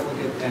as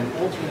delegate and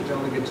alternate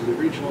delegate to the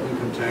Regional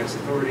Income Tax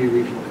Authority,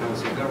 Regional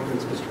Council of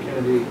Governments. Mr.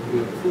 Kennedy, you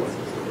have the floor.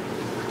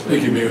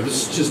 Thank you, Mayor.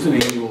 This is just an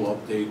annual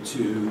update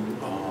to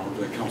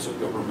the Council of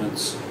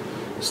Governments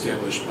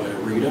established by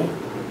RITA,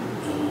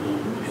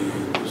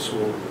 and this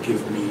will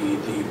give me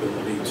the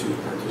ability to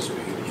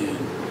participate in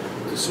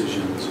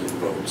decisions and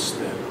votes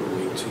that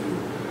relate to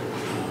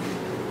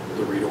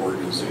the RITA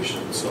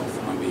organization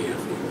itself on behalf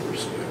of the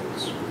University of Iowa.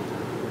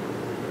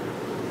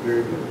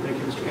 Very good. Thank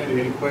you, Mr.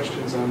 Kennedy. Any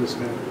questions on this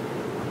matter?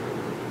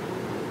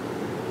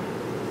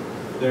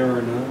 There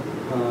are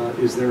none.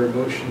 Is there a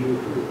motion to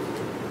approve?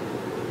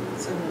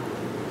 So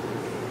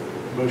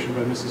Motion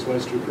by Mrs.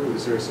 Weiss to approve.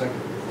 Is there a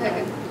second?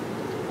 Second.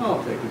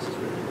 I'll take Mrs.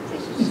 Berry.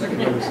 Second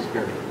by Mrs.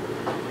 Berry.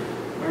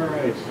 All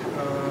right,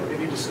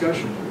 any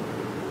discussion?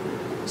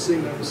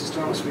 Seeing none, Mrs.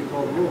 Thomas, we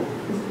call the roll.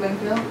 Mrs.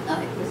 Glenville?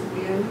 Aye. Mrs.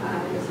 Beard?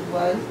 Aye. Mrs.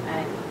 Wise?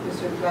 Aye.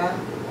 Mr. Rock?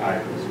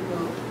 Aye. Mr.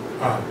 Gold?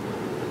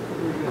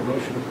 Very good,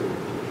 motion approved.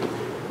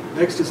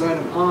 Next is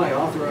item I,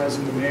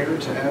 authorizing the mayor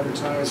to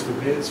advertise for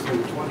bids for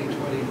the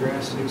 2020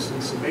 grass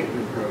nuisance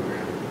abatement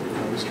program.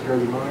 Mr.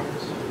 Kirby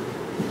Myers,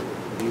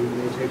 you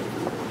may take it.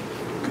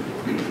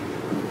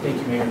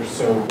 Thank you, Mayor.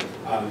 So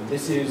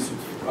this is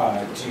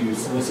to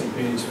solicit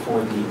bids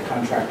for the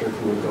contractor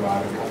who will go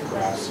out and cut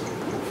grass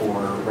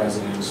for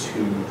residents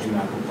who do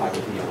not comply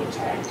with the yellow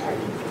tag type.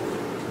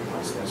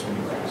 So that's when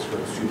the grass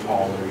grows too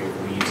tall or you have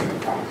weeds in the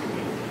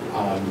property.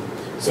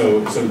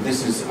 So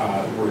this is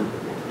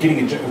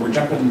we're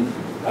jumping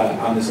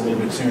on this a little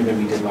bit sooner than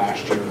we did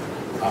last year,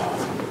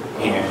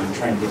 and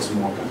trying to get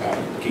some more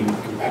getting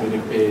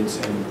competitive bids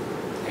and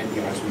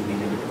as we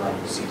lead into the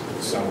growing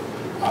season. So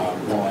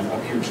while I'm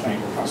up here tonight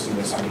requesting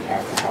this on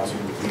behalf of the Housing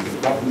and Community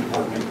Development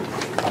Department,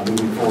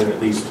 moving forward at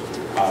least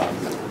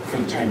for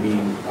the time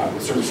being, the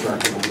service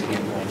director will be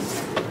handling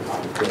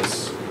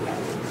this,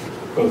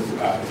 both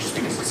just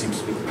because it seems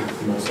to be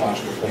the most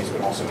logical place,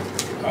 but also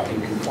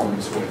in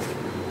conformance with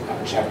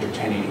Chapter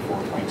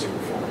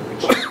 1084.04,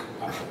 which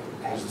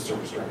has the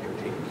service director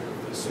taking care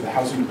of this. So the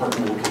Housing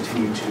Department will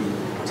continue to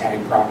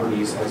tag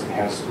properties as it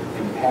has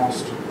in the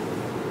past,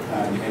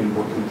 and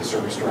working with the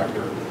service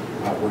director,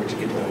 work to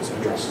get those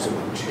addresses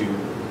over to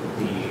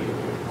the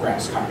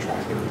grass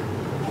contractor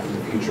in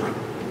the future,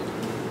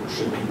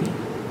 should they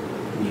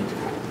need to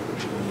cut.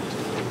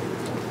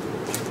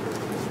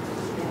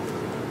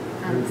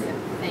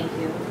 Thank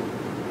you.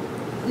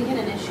 We had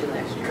an issue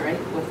last year,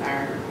 right, with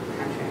our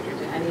contractor.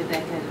 Did any of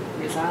that get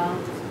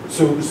resolved?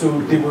 So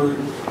there were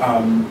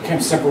kind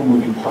of several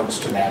moving parts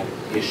to that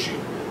issue.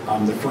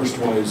 The first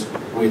was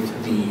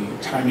with the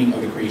timing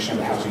of the creation of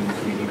the Housing and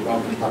Community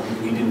Development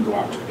Department. We didn't go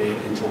out to bid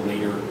until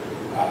later,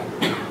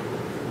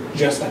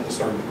 just at the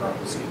start of the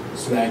growing season.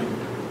 So that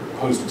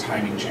posed a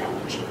timing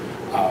challenge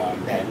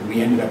that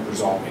we ended up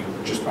resolving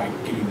just by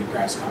getting the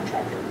grass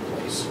contractor in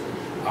place.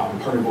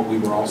 Part of what we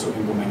were also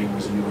implementing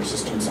was a newer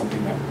system,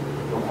 something that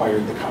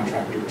required the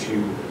contractor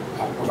to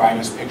provide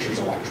us pictures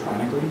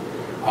electronically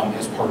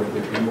as part of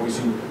their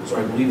invoicing. So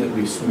I believe that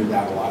we've smoothed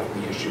out a lot of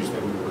the issues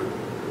that we were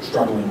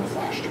struggling with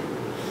last year.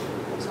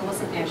 So it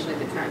wasn't actually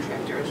the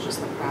contractor, it was just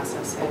the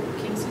process at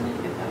Kingston? I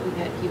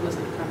thought he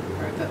wasn't a company,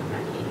 or the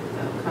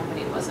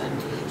company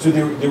wasn't. So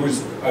there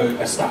was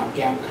a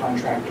stopgap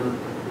contractor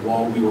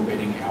while we were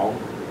bidding out,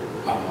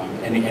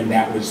 and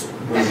that was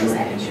where we were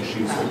having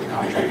issues with the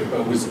contractor,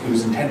 but it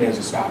was intended as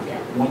a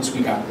stopgap. Once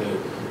we got the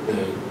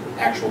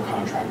actual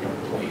contractor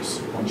in place,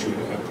 once you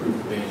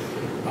approved the bid,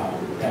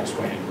 that's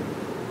when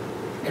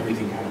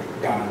everything kind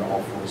of got onto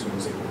all fours and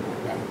was able to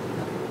work out.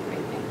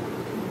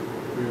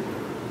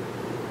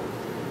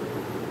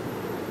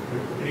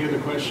 Any other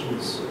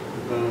questions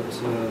about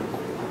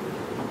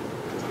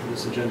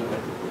this agenda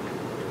item?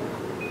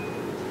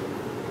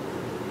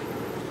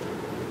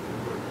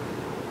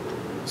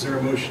 Is there a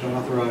motion to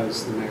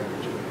authorize the mayor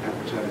to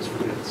advertise for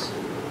bids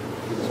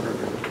for this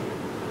program?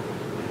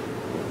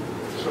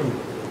 So,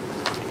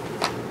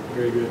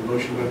 very good.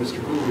 Motion by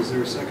Mr. Gould. Is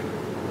there a second?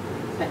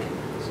 Second.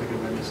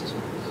 Second by Mrs.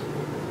 Wise.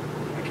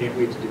 I can't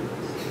wait to do this.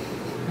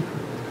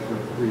 For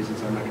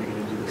reasons I'm not going to get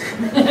into this.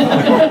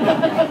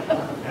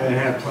 And I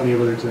have plenty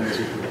of other times with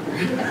you.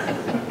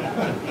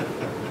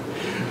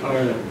 All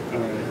right.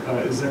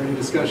 Is there any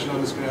discussion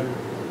on this matter?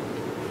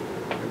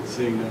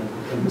 Seeing none.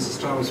 Mrs.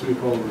 Thomas, will you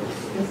call the roll?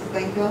 Mrs.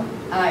 Glenville?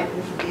 Aye.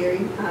 Mr.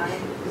 Beard? Aye.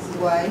 Mrs.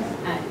 Wise?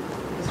 Aye.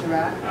 Mr.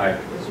 Rock? Aye.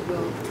 Mr.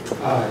 Gould?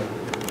 Aye.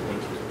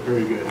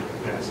 Very good.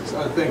 Passes.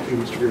 Thank you,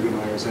 Mr. Kirby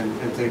Myers,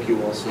 and thank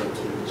you also to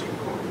Mr.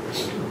 Coleman.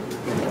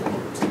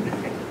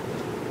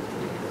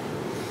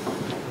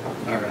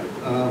 All right.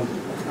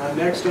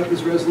 Next up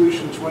is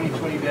Resolution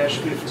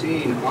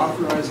 2020-15,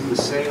 authorizing the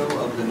sale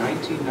of the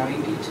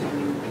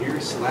 1992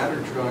 Pierce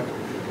ladder truck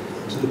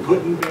to the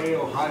Put-in-Bay,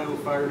 Ohio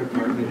Fire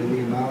Department in the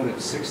amount of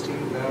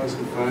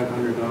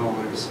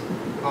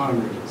 $16,500 on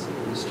emergency.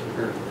 Mr.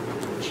 Kirk.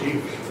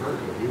 Chief Kirk,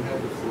 you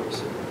have the floor,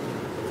 sir.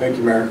 Thank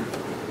you, Mayor.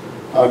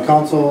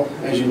 Council,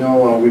 as you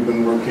know, we've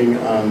been working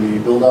on the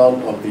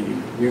build-out of the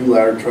new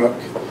ladder truck,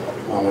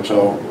 which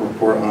I'll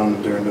report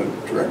on during the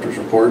director's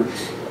report,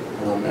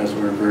 as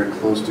we're very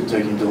close to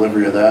taking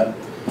delivery of that.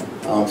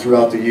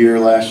 Throughout the year,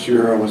 last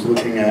year, I was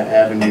looking at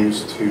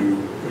avenues to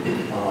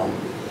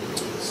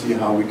see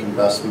how we can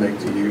best make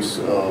the use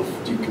of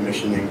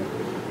decommissioning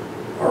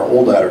our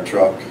old ladder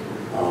truck.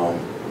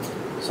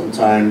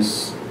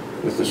 Sometimes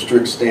with the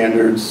strict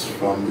standards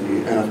from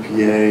the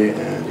NFPA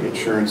and the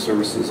Insurance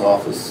Services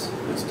Office,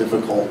 it's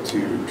difficult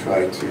to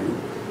try to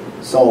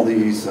sell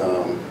these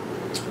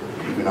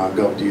even on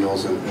gov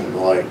deals and the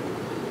like.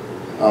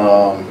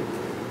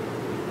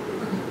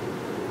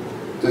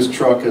 This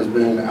truck has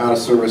been out of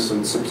service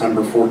since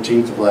September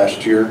 14th of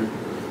last year.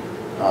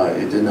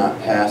 It did not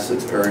pass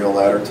its aerial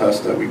ladder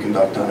test that we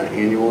conduct on it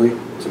annually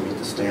to meet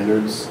the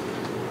standards.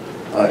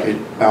 It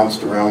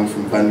bounced around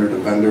from vendor to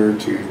vendor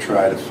to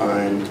try to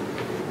find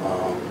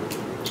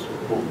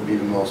what would be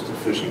the most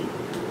efficient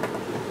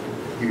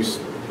use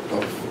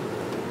of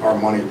our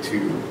money to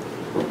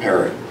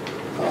repair it.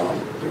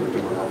 There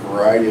were a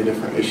variety of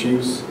different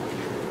issues.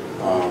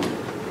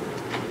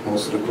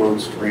 Most of the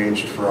quotes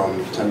ranged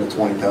from $10,000 to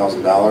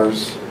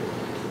 $20,000,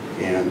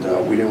 and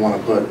we didn't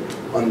want to put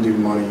undue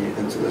money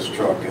into this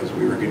truck as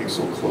we were getting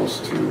so close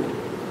to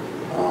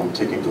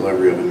taking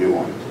delivery of a new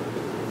one.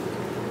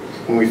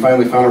 When we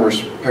finally found a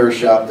repair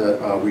shop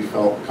that we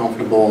felt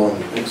comfortable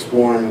in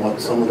exploring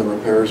what some of the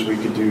repairs we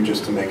could do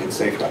just to make it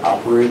safe to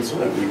operate so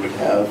that we would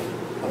have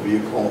a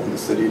vehicle in the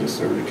city to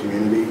serve the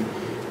community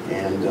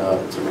and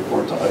to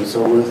report to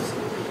ISO with,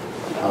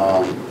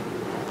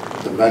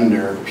 the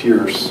vendor,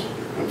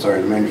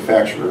 the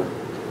manufacturer,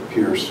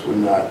 Pierce, would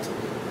not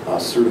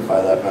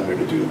certify that vendor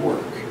to do the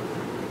work.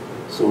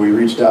 So we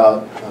reached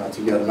out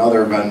to get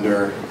another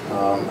vendor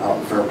out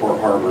in Fairport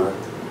Harbor,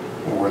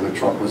 where the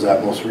truck was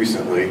at most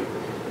recently.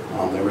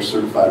 They were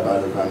certified by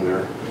the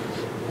vendor,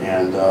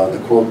 and the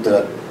quote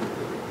that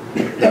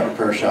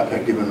repair shop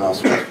had given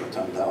us was for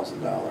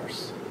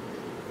 $10,000.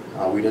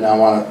 We did not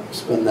want to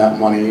spend that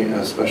money,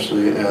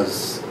 especially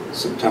as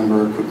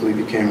September quickly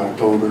became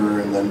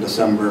October, and then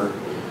December.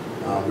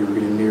 We were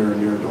getting near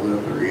and near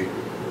delivery,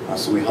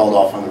 so we held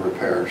off on the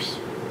repairs.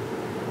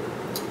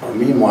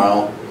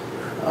 Meanwhile,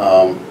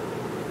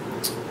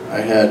 I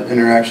had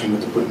interaction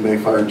with the Clinton Bay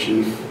Fire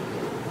Chief,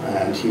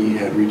 and he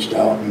had reached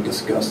out and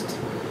discussed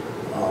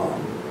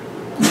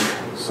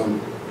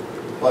some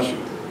of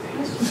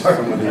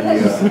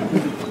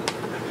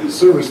the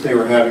service they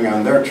were having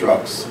on their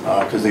trucks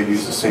because they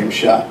use the same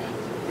shop,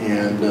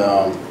 and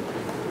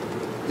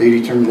they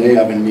determined they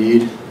have a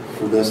need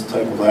for this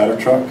type of ladder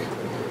truck.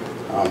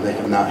 They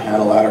have not had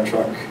a ladder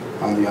truck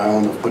on the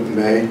island of Clinton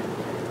Bay.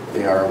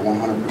 They are a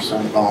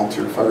 100%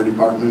 volunteer fire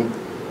department.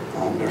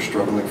 They're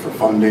struggling for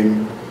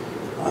funding.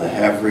 They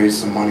have raised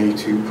some money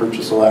to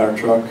purchase a ladder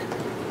truck,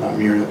 not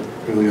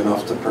nearly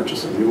enough to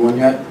purchase a new one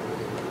yet.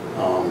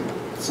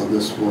 So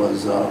this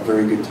was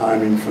very good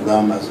timing for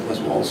them as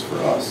well as for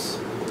us.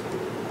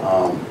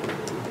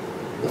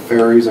 The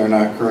ferries are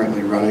not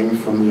currently running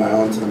from the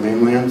island to the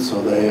mainland,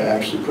 so they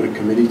actually put a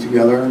committee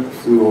together,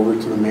 flew over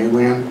to the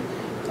mainland.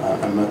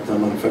 I met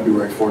them on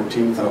February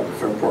 14th out at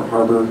Fairport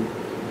Harbor,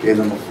 gave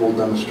them a full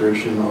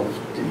demonstration of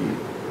the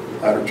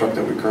ladder truck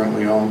that we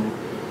currently own,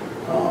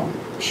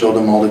 showed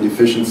them all the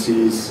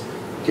deficiencies,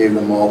 gave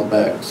them all the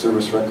back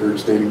service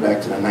records dating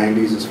back to the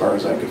 90s as far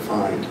as I could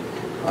find,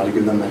 to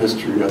give them the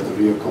history of the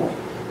vehicle,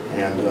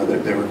 and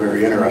they were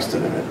very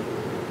interested in it.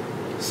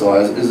 So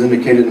as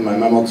indicated in my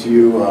memo to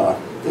you,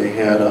 they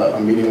had a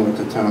meeting with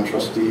the town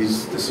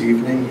trustees this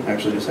evening,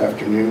 actually this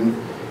afternoon,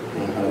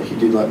 and he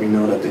did let me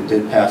know that they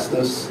did pass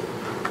this,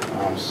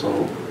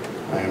 so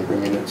I am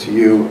bringing it to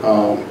you.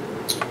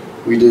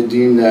 We did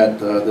deem that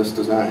this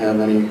does not have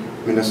any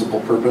municipal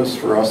purpose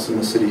for us in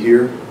the city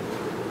here.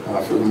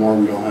 Furthermore,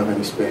 we don't have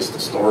any space to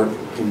store it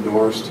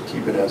indoors to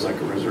keep it as like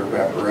a reserve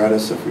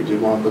apparatus if we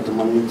did want to put the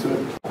money into it.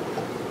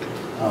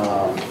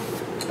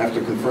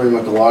 After conferring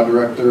with the law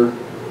director,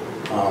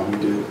 we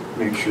did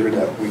make sure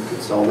that we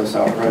could sell this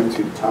outright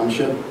to the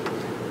township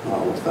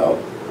without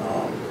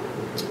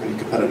any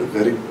competitive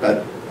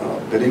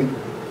bidding.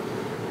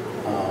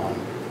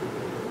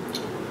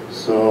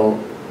 So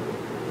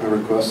I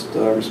request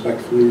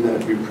respectfully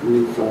that you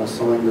approve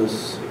selling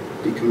this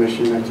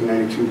decommissioned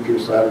 1992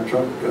 Pierce ladder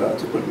truck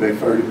to Clinton Bay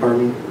Fire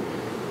Department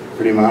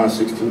for the amount of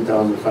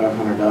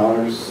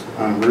 $16,500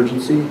 on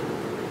emergency.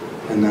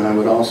 And then I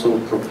would also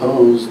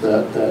propose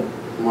that that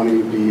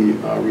money be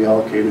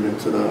reallocated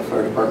into the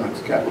fire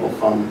department's capital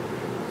fund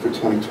for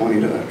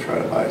 2020 to try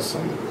to buy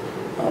some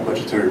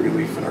budgetary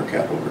relief in our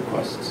capital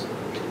requests.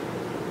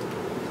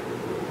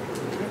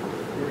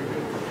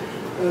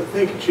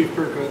 Thank you, Chief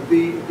Perka.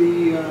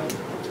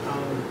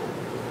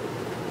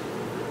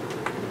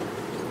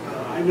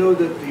 I know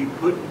that the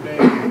Clinton Bay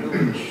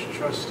Village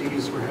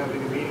trustees were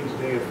having a meeting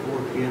today at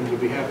 4 p.m. Did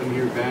we happen to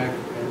hear back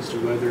as to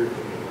whether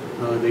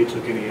they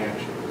took any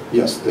action?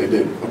 Yes, they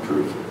did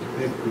approve.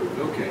 They approved.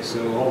 Okay,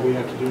 so all we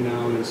have to do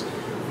now is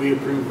we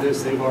approve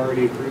this. They've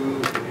already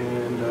approved,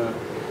 and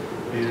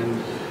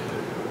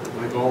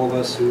like all of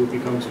us who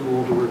become too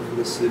old to work for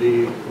the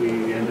city,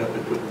 we end up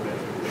at Clinton Bay.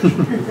 I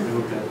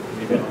hope that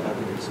maybe I'll have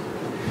to do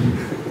something.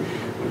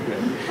 Okay.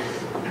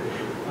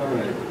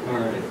 All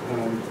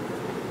right.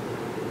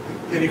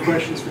 Any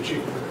questions for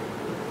Chief?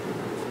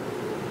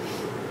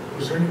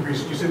 Was there any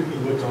reason, you said that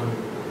you looked on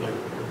like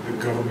the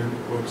government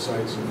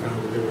websites and found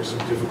that there were some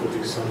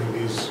difficulty selling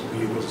these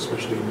vehicles,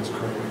 especially in its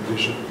current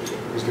condition.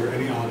 Is there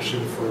any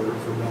option for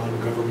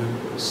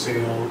non-government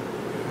sale,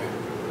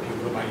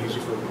 people that might use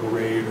it for a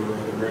parade or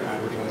other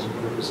advertising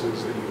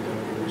purposes that you've done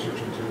any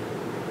research into?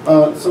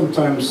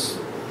 Sometimes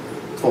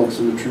folks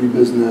in the tree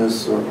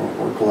business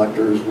or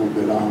collectors will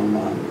bid on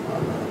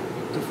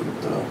different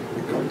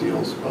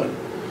deals, but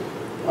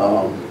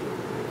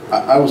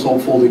I was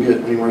hopeful to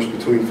get anywhere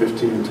between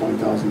 $15,000 and $20,000.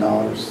 I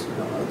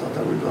thought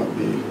that would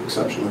be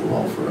exceptionally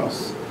well for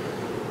us.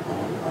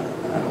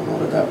 And I don't know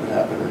that would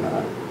happen or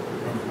not,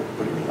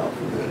 putting it out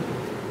for bid.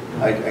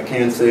 I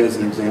can say as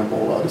an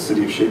example, the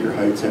city of Shaker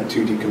Heights had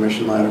 2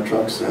 decommissioned ladder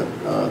trucks that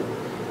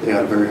they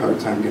had a very hard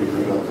time getting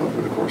rid of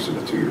over the course of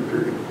a 2-year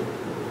period.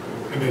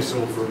 And they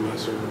sold for a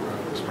lesser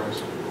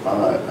price?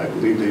 I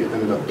believe they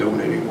ended up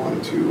donating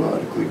one to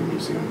the Cleveland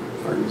Museum,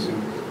 Fire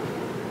Museum.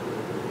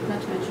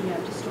 Not to mention you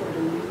have to store it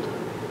in the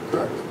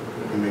Correct,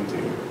 and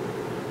maintain it.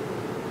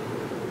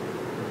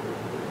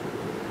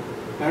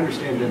 I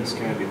understand Dennis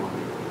Kennedy one.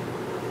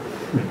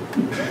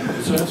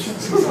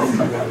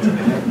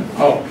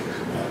 Oh,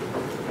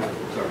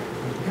 Sorry.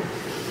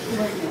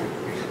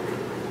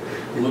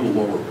 a little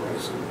lower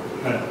price.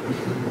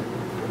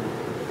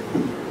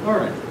 All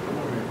right.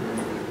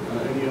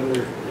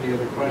 Any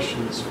other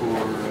questions for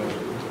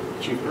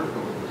Chief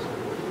Burkle?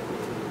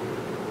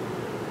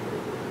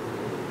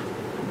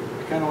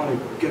 I kind of want to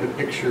get a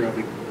picture of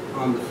it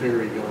on the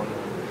ferry going on.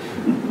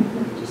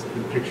 I've just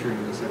been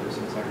picturing this ever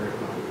since I heard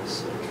about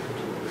this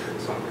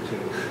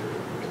opportunity.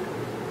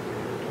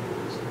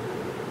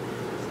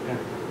 Yeah.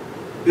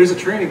 There's a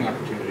training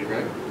opportunity,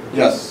 right?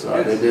 Yes,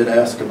 they did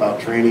ask about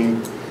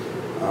training.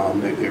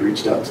 They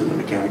reached out to the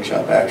mechanic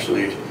shop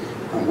actually,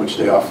 which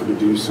they offered to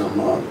do some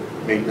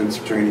maintenance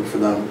training for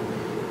them.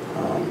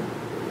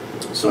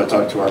 So I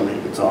talked to our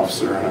maintenance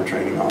officer and our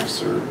training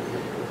officer.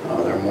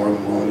 They're more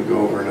than willing to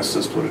go over and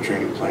assist with a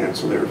training plan,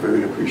 so they were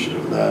very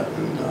appreciative of that,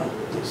 and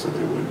they said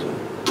they would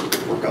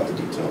work out the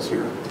details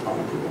here on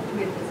approval.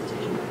 We have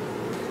visitation.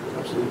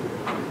 Absolutely.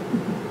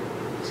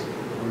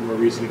 One more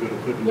reason to go to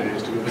Puddin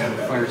Days to go down to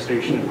the fire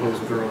station and pose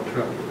with our own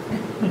truck.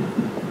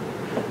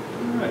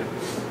 All right.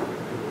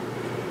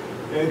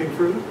 Anything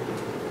further?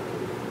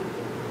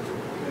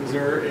 Is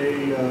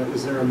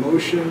there a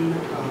motion?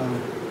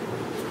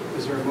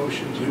 Is there a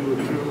motion to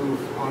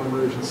approve on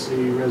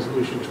emergency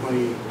resolution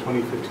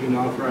 2015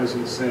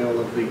 authorizing the sale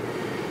of the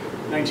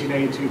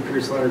 1992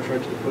 Pierce ladder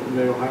truck to the Putin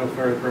Ohio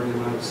Fire Department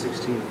amount of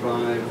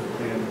 $16,500,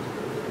 and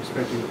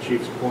respecting the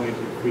chief's point,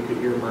 if we could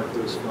earmark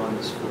those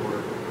funds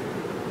for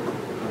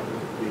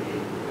the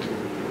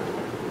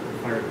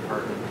fire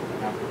department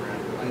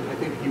apparatus. I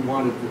think he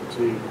wanted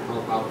to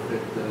help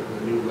outfit the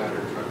new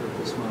ladder truck with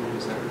this money.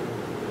 Is that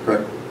right?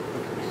 Correct.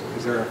 Okay.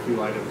 Because there are a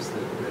few items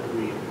that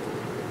we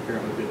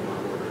apparently didn't want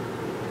to order.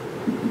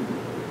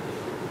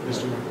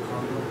 Mr.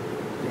 McConnell?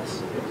 Yes.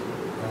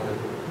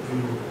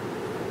 The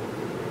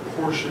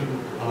portion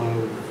of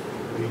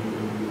the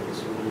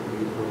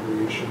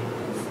appropriation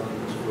of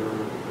funds for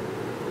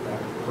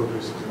that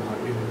purpose is not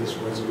in this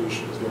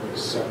resolution. Is there a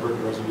separate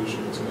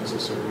resolution that's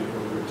necessary in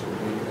order to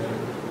make that?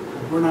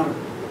 We're not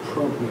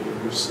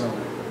appropriating, we're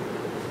selling.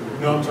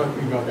 No, I'm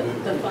talking about The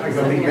funds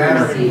the that we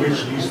manner in receive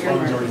which these are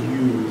funds are earmarked.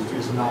 used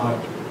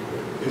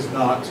is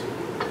not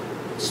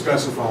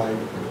specified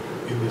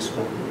in this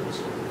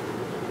ordinance.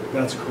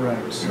 That's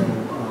correct. So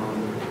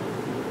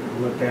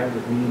what that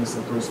would mean is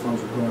that those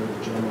funds would go into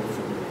the general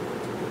fund.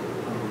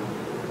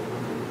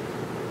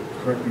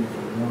 Correct me if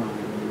I'm wrong.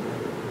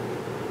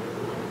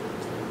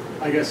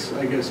 I guess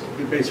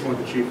based on what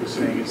the chief was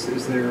saying, is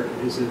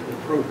it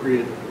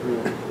appropriate,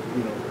 or,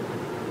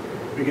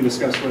 we can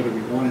discuss whether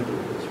we want to do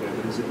it this way,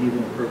 but is it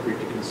even appropriate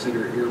to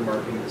consider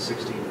earmarking the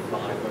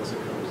 16.5 once it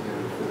comes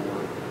in for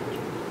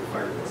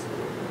fire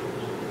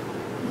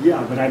department?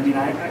 Yeah, but I mean,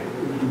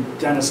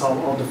 Dennis,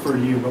 I'll defer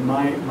to you, but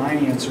my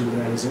answer to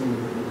that is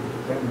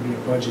that would be a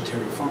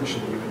budgetary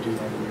function. You would do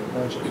that in your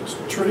budget. It's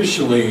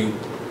traditionally,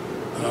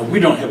 we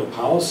don't have a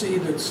policy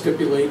that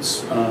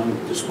stipulates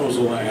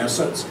disposal of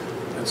assets.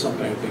 That's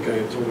something I think I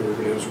had told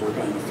everybody I was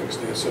working on a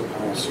fixed asset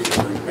policy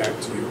to bring back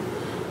to you.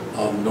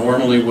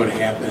 Normally what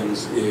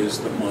happens is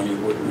the money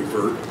would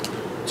revert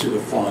to the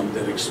fund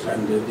that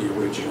expended the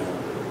original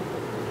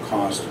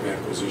cost of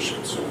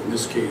acquisition. So in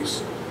this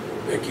case,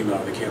 that came out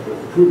of the capital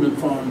improvement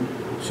fund.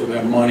 So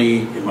that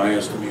money, in my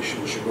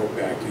estimation, should go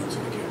back into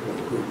the capital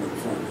improvement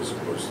fund as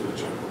opposed to the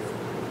general fund.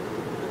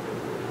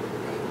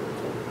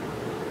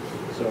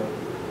 So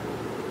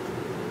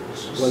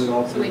we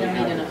don't need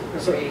an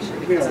appropriation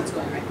because it's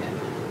going right back to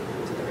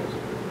the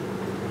original.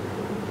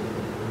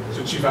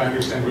 So Chief, I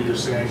understand what you're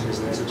saying is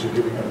that since you're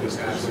giving up this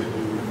asset,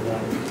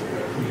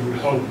 you would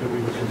hope that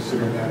we would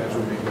consider that as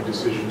we're making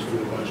decisions for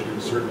the budget,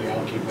 and certainly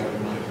I'll keep that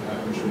in mind, and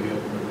I'm sure the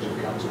other members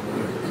of council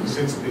will.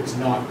 Since it's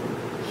not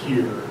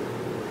here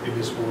in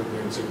this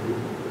ordinance, it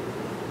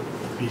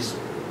wouldn't be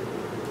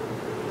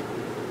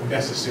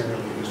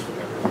necessarily used for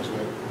that purpose,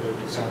 but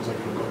it sounds like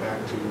it'll go back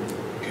to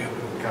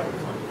capital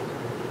fund.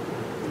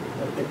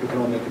 I think we can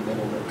all make a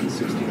mental note that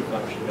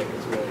 16.5 should make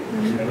its way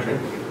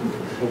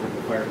over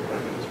the fire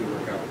department as we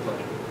work out the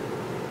budget.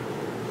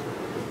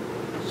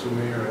 So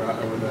Mayor,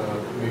 I would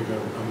make a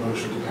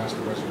motion to pass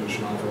the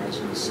resolution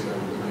authorizing the sale of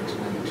the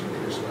 1992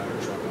 Pierce ladder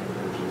truck on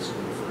emergency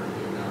for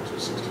the amount of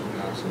 $16,500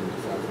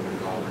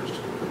 to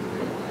the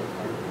Ohio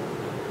Fire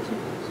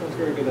Department. Sounds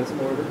very good. That's in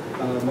order.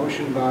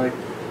 Motion by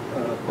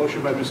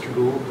Mr.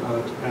 Gould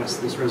to pass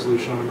this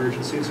resolution on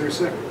emergency. Is there a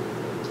second?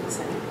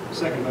 Second.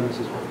 Second by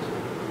Mrs. Holmes.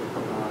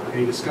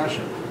 Any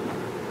discussion?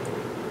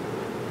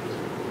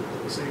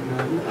 Seeing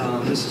none,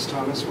 Mrs.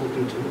 Thomas will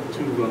do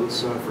two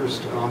votes.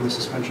 First, on the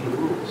suspension of the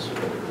rules.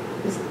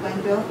 Mrs.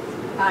 Glenville?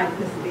 Aye.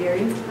 Mrs.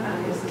 Berry?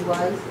 Aye. Mrs.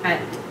 Wise?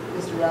 Aye.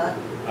 Mr. Rock?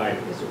 Aye.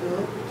 Mr.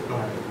 Gould?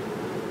 Aye.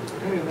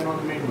 Okay, and then on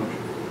the main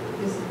motion.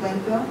 Mrs.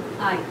 Glenville?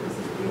 Aye.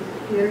 Mrs.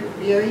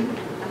 Berry? Aye.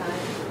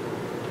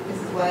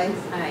 Mrs.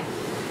 Wise? Aye.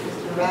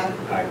 Mr. Rock?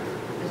 Aye.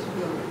 Mr.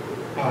 Gould?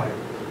 Aye.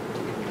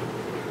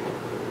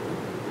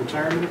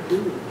 Retirement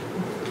approved.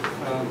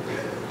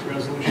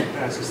 Resolution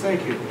passes.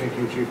 Thank you,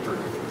 Chief Burke.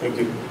 Thank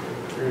you.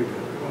 Very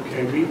good.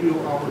 Okay,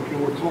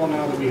 you'll recall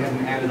now that we had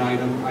an added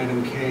item.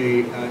 Item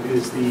K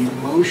is the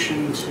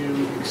motion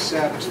to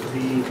accept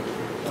the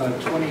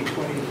 2020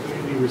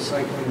 Community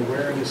Recycling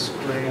Awareness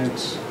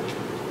Grant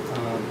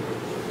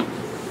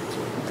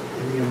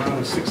in the amount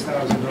of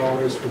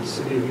 $6,000 for the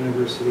City of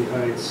University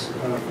Heights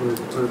for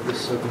the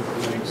purpose of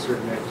implementing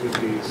certain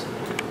activities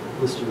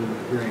listed in the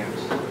grant.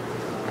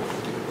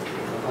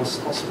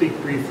 I'll speak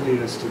briefly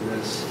as to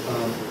this.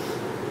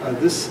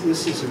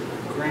 This is a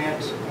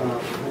grant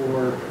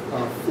for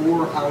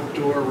 4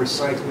 outdoor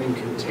recycling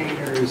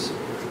containers.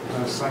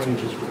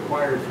 Signage is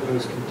required for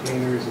those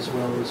containers, as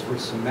well as for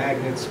some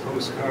magnets,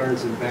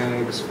 postcards, and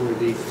bags for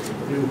the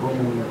new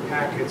homeowner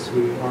packets.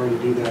 We already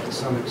do that to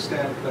some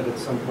extent, but at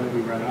some point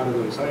we run out of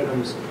those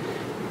items.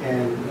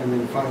 And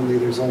then finally,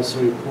 there's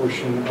also a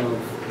portion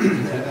of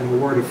an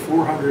award of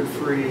 400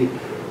 free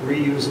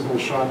reusable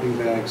shopping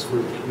bags for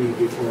the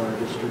community for our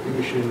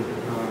distribution,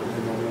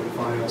 and they'll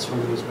notify us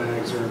when those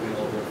bags are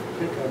available for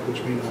pickup,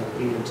 which may not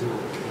be until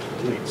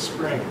late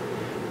spring.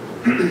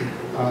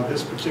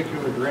 This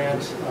particular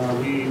grant,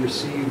 we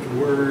received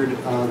word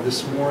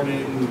this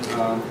morning,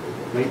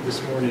 late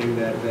this morning,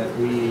 that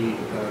we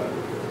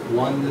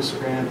won this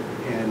grant,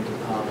 and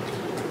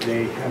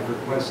they have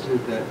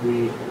requested that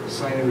we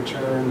sign and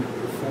return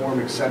the form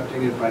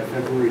accepting it by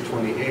February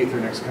 28th. Our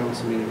next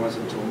council meeting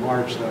wasn't until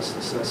March, thus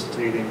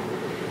necessitating,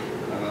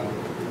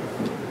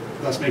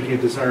 thus making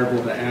it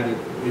desirable to add it,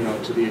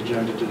 to the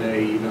agenda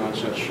today, even on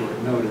such short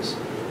notice.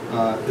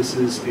 This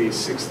is a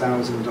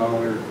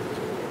 $6,000.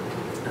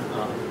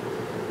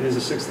 It is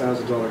a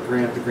 $6,000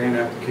 grant. The grant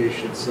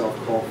application itself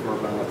called for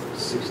about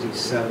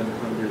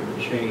 $6,700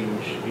 and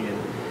change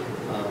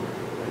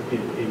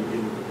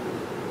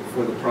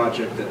for the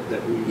project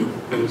that we were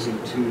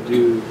proposing to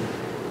do,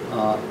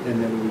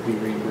 and then we would be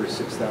reimbursed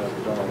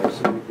 $6,000.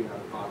 So we'd be out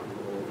of pocket a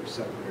little over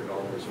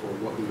 $700 for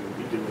what we would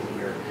be doing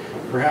here.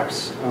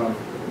 Perhaps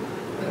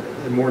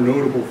the more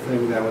notable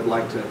thing that I would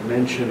like to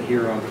mention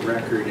here on the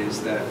record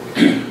is that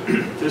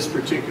this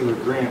particular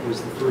grant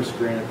was the first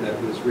grant that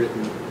was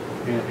written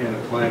and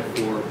applied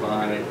for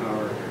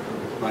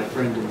by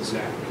Brendan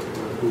Zach,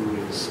 who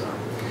is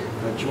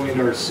joined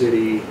our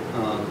city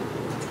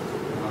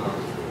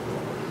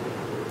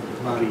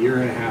about a year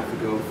and a half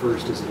ago,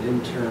 first as an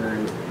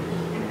intern,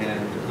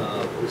 and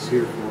was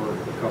here for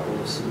a couple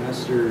of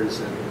semesters,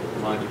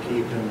 and wanted to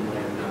keep him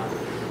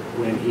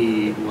when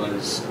he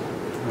was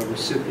a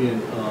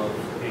recipient of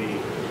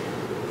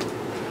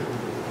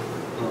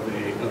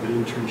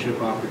an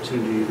internship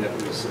opportunity that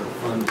was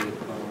funded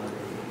by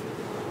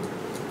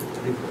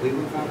I think the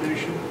Cleveland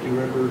Foundation. Do you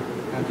remember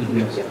that?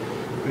 Yes.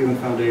 Cleveland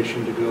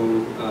Foundation to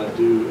go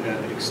do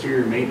an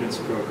exterior maintenance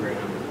program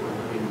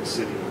in the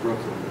city of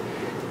Brooklyn.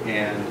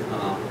 And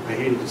I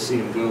hated to see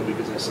him go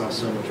because I saw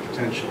so much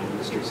potential in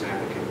Mr.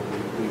 Zach, and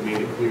we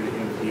made it clear to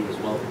him that he was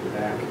welcome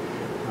back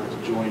to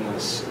join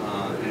us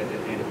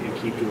and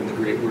keep doing the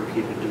great work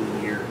he'd been doing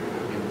here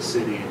in the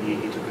city, and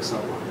he took us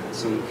up on that.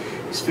 So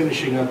he's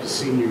finishing up his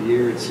senior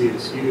year at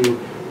CSU.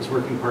 He's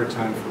working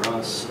part-time for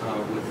us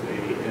with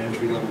an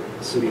entry-level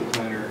city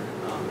planner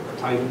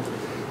title,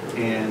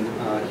 and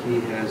he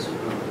has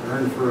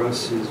earned for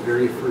us his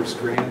very first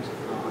grant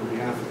on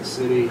behalf of the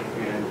city,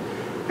 and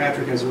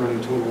Patrick has a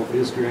running total of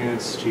his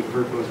grants, Chief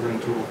Perko has a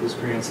running total of his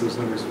grants. Those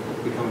numbers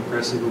have become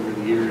impressive over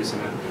the years,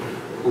 and I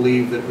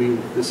believe that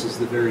this is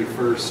the very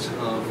first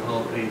of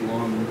a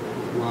long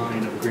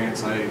line of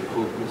grants I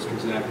hope Mr.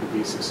 Zach will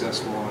be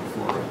successful on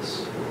for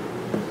us.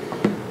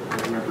 I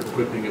remember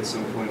quipping at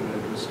some point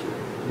when Mr.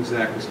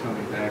 Zach was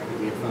coming back that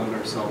we had found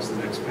ourselves the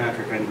next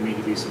Patrick. I didn't mean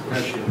to be so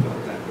prescient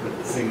about that, but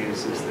the thing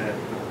is that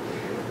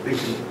I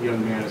think the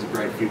young man has a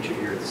bright future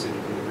here at the City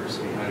of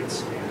University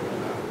Heights, and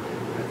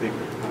I think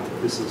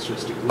this is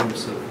just a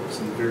glimpse of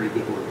some very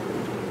good work that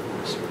we're doing for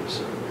us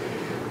here.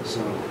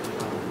 So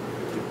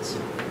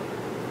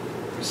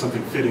there's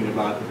something fitting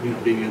about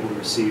being able to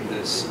receive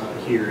this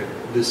here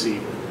this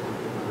evening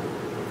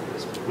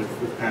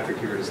with Patrick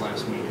here at his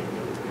last meeting,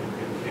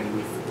 and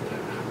with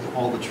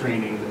all the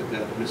training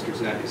that Mr.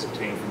 Zach has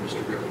obtained from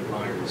Mr. Grogan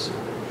Myers,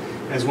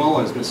 as well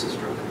as Mrs.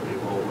 Grogan.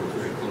 They've all worked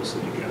very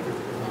closely together,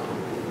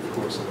 of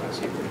course, the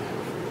last year and a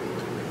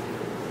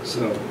half.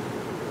 So,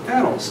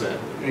 that all said,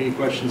 any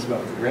questions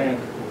about the grant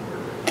or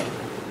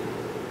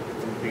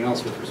anything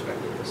else with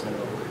respect to this? I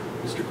know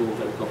Mr. Gould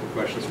had a couple of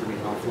questions for me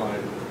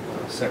offline,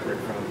 separate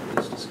from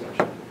this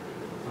discussion,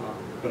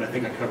 but I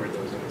think I covered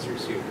those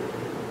answers here.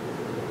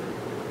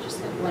 Just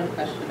have one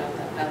question about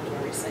the outdoor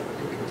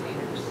recycling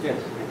containers. Yes.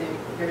 Are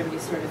they going to be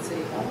stored at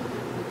City Hall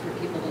for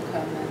people to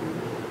come and,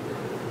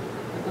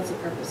 what's the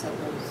purpose of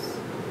those?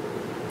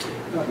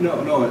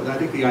 No, I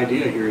think the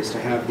idea here is to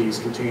have these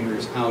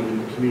containers out in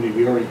the community.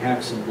 We already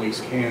have some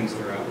waste cans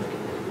that are out in the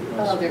community.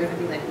 Oh, they're gonna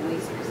be like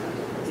waste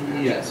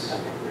receptacles? Yes,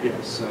 Okay.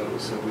 yes, so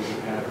we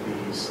would have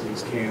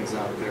these cans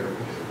out there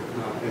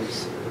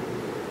as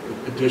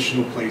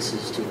additional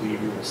places to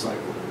leave your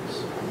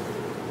recyclables.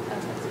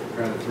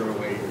 Rather throw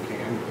away your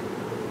can,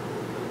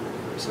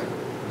 recycle.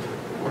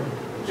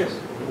 Yes.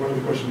 What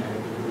other question I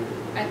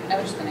had? I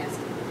was just gonna ask,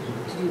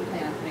 do you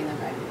plan on putting them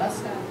by bus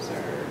stops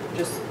or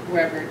just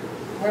wherever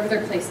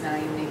they're placed now,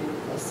 you maybe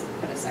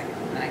put a second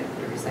one, I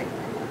put a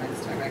recycling one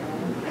next to a regular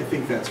one? I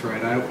think that's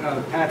right.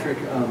 Patrick,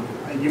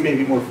 you may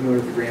be more familiar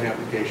with the grant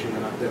application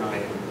than I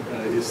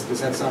am.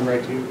 Does that sound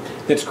right to you?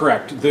 That's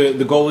correct.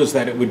 The goal is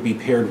that it would be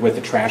paired with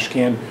a trash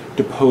can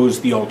to pose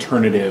the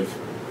alternative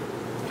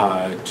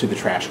to the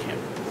trash can.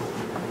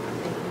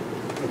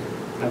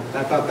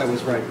 I thought that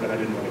was right, but I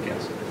didn't want to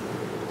guess it.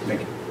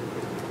 Thank you.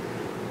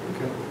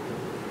 Okay.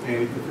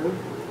 Anything further?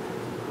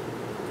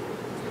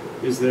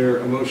 Is there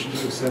a motion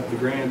to accept the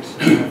grant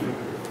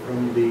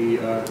from the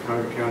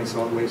Cuyahoga County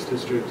Solid Waste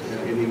District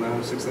in the amount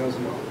of $6,000?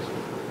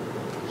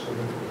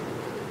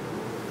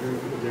 Very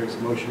good. There's a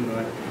motion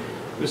by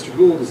Mr.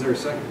 Gould. Is there a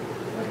second?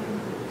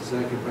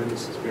 Second by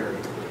Mrs. Berry.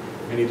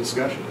 Any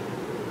discussion?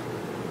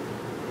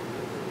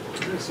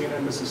 Seeing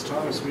none, Mrs.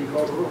 Thomas, will you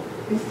call the roll?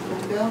 Mrs.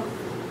 Linville?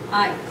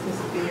 Aye.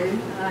 Mrs. Berry?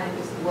 Aye.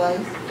 Mr.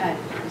 Weiss? Aye.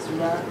 Mr.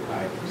 Rock?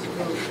 Aye. Mr.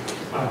 Gold?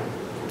 Aye.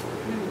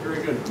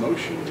 Very good.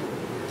 Motion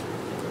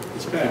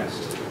is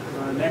passed.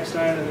 Next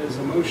item is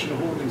a motion to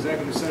hold an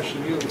executive session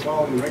immediately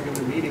following the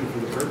regular meeting for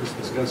the purpose of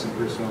discussing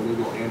personal,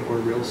 legal, and/or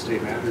real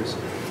estate matters.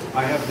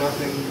 I have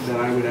nothing that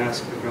I would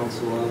ask the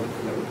council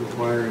of that would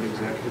require an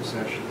executive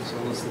session. So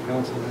unless the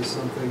council has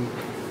something,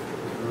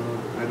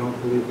 I don't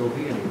believe there'll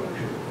be any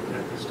motion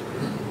at this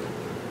time.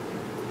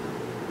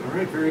 All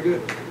right, very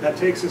good. That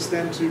takes us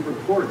then to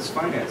reports,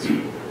 finance.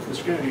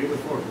 Mr. Kennedy, you have the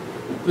floor.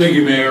 Thank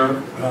you,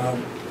 Mayor.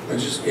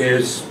 Just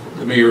as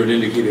the mayor had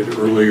indicated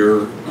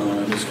earlier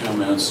in his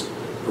comments,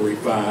 a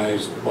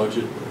revised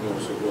budget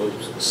also was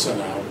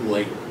sent out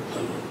late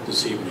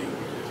this evening,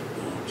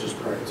 just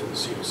prior to the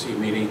COC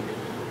meeting.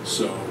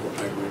 So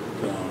I would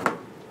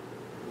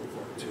look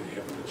forward to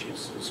having a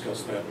chance to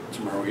discuss that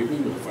tomorrow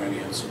evening with the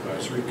Finance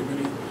Advisory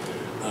Committee.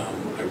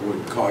 I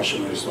would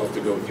caution, I still have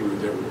to go through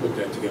there and put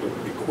that together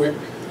pretty quick,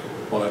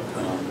 but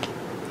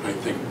I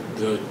think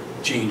the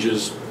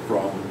changes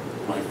from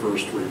my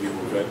first review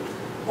of it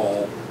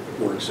all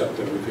were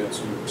accepted. We've had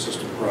some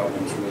system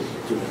problems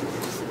with doing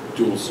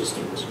dual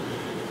systems.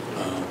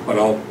 But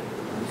I'll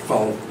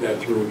follow that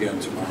through again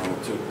tomorrow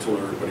to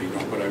let everybody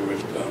know. But I would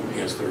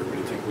ask that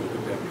everybody take a look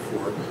at that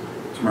before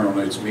tomorrow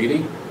night's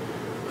meeting.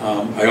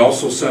 I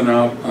also sent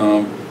out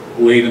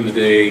late in the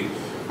day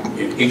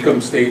an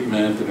income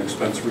statement, an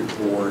expense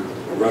report,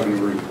 a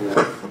revenue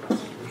report,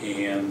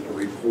 and a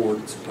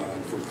report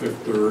for Fifth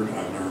Third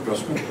on our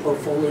investment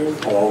portfolio,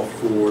 all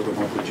for the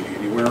month of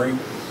January.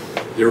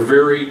 They're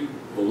very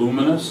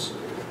voluminous.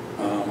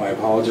 I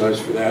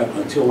apologize for that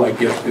until I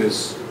get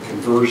this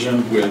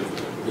conversion with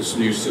this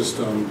new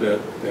system that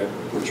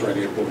we're trying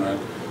to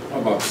implement. I'm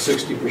about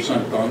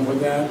 60% done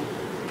with that.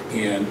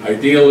 And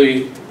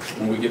ideally,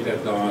 when we get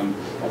that done,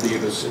 I'll be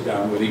able to sit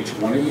down with each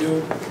one of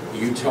you.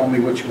 You tell me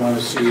what you want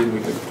to see, and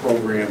we can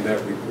program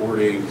that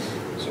reporting.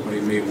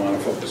 Somebody may want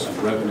to focus on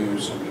revenue,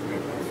 somebody may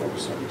want to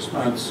focus on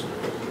expense,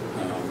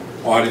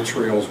 audit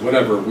trails,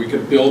 whatever. We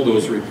can build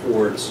those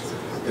reports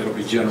that'll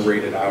be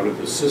generated out of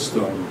the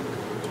system,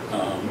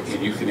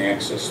 and you can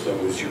access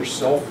those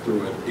yourself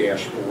through a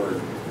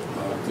dashboard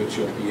that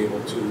you'll be able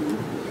to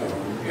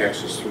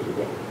access through the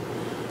web.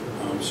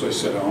 So I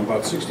said I'm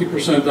about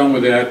 60% done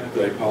with that.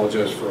 I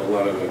apologize for a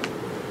lot of the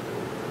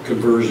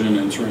conversion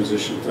and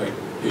transition type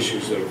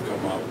issues that have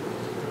come up.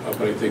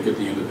 But I think at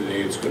the end of the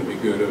day, it's going to be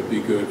good. It'll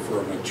be good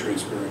from a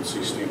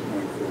transparency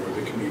standpoint for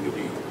the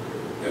community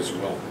as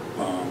well.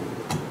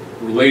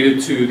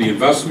 Related to the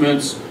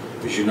investments,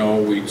 as you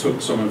know, we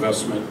took some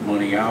investment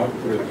money out,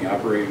 put it in the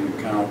operating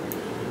account.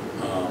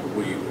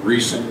 We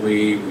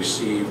recently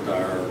received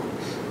our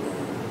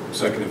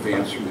second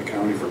advance from the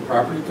county for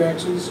property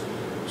taxes.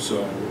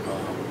 So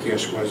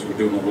cash-wise, we're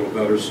doing a little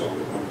better. So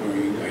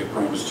I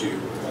promised you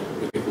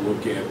to take a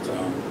look at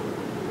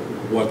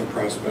what the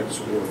prospects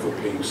were for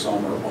paying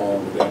some or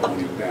all of that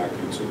money back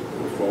into the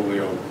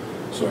portfolio.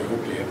 So I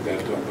hope to have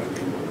that done by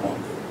the end of the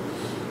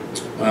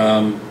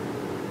month.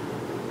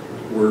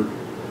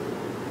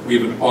 We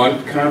have an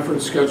audit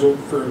conference scheduled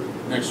for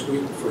next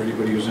week for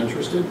anybody who's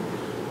interested.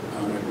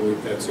 I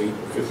believe that's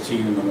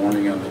 8:15 in the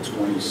morning on the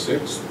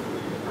 26th.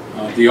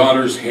 The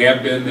auditors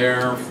have been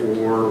there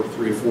for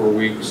 3 or 4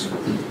 weeks,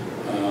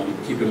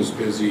 keeping us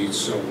busy,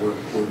 so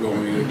we're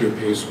going at a good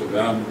pace with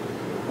them.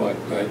 But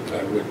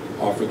I would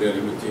offer that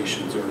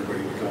invitation to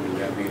everybody to come to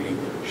that meeting.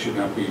 It should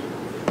not be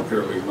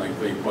fairly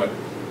lengthy, but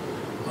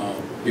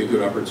be a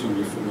good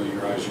opportunity to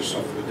familiarize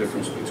yourself with the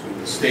difference between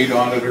the state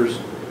auditors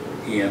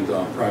and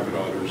private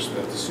auditors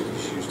that the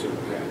city's used in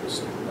the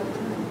past.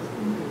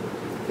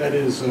 That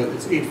is,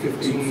 it's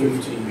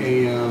 8:15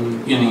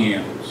 a.m. In the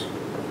annals.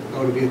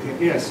 Oh, to be at the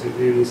end? Yes, it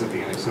is at the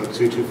end, so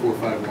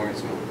 2245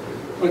 Lawrenceville.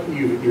 But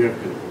you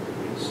have good,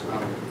 yes.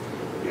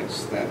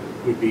 Yes, that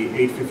would be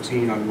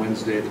 8:15 on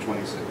Wednesday, the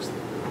 26th.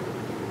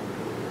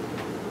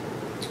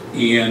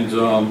 And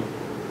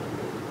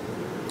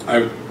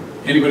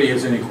anybody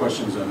has any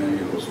questions on any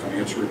of those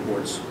financial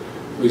reports,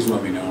 please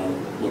let me know.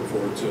 Look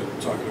forward to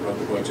talking about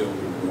the budget a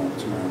little more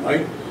tomorrow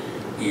night.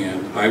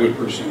 And I would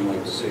personally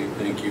like to say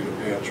thank you to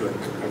Patrick.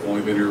 I've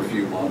only been here a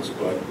few months,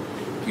 but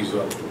he's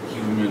a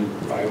human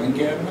filing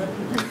cabinet.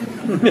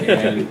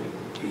 And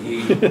he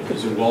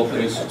is a wealth of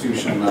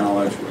institutional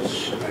knowledge,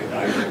 which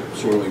I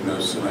sorely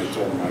miss, and I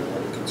told him I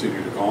will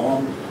continue to call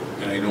him.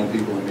 And I know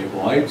people in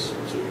Maple Heights,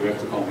 so you have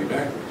to call me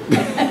back.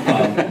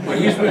 But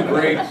he's been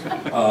great.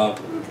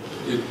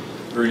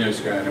 Very nice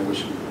guy, and I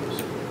wish him the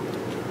best.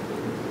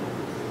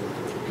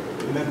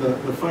 And then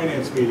the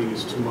finance meeting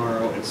is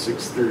tomorrow at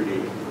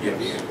 6:30. Yes.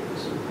 Okay,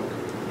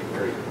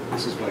 very good.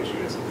 Mrs. Weiss, you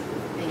guys.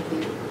 Thank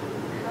you.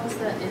 How's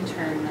the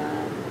intern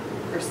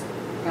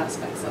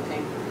prospects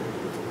looking?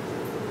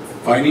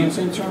 Finance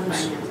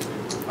interns? Finance.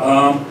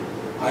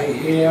 I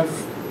have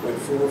like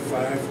 4 or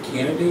 5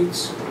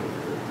 candidates,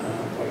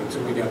 but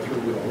until we got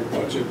through with the whole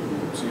budget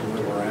and seeing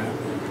where we're at,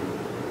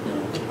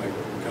 and, I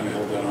kind of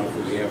held that off.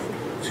 We have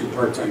 2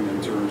 part-time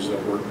interns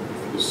that work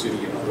for the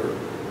city in other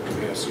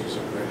capacities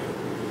already.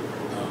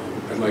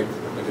 I'd like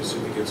I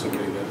said, to get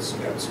somebody that's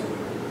got some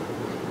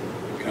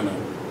kind of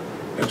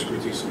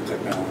expertise in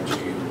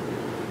technology and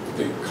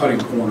the cutting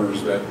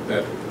corners that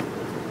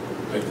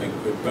I think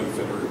could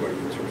benefit everybody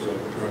in terms of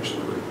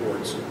production of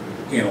reports,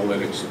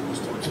 analytics, and those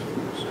types of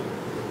things.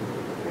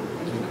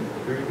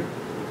 Very good.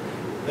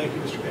 Thank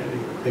you, Mr. Kennedy.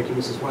 Thank you,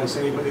 Mrs. Weiss.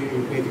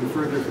 Anything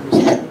further from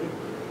Mr. Kennedy?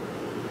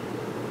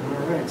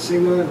 All right,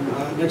 seeing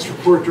none. Next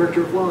report,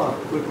 Director of Law,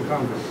 political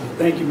comment.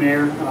 Thank you,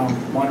 Mayor.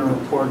 Want to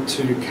report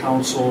to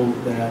council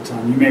that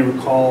you may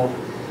recall,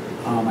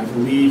 I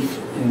believe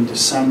in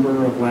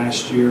December of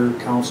last year,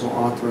 council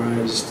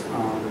authorized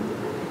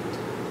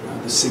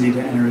the city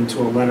to enter into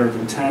a letter of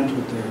intent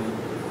with the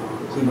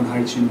Cleveland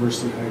Heights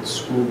University Heights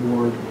School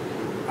Board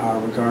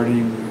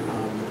regarding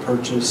the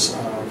purchase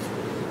of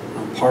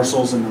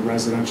parcels in the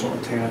residential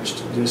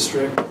attached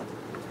district.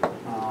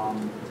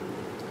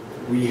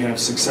 We have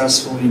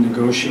successfully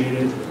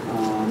negotiated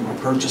a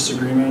purchase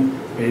agreement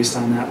based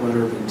on that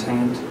letter of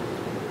intent,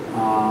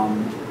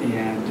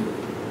 and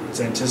it's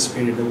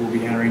anticipated that we'll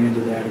be entering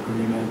into that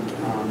agreement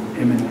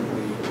imminently.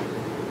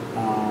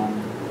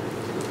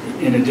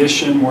 In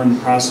addition, we're in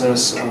the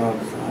process of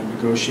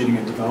negotiating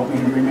a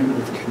development agreement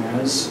with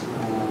Knez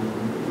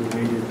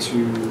related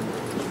to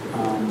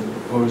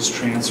proposed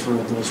transfer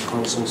of those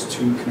parcels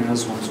to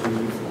Knez once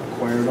we've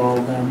acquired all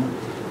of them.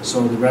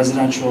 So the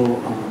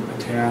residential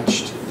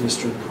attached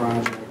district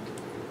project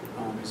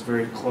is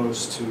very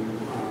close to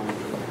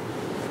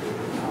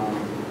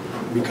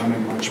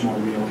becoming much more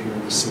real here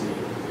in the city.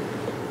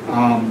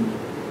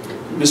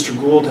 Mr.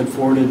 Gould had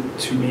forwarded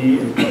to me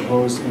a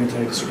proposed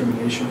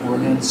anti-discrimination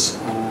ordinance.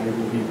 I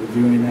will be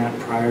reviewing that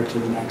prior to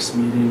the next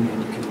meeting,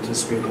 and you can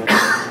anticipate that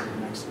on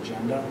the next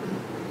agenda.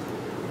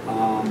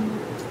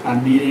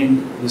 I'm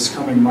meeting this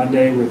coming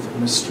Monday with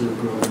Mr.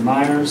 Grover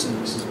Myers and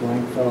Mrs.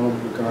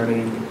 Blankfeld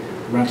regarding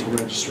rental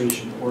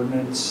registration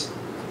ordinance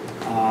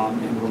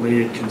and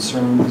related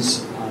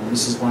concerns.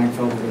 Mrs.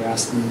 Blankfeld had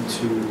asked me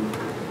to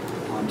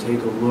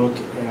take a look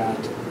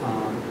at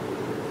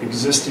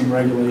existing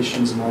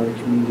regulations in other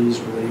communities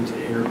relating to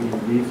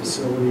Airbnb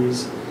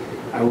facilities.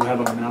 I will have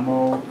a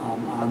memo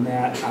on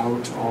that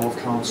out to all of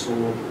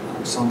council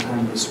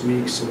sometime this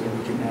week so that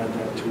we can add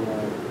that to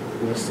our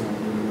list on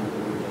meeting on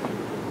Monday.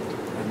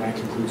 And that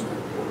concludes my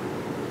report.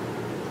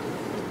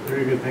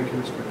 Very good, thank you,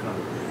 Mr.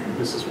 McConnell.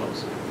 Mrs.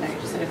 Wells. I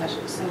just had a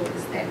question. So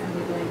is that going to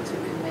be going to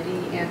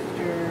committee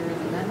after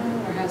the memo,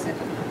 or how's that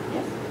going to happen?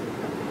 Yes.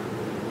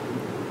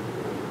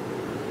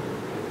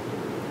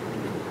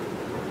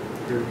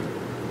 Very good.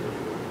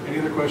 Any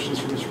other questions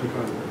for Mr.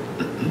 McConnell?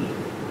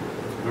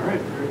 All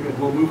right, very good.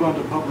 We'll move on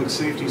to public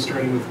safety,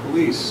 starting with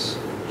police.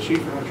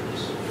 Chief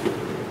Rogers.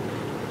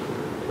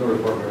 No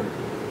report, Mayor.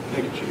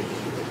 Thank you, Chief.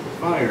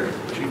 Fire,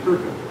 Chief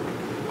Burka.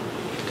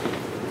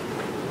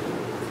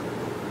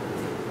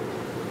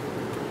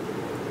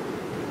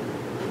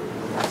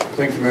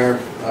 Thank you, Mayor.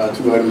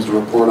 2 items to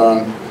report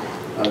on.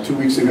 2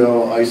 weeks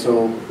ago,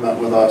 ISO met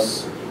with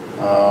us,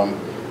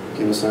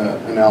 gave us an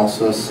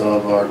analysis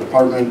of our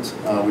department.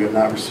 We have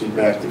not received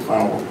back the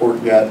final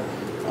report yet.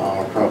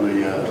 We're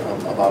probably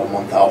about a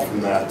month out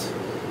from that.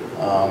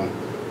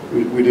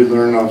 We did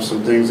learn of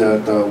some things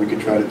that we could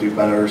try to do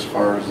better as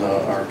far as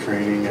our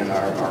training and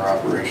our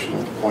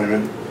operational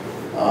deployment.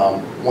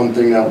 One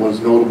thing that was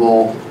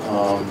notable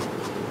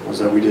was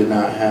that we did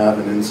not have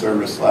an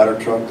in-service ladder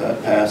truck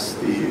that passed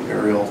the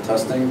aerial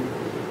testing.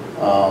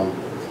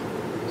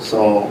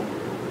 So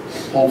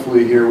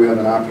hopefully here we have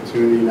an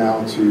opportunity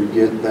now to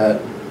get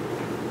that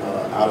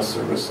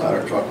out-of-service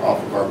ladder truck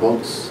off of our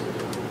books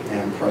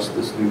and press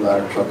this new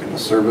ladder truck into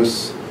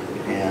service.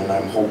 And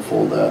I'm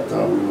hopeful that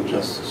we will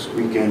just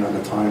squeak in on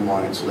the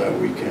timeline so that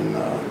we can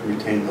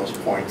retain those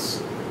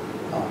points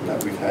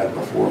that we've had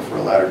before for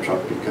a ladder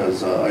truck,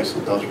 because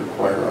ISO does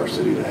require our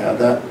city to have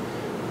that,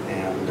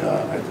 and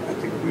I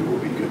think we will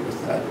be good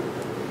with that.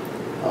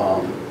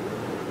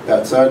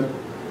 That said,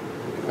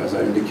 as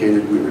I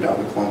indicated, we were down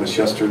in Columbus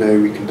yesterday.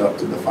 We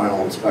conducted the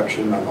final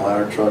inspection on the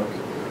ladder truck.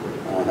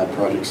 That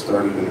project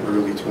started in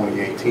early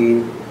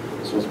 2018,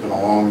 so it's been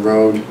a long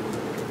road.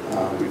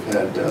 We've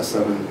had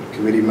 7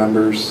 committee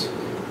members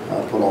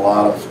put a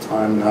lot of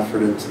time and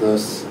effort into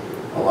this,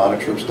 a lot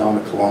of trips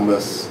down to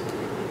Columbus.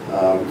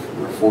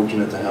 We're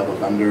fortunate to have a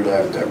vendor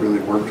that really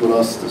worked with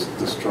us.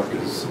 This truck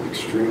is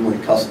extremely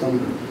custom.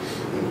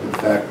 In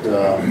fact,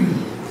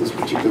 this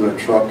particular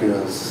truck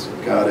has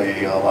got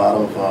a lot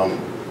of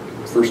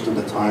first of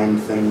the time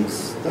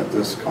things that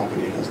this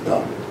company has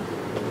done.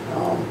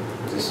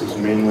 This is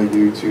mainly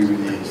due to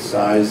the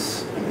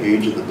size and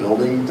age of the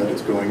building that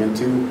it's going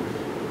into.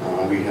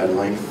 We had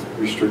length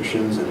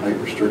restrictions and height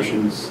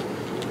restrictions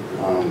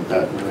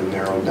that really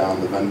narrowed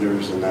down the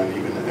vendors, and then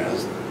even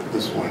as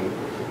this one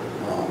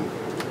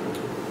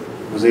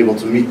was able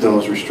to meet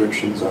those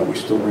restrictions, we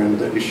still ran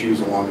into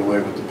issues along the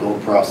way with the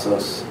build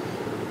process.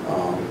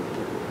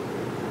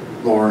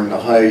 Lowering the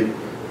height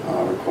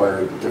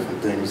required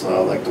different things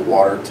like the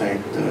water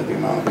tank, the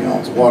amount of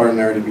gallons of water in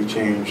there to be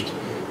changed,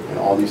 and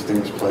all these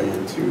things play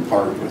into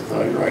part with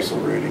your ISO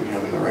rating,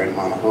 having the right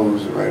amount of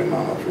hose, the right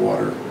amount of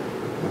water,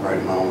 the right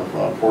amount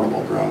of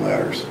portable ground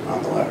ladders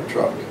on the ladder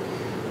truck.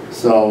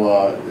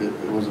 So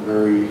it was a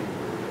very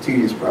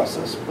tedious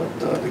process, but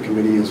the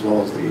committee as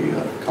well as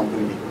the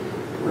company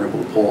were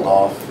able to pull it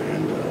off,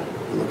 and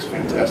it looks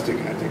fantastic,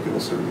 and I think it will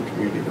serve the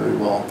community very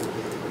well.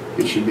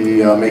 It should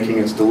be making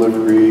its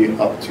delivery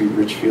up to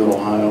Richfield,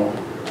 Ohio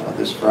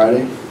this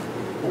Friday,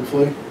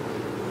 hopefully,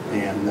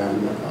 and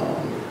then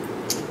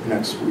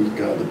next week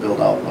the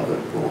build out of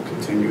it will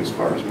continue as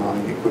far as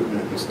mounting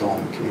equipment,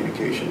 installing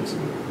communications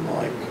and the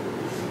like.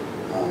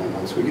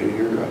 Once we get it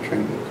here,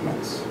 training will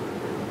commence.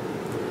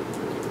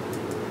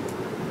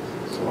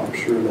 So I'm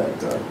sure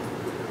that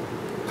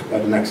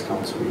at the next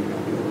council meeting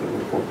I'll be able to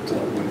report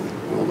when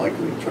we'll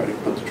likely try to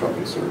put the truck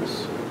in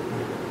service.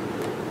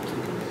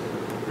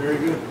 Very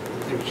good.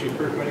 Thank you, Chief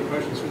Burke. Any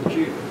questions for the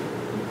Chief?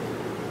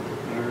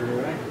 All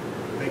right.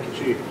 Thank you,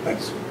 Chief.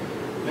 Thanks.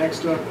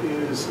 Next up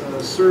is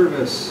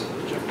service.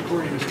 Jeff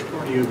Corney. Mr.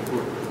 Corney, you have the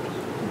floor.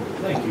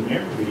 Thank you,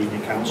 Mayor. Good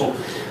evening, Council.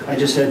 I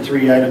just had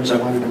 3 items I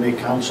wanted to make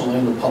Council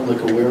and the public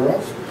aware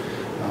of.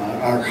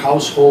 Our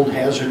household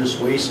hazardous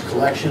waste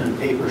collection and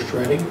paper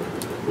shredding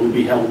will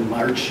be held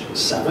March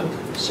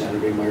 7th,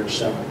 Saturday, March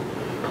 7th,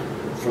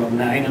 from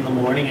 9 in the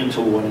morning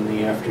until 1 in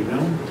the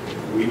afternoon.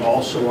 We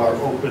also are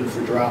open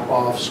for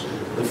drop-offs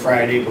the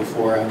Friday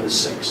before on the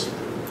 6th.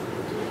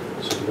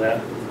 So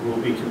that will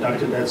be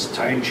conducted. That's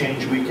time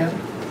change weekend.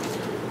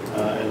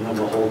 And then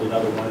we'll hold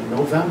another one in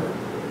November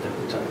at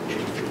the time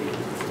change weekend.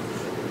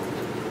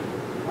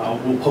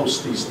 We'll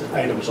post these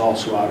items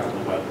also out on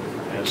the web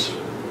as we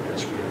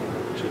have an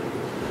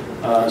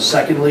opportunity.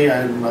 Secondly,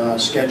 I'm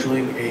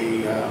scheduling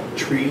a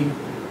tree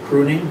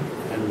pruning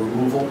and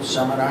removal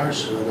seminar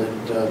so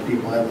that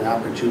people have the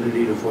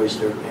opportunity to voice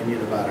their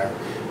opinion about our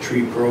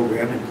tree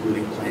program,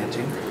 including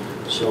planting.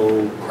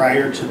 So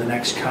prior to the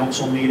next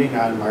council meeting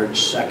on March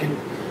 2nd,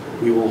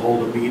 we will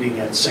hold a meeting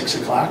at 6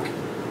 o'clock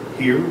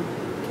here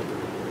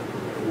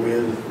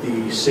with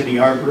the city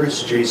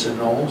arborist, Jason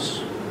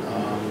Knowles,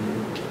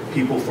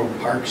 people from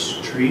Parks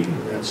Tree,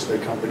 that's the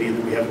company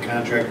that we have a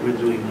contract with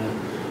doing the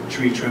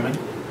tree trimming,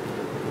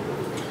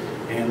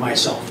 and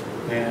myself.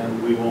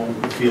 And we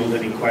won't field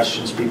any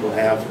questions people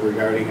have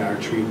regarding our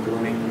tree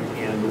pruning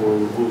and or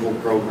removal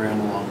program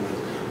along with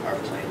our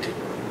planting.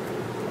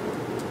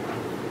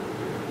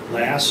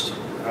 Last,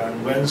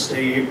 on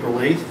Wednesday, April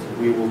 8th,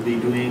 we will be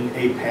doing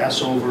a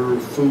Passover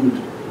food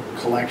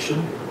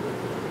collection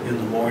in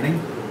the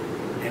morning.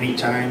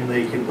 Anytime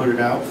they can put it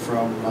out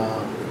from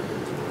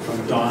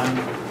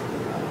dawn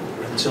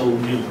until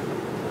noon.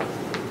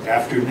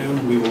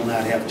 Afternoon, we will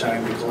not have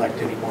time to collect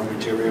any more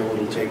material.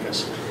 It'll take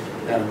us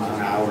that amount of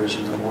hours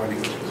in the morning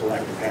to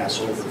collect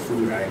Passover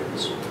food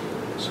items.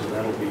 So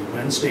that'll be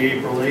Wednesday,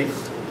 April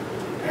 8th,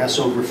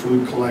 Passover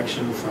food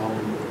collection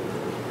from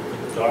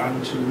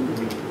dawn to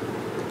noon.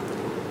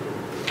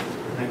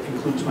 And that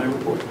concludes my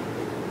report.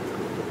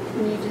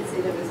 And you did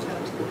say that was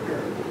out to the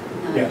curb,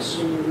 not Yes.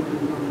 when you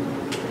would normally.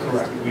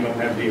 Correct. We don't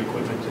have the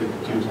equipment to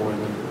do more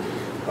than.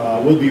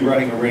 We'll be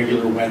running a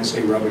regular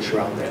Wednesday rubbish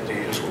route that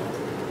day as well.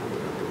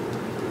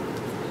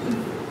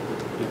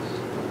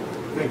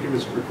 Thank you,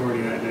 Mr.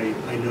 Picorni.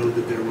 I know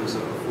that there was a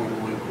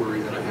formal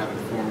inquiry that I haven't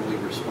formally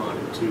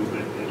responded to,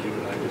 but as you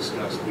and I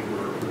discussed, we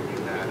were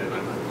approving that, and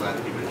I'm glad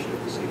that you mentioned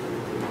it this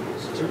evening.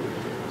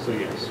 So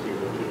yes, we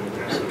will do a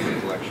Passover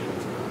collection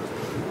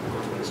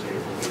on Wednesday,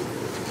 April 8th.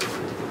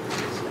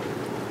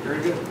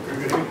 Very good. Very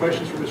good. Any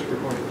questions for Mr.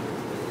 Picorni?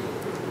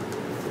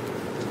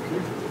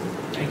 Okay.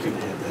 Thank you.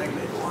 Thank you.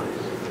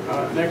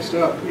 Next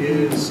up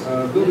is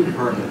Building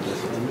Department.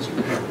 Mr.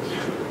 McReynolds.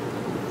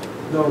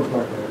 No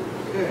report there.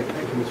 Okay,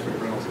 thank you, Mr.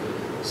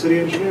 McReynolds. City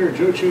Engineer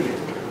Joe Cheney.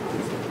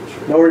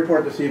 No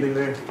report this evening,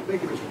 Mayor.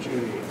 Thank you, Mr.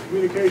 Cheney.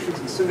 Communications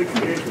and civic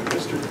engagement,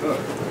 Mr. Cook.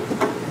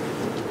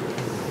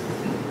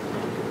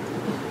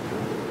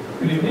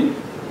 Good evening.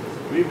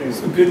 Good evening.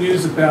 Some good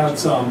news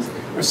about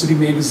our city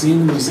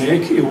magazine,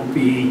 Mosaic. It will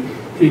be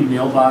hitting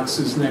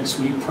mailboxes next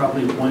week,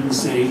 probably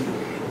Wednesday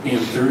and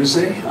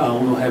Thursday.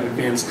 We'll have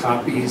advanced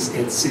copies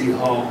at City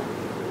Hall,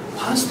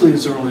 possibly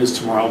as early as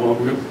tomorrow. Well,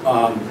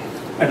 I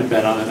had a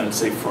bet on it, I'd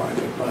say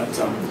Friday, but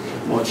I'll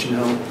let you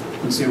know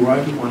once they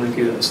arrive. You want to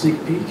get a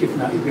sneak peek. If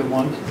not, you'll get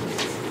one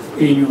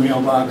in your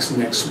mailbox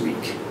next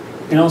week.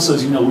 And also,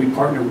 as you know, we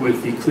partner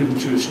with the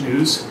Cleveland Jewish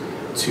News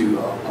to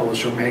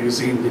publish our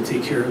magazine. They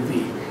take care of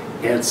the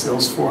ad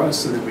sales for us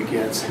so that we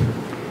get a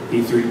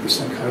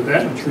 30% cut of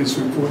that. I'm pleased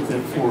to report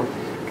that for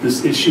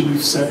this issue,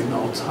 we've set an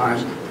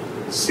all-time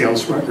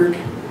sales record.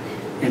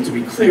 And to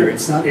be clear,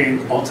 it's not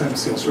an all-time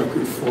sales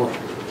record for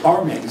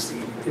our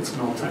magazine. It's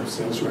an all-time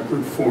sales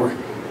record for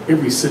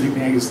every city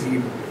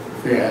magazine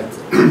that,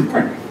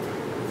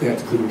 that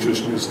the Cleveland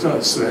Jewish News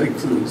does. So that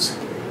includes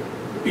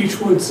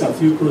Beechwood,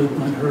 South Euclid,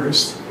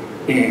 Lyndhurst,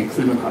 and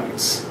Cleveland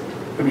Heights.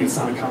 I mean, it's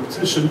not a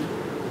competition,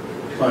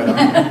 but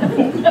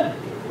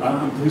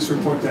I'm pleased to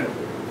report that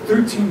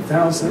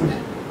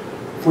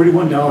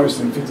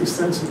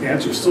 $13,041.50 in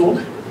ads are sold.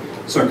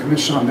 So our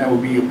commission on that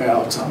will be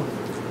about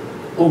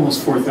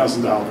almost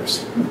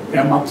 $4,000. And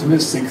I'm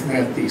optimistic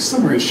that the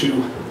summer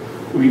issue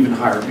will be even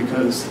higher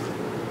because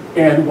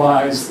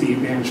ad-wise, the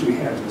advantage we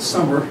have in the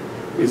summer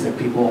is that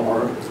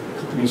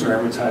companies are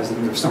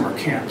advertising their summer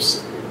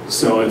camps.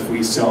 So if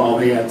we sell all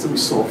the ads that we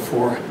sold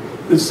for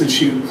this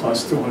issue,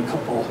 plus throw in a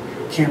couple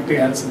camp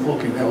ads and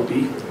booking, that will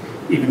be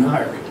even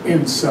higher.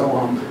 And so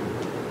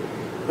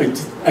I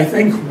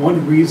think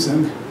one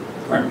reason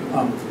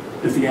that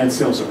the ad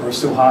sales are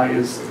so high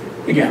is,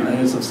 again,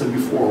 as I've said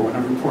before, when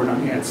I report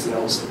on ad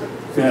sales,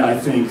 that I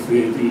think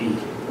the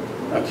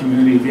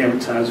community, the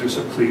advertisers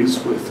are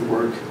pleased with the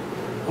work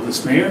of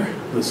this mayor,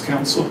 this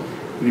council,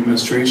 and the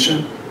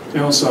administration.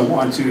 And also I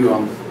want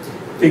to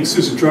thank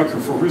Susan Drucker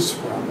for her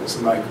support on this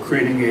and by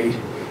creating a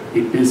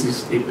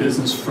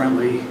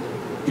business-friendly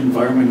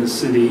environment in the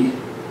city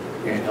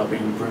and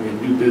helping bring in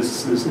new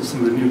businesses. And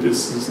some of the new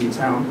businesses in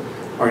town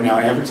are now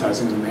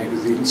advertising in the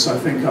magazine. So I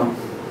think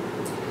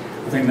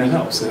that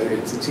helps.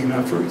 It's a team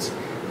effort,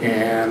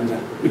 and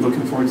we're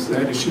looking forward to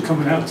that issue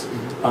coming out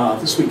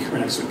this week or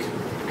next week.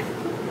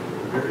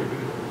 Very good,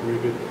 very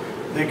good.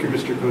 Thank you,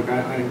 Mr. Cook.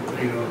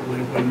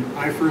 When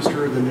I first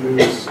heard the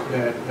news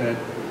that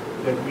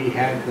we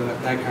had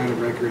that kind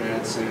of record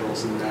ad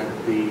sales and that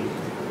the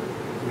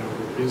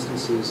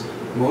businesses,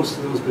 most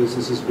of those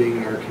businesses being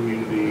in our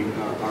community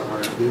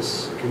are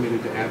this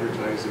committed to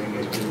advertising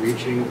and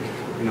reaching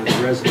the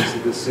residents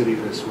of this city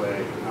this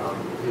way.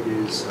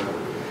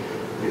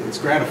 It's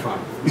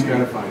gratifying. It's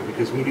gratifying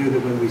because we knew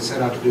that when we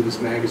set out to do this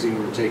magazine,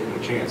 we were taking a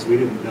chance. We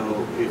didn't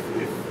know if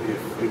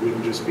it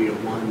wouldn't just be a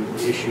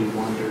one-issue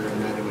wonder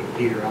and then it would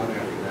peter out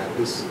after that.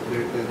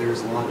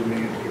 There's a lot of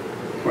demand here,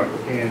 right.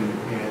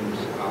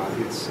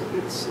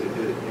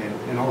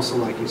 And also,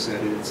 like you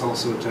said, it's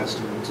also a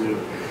testament to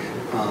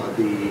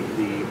the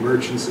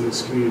merchants in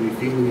this community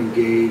feeling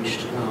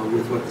engaged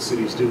with what the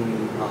city's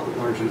doing,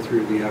 largely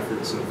through the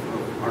efforts of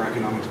our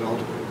economic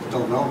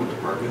development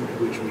department,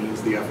 which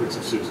means the efforts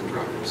of Susan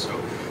Drucker. So,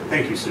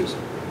 thank you, Susan.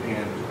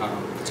 And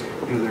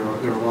there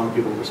are a lot of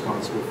people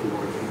responsible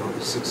for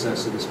the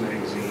success of this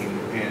magazine,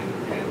 and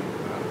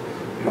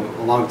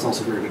a lot of it's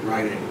also very good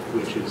writing,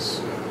 which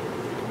is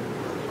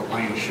a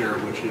lion's share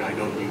of which I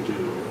know you do,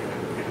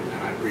 and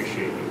I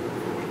appreciate you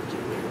for what you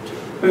do there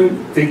too.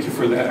 Thank you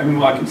for that. I mean,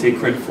 well, I can take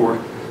credit for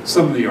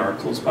some of the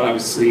articles, but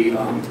obviously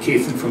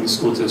Cathan from the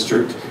school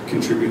district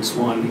contributes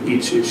one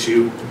each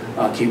issue.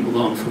 Kate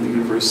Malone from the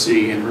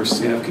university and her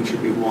staff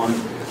contribute one.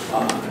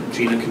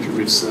 Gina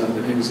contributes the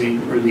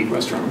magazine or the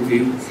restaurant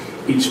review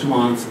each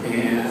month,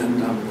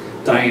 and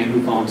Diane,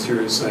 who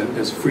volunteers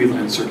as a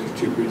freelancer,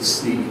 contributes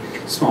the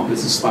small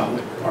business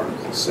spotlight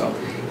article. So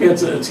yeah,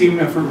 it's a team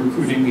effort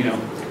recruiting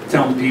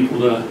talented people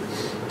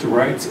to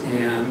write,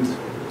 and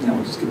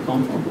we'll just keep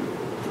going forward.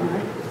 All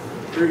right,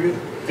 very good.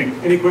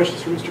 Any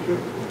questions for Mr. Cook?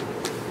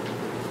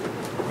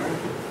 All right,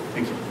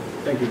 thank you.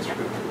 Thank you, Mr.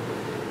 Cook.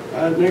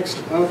 Next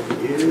up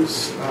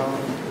is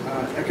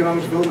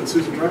Economic Development,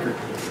 Susan Drucker.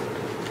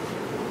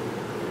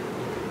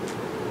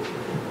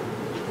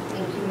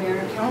 Thank you, Mayor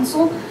and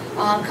Council.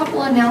 A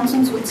couple of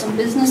announcements with some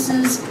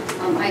businesses.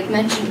 I've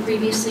mentioned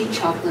previously,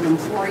 Chocolate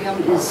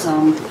Emporium has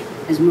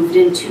moved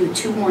into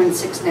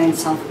 2169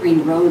 South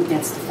Green Road.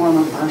 That's the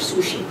former Bar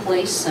Sushi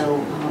place.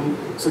 So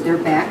they're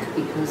back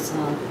because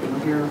they were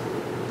here, I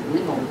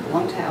believe,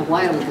 a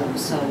while ago.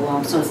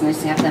 So it's nice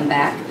to have them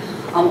back.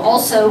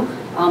 Also,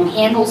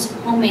 Handel's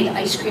Homemade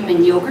Ice Cream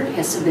and Yogurt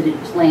has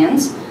submitted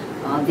plans.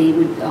 They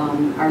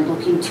are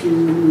looking to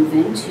move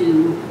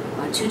into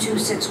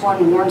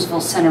 2261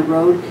 Warrensville Center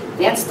Road.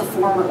 That's the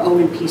former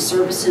O&P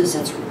Services.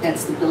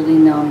 That's the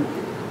building.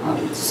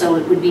 So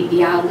it would be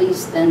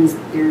Bialys. Then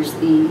there's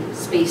the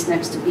space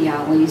next to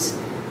Bialys,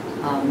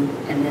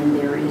 and then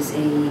there is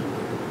a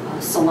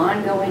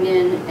salon going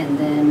in, and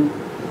then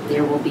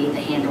there will be the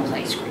Handel's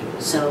ice cream.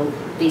 So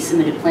they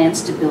submitted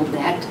plans to build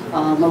that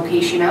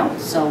location out.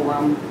 So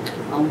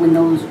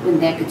when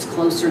that gets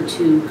closer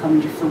to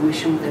coming to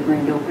fruition with the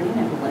grand opening,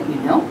 I will let you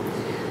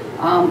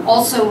know.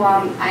 Also,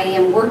 I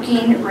am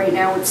working right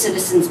now with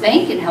Citizens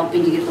Bank and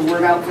helping to get the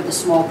word out for the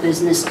Small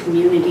Business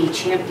Community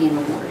Champion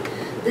Award.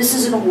 This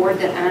is an award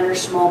that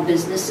honors small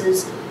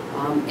businesses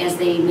as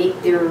they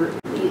make their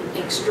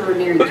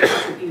extraordinary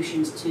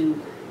contributions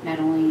to not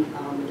only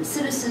the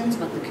citizens,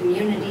 but the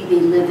community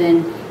they live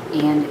in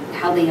and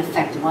how they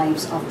affect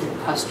lives of their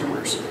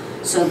customers.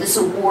 So this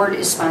award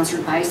is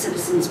sponsored by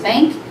Citizens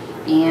Bank,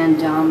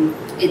 and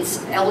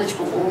it's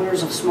eligible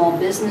owners of small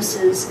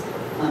businesses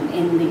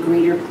in the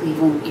greater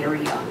Cleveland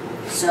area.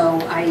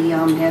 So I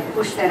have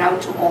pushed that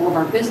out to all of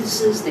our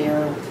businesses.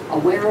 They're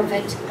aware of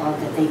it,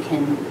 that they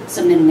can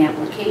submit an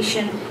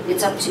application.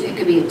 It's up to, it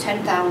could be a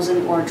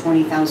 $10,000 or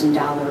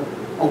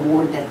 $20,000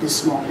 award that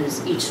this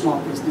each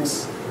small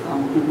business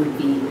who would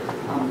be,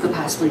 could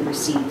possibly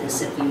receive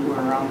this if you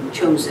were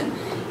chosen.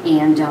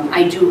 And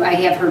I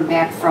have heard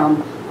back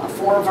from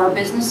 4 of our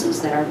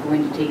businesses that are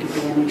going to take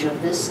advantage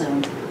of this.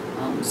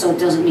 So it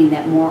doesn't mean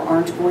that more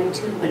aren't going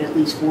to, but at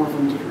least 4 of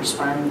them did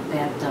respond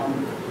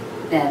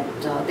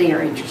that they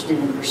are interested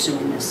in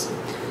pursuing this.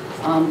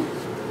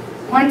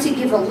 Wanted to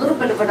give a little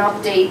bit of an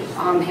update,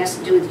 has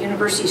to do with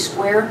University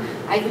Square.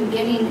 I've been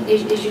getting,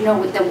 as you know,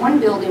 with the one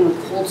building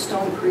with Cold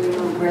Stone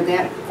Creamery, where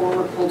that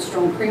former Cold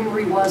Stone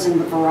Creamery was, in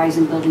the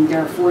Verizon building,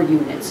 there are 4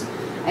 units.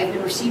 I've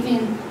been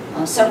receiving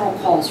several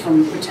calls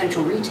from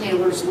potential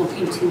retailers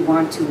looking to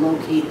want to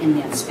locate in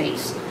that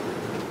space.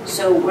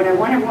 So what I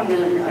want everyone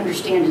to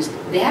understand is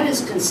that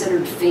is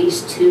considered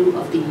phase 2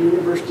 of the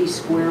University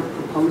Square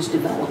proposed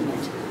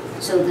development.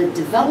 So the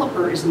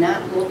developer is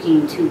not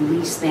looking to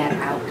lease that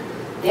out.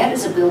 That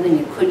is a building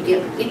it could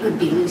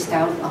be leased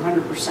out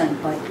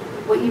 100%, but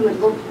what you would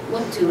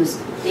look to is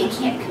they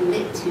can't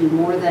commit to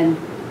more than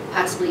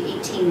possibly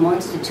 18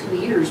 months to 2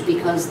 years,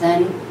 because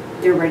then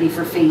they're ready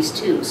for phase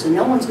 2. So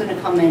no one's going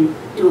to come in,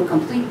 do a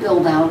complete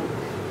build out,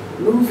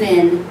 move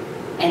in,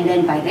 and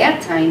then by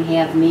that time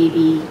have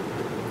maybe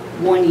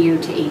 1 year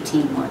to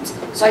 18 months.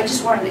 So I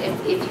just wanted,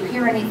 if you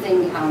hear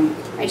anything,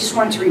 I just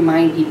wanted to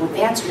remind people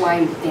that's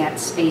why that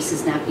space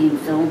is not being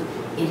filled.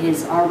 It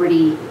is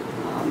already,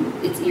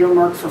 it's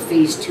earmarked for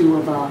phase 2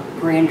 of a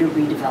grander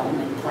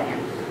redevelopment plan.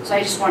 So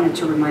I just wanted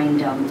to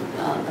remind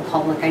the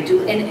public. I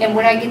do, and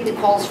when I get the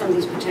calls from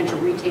these potential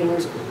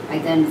retailers, I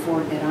then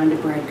forward that on to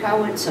Brad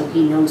Cowett so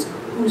he knows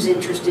who's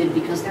interested,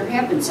 because there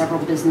have been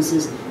several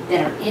businesses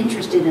that are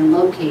interested in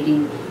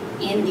locating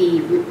in the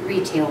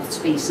retail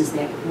spaces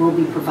that will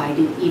be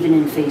provided even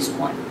in phase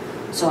 1.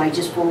 So I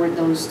just forward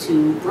those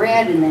to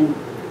Brad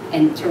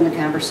and turn the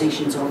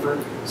conversations over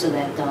so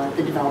that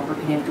the developer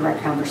can have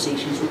direct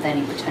conversations with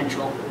any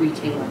potential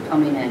retailer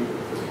coming in.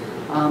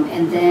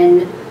 And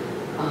then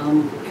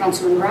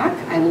Councilman Rock,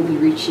 I will be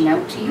reaching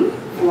out to you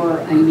for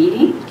a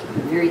meeting.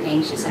 I'm very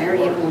anxious. I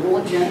already have a little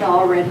agenda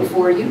all ready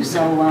for you,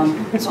 so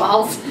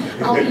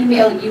I'll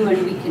email you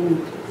and we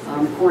can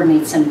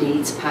coordinate some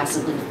dates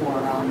possibly for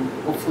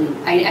hopefully.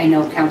 I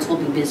know council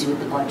will be busy with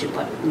the budget,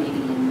 but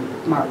maybe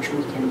in March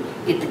we can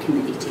get the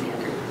committee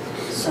together.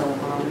 So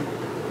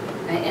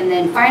and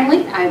then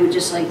finally, I would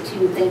just like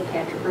to thank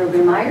Patrick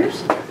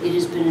Rogan-Myers. It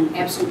has been an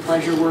absolute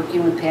pleasure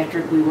working with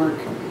Patrick. We work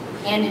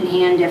hand in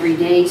hand every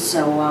day,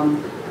 so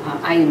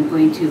I am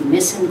going to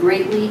miss him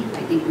greatly.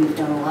 I think we've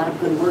done a lot of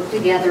good work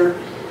together,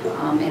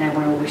 and I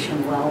want to wish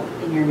him well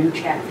in your new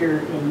chapter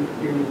in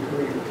your new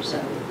career,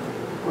 so,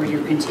 or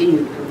your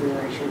continued career,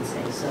 I should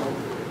say. So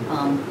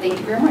thank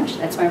you very much.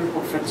 That's my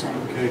report for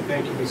tonight. Okay,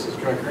 thank you, Mrs.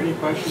 Drucker. Any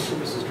questions for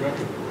Mrs.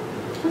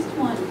 Drucker? Just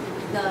one.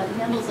 The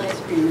Handel's Ice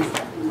Cream, is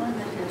that the one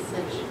that has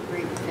such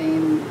great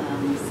fame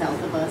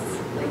south of us,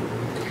 like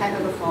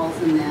Cuyahoga Falls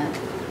and that?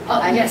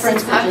 Yes,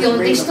 it's popular.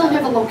 They still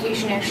have a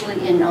location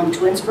actually in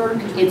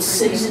Twinsburg. It's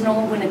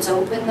seasonal when it's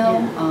open though.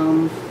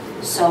 Yeah.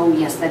 So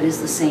yes, that is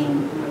the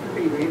same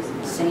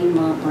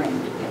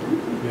brand.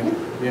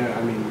 Yeah,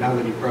 I mean, now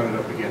that you brought it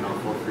up again, I'll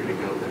feel free to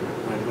go there.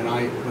 When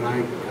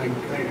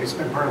I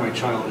spent part of my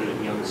childhood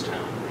in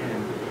Youngstown,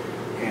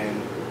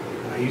 and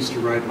I used to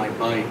ride my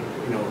bike.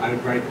 You know, I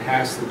would ride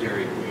past the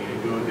Dairy Queen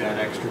and go that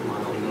extra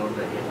mile to go to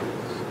the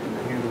Handles. And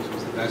the Handles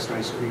was the best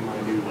ice cream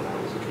I knew when I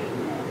was a kid.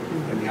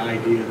 And the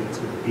idea that it's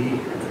going to be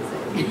here.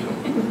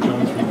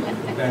 John's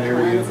from that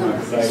area of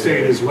the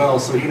state as well,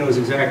 so he knows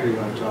exactly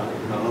what I'm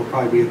talking about. He'll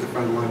probably be at the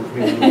front line with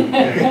me.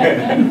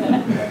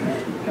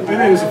 And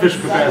in his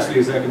official capacity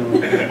as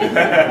economic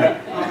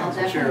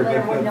chair,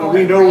 but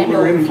we know what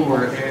we're in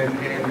for, and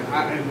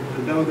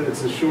to know that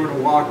it's a shorter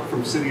walk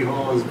from City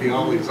Hall is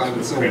beyond always I'm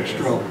in so much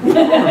trouble.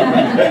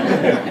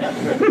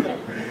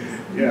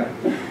 Yeah.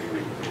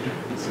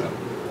 So,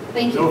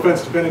 thank you. No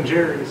offense to Ben and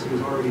Jerry's,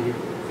 who's already here.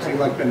 So you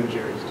like Ben and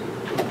Jerry's too,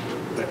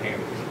 but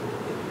Hammonds.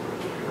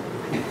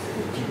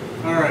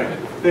 All right.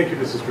 Thank you,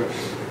 Mrs. Grogan.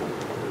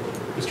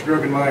 Mr.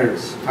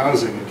 Grogan-Myers,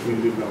 Housing and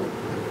Community Development.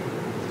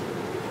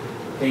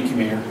 Thank you,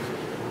 Mayor.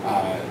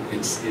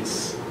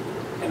 It's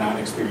an odd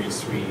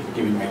experience to be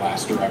giving my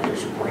last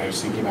director's report. I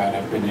was thinking about,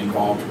 I've been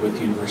involved with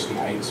University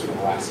Heights for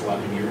the last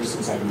 11 years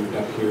since I moved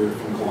up here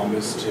from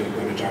Columbus to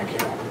go to John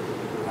Carroll.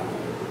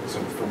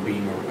 So from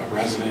being a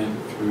resident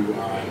through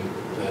on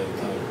the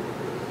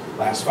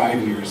last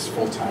 5 years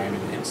full-time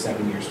and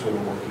 7 years total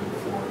working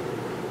for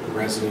the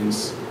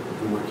residents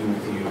and working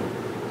with you,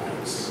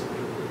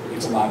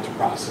 it's a lot to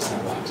process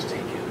and a lot to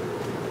take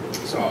in.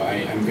 So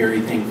I'm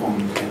very thankful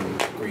and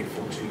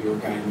grateful to your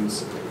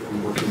guidance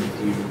and working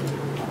with you.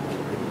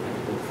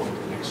 I look forward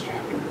to the next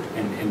chapter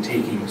and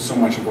taking so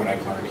much of what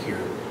I've learned here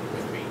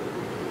with me.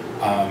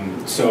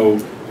 So,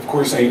 of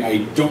course, I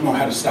don't know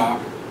how to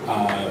stop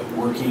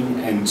working,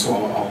 and so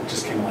I'll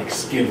just kind of like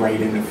skid right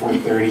into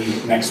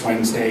 4:30 next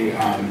Wednesday.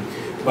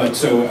 But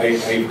so I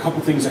have a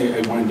couple things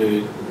I wanted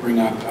to bring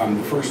up.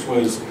 The first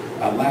was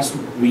last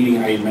meeting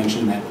I had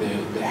mentioned that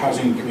the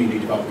Housing and Community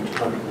Development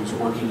Department was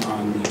working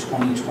on the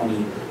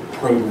 2020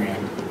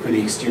 program for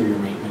the exterior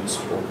maintenance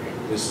program.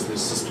 This is the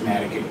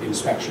systematic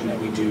inspection that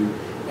we do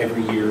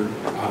every year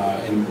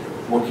and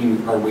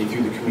working our way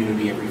through the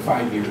community every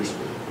 5 years,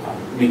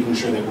 making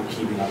sure that we're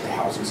keeping up the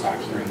housing stock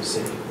here in the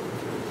city.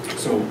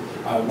 So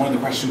one of the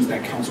questions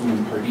that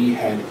Councilman Pardee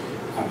had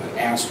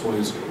asked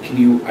was, can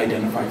you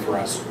identify for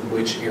us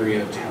which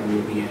area of town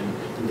you'll be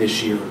in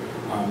this year?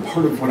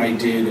 Part of what I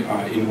did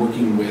in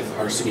working with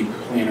our city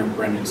planner,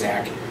 Brendan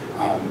Zach,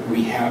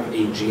 we have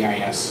a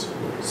GIS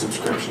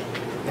subscription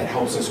that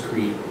helps us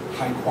create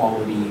high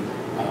quality,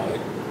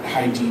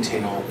 high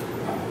detail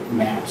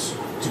maps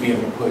to be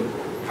able to put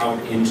out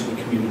into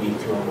the community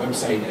through our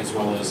website as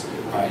well as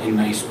in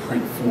nice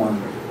print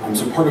form.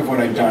 So part of what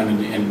I've done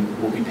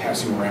and we'll be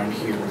passing around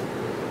here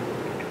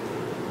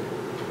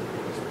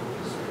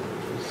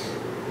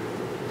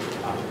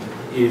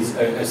is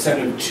a set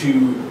of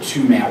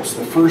two maps.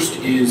 The first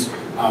is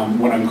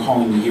what I'm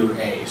calling Year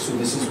A. So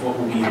this is what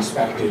will be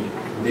inspected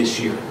this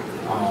year.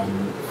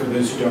 For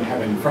those who don't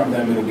have it in front of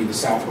them, it'll be the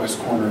southwest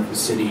corner of the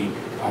city,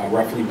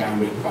 roughly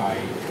bounded by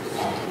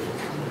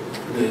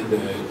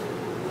the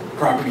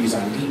properties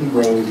on Eaton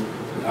Road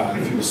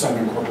through the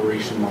Southern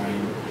Corporation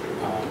line,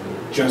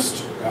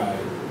 just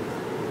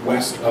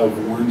west of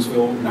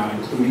Warrensville, not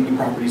including the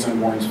properties on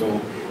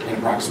Warrensville, and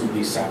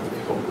approximately south of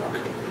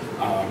Hillbrook.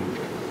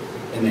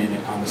 And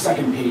then on the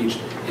second page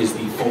is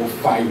the full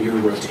 5-year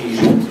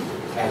rotation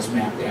as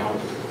mapped out.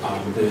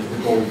 The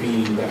goal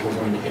being that we're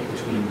going to hit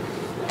between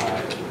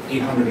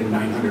 800 and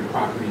 900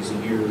 properties a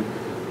year,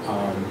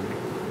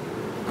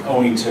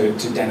 owing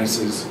to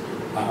Dennis's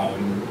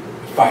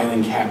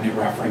filing cabinet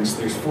reference.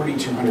 There's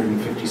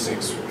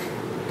 4,256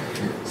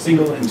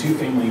 single and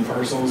two-family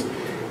parcels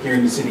here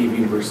in the city of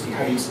University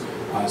Heights.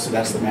 So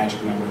that's the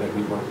magic number that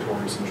we work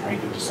towards in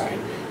trying to decide,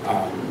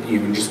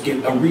 and just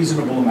get a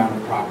reasonable amount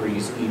of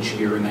properties each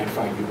year in that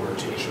 5-year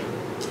rotation.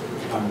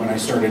 When I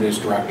started as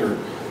director,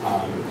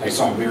 I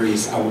saw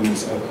various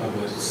elements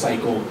of a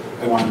cycle.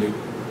 I wanted to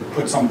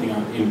put something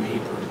in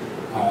paper,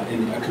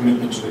 and a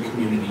commitment to the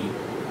community,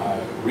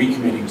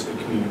 recommitting to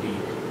the community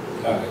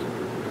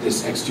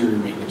this exterior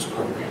maintenance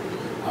program.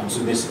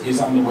 So this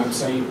is on the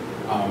website.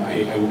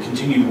 I will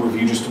continue to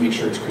review just to make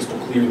sure it's crystal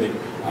clear that,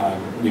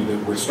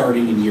 that we're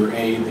starting in Year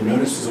A. The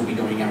notices will be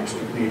going out to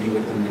the community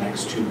within the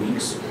next 2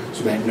 weeks.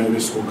 So that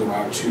notice will go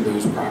out to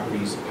those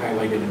properties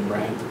highlighted in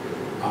red,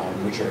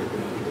 which are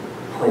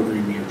the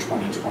program year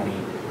 2020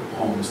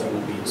 homes that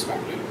will be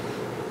inspected.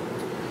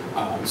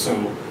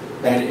 So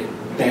that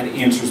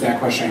answers that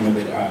question. I know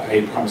that I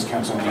had promised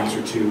council an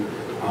answer to.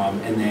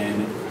 And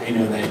then I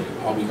know that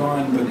I'll be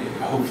gone, but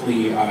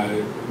hopefully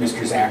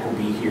Mr. Zach will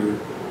be here,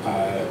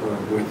 or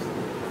with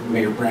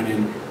Mayor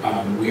Brennan.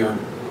 We are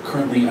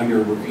currently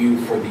under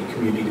review for the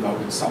Community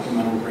Development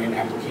Supplemental Grant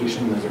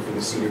application. Those are for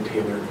the Cedar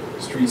Taylor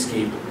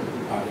streetscape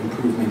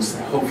improvements.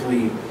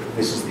 Hopefully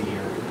this is the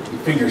year.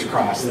 Fingers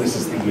crossed, this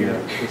is the year.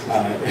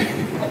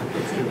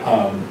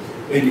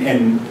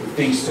 And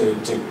thanks to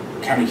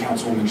County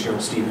Councilwoman Cheryl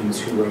Stevens,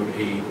 who wrote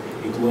a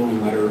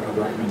glowing letter of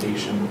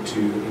recommendation to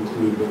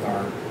include with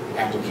our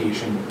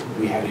application.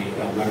 We had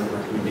a letter of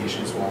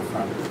recommendation as well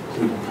from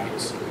Cleveland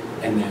Heights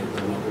and then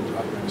the local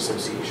development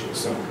association.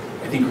 So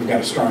I think we've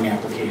got a strong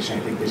application.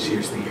 I think this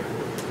year's the year.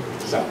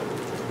 So,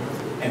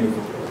 end of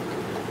report.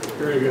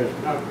 Very good.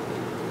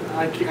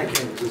 I can't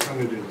do this. I'm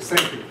going to do this.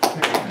 Thank you.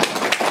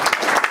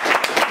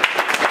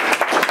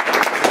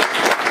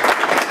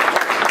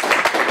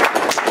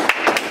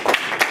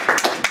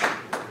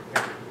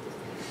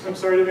 I'm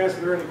sorry, I didn't ask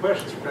if there were any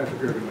questions for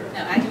Patrick Irving there.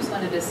 No, I just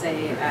wanted to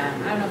say, I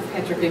don't know if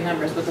Patrick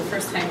remembers, but the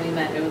first time we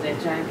met, it was at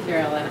John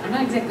Carroll, and I'm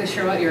not exactly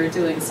sure what you were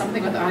doing,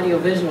 something with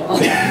audio-visual.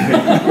 The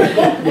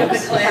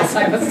class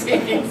I was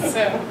taking,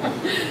 so.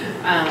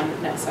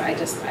 No, so I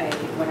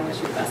want to wish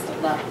you best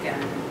of luck,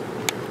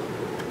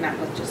 and not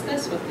with just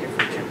this, with your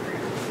future career.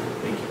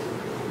 Thank you.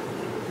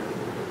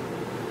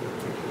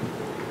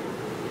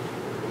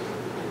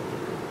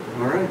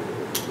 All right.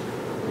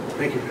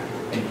 Thank you, Pat.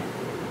 Thank you.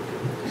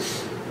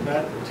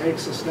 That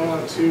takes us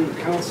now to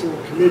council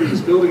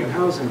committees, building and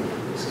housing,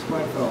 Mrs.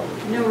 Weinfeld.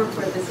 No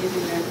report this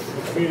evening, Mayor.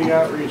 Community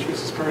outreach,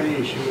 Mrs.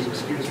 Pardee, she was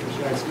excused from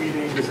tonight's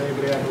meeting. Does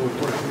anybody have a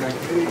report from that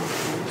committee?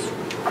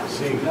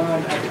 Seeing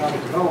none,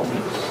 economic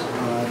development.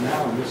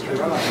 Now, Mr.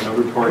 Ross. No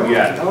report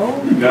yet.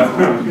 No? No.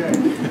 Okay.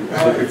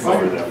 Looking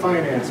forward to it.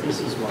 Finance,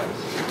 Mrs. Weiss.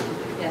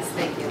 Yes,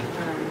 thank you.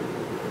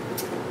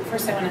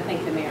 First, I want to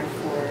thank the mayor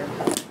for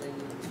publicly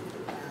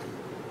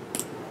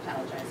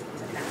apologizing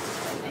to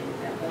council. I think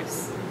that was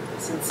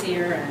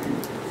sincere, and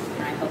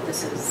I hope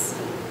this is,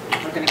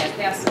 we're going to get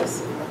past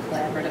this more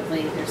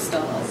collaboratively. There's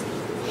still a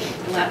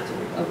lot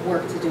of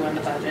work to do on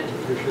the budget.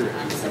 For sure.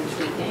 Some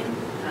tweaking.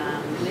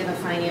 We have a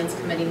finance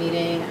committee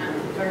meeting on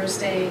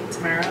Thursday,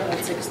 tomorrow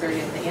at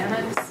 6:30 at the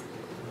Annex.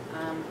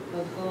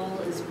 The goal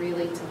is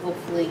really to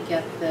hopefully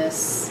get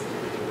this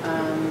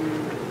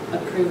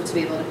approved to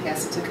be able to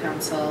pass it to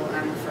council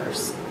on the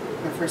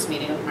first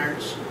meeting of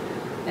March.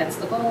 That's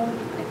the goal.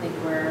 I think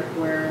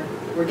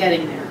we're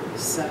getting there.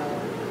 So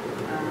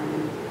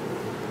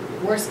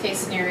worst case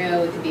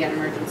scenario, it could be an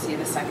emergency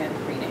the second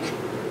reading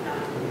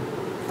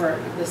for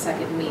the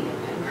second meeting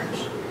in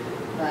March.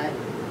 But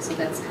so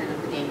that's kind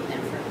of the game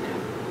plan for now.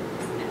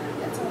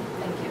 And that's all.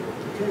 Thank you.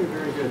 Okay,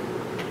 very good.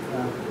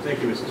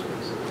 Thank you, Mrs.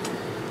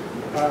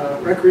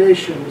 Weiss.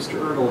 Recreation, Mr.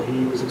 Erdl,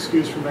 he was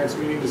excused from tonight's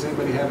meeting. Does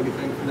anybody have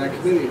anything from that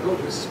committee? Oh,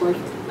 Mrs.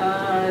 White.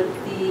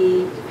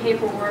 The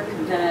paperwork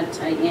that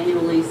I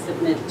annually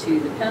submit to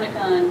the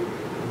Pentagon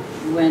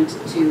went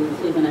to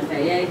Cleveland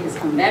FAA, has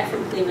come back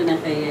from Cleveland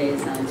FAA,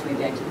 is on its way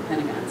back to the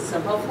Pentagon. So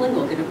hopefully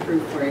we'll get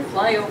approved for a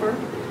flyover,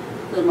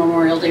 the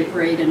Memorial Day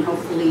Parade, and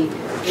hopefully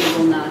it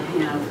will not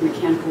have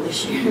mechanical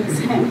issues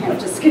and have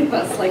to skip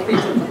us like we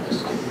did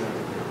last year.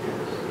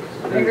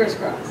 Fingers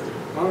crossed.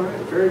 All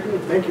right, very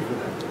good. Thank you for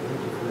that.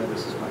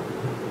 Mrs. White.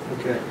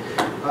 Okay.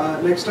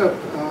 Next up,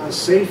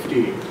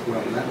 safety.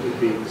 Well, that would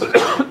be.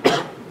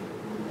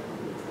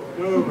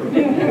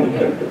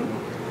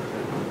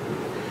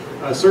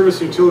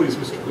 Service utilities,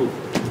 Mr. Poole.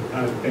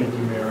 Thank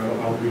you, Mayor.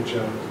 I'll reach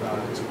out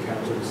to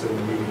council to set a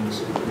meeting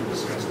so we can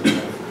discuss the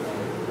draft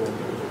report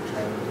that we're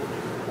trying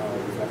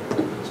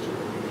to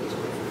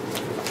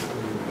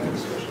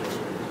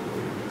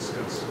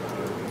discuss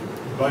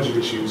budget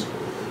issues and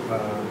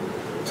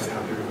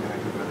how they're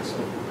impacted by the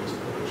self-based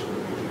production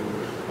that we do.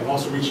 I've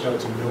also reached out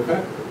to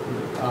NOPEC.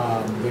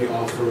 They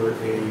offer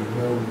a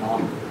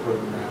no-knock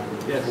program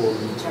for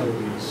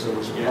utilities. So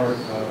as part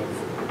of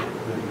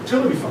the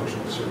utility function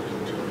of certain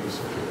utilities,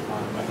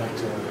 I'd like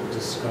to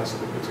discuss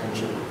the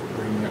potential of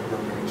bringing that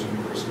program to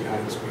University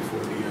Heights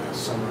before the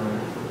summer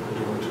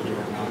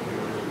door-to-door knocking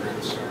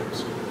program starts.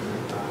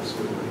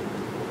 So we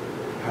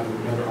have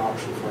another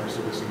option for our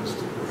citizens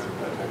to prevent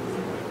that type of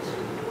noise.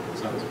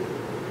 Sounds good.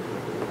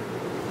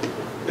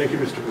 Thank you,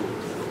 Mr. Poole.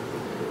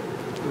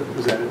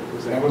 Was that it?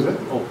 That was it.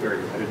 Oh, very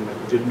good. I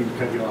didn't mean to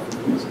cut you off.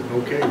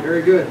 Okay,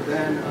 very good.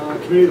 Then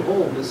committee of the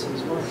whole,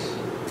 Mrs. Weiss.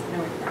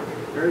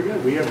 Very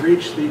good. We have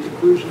reached the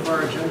conclusion of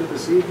our agenda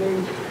this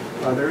evening.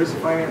 There is a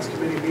finance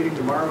committee meeting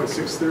tomorrow at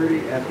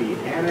 6:30 at the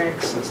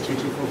Annex. That's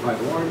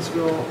 2245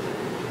 Lawrenceville.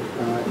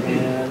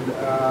 And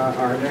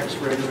our next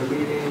regular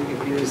meeting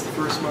is the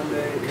first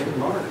Monday in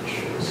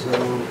March. So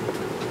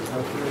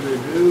without further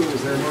ado,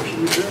 is there a motion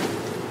to adjourn?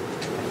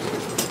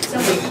 So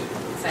moved.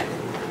 Second.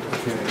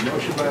 Okay,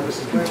 motion by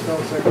Mrs.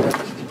 Weinfeld, second by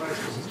Mrs. Weiss.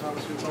 Mrs.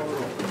 Thomas, we call the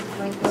roll.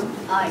 Weinfeld.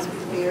 Aye.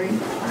 Mr. Berry.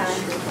 Aye.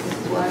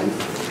 Mrs. Weiss.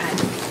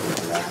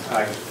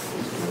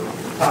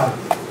 Aye.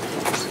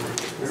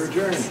 We're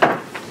adjourned.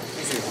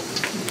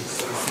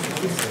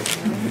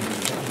 Thank you.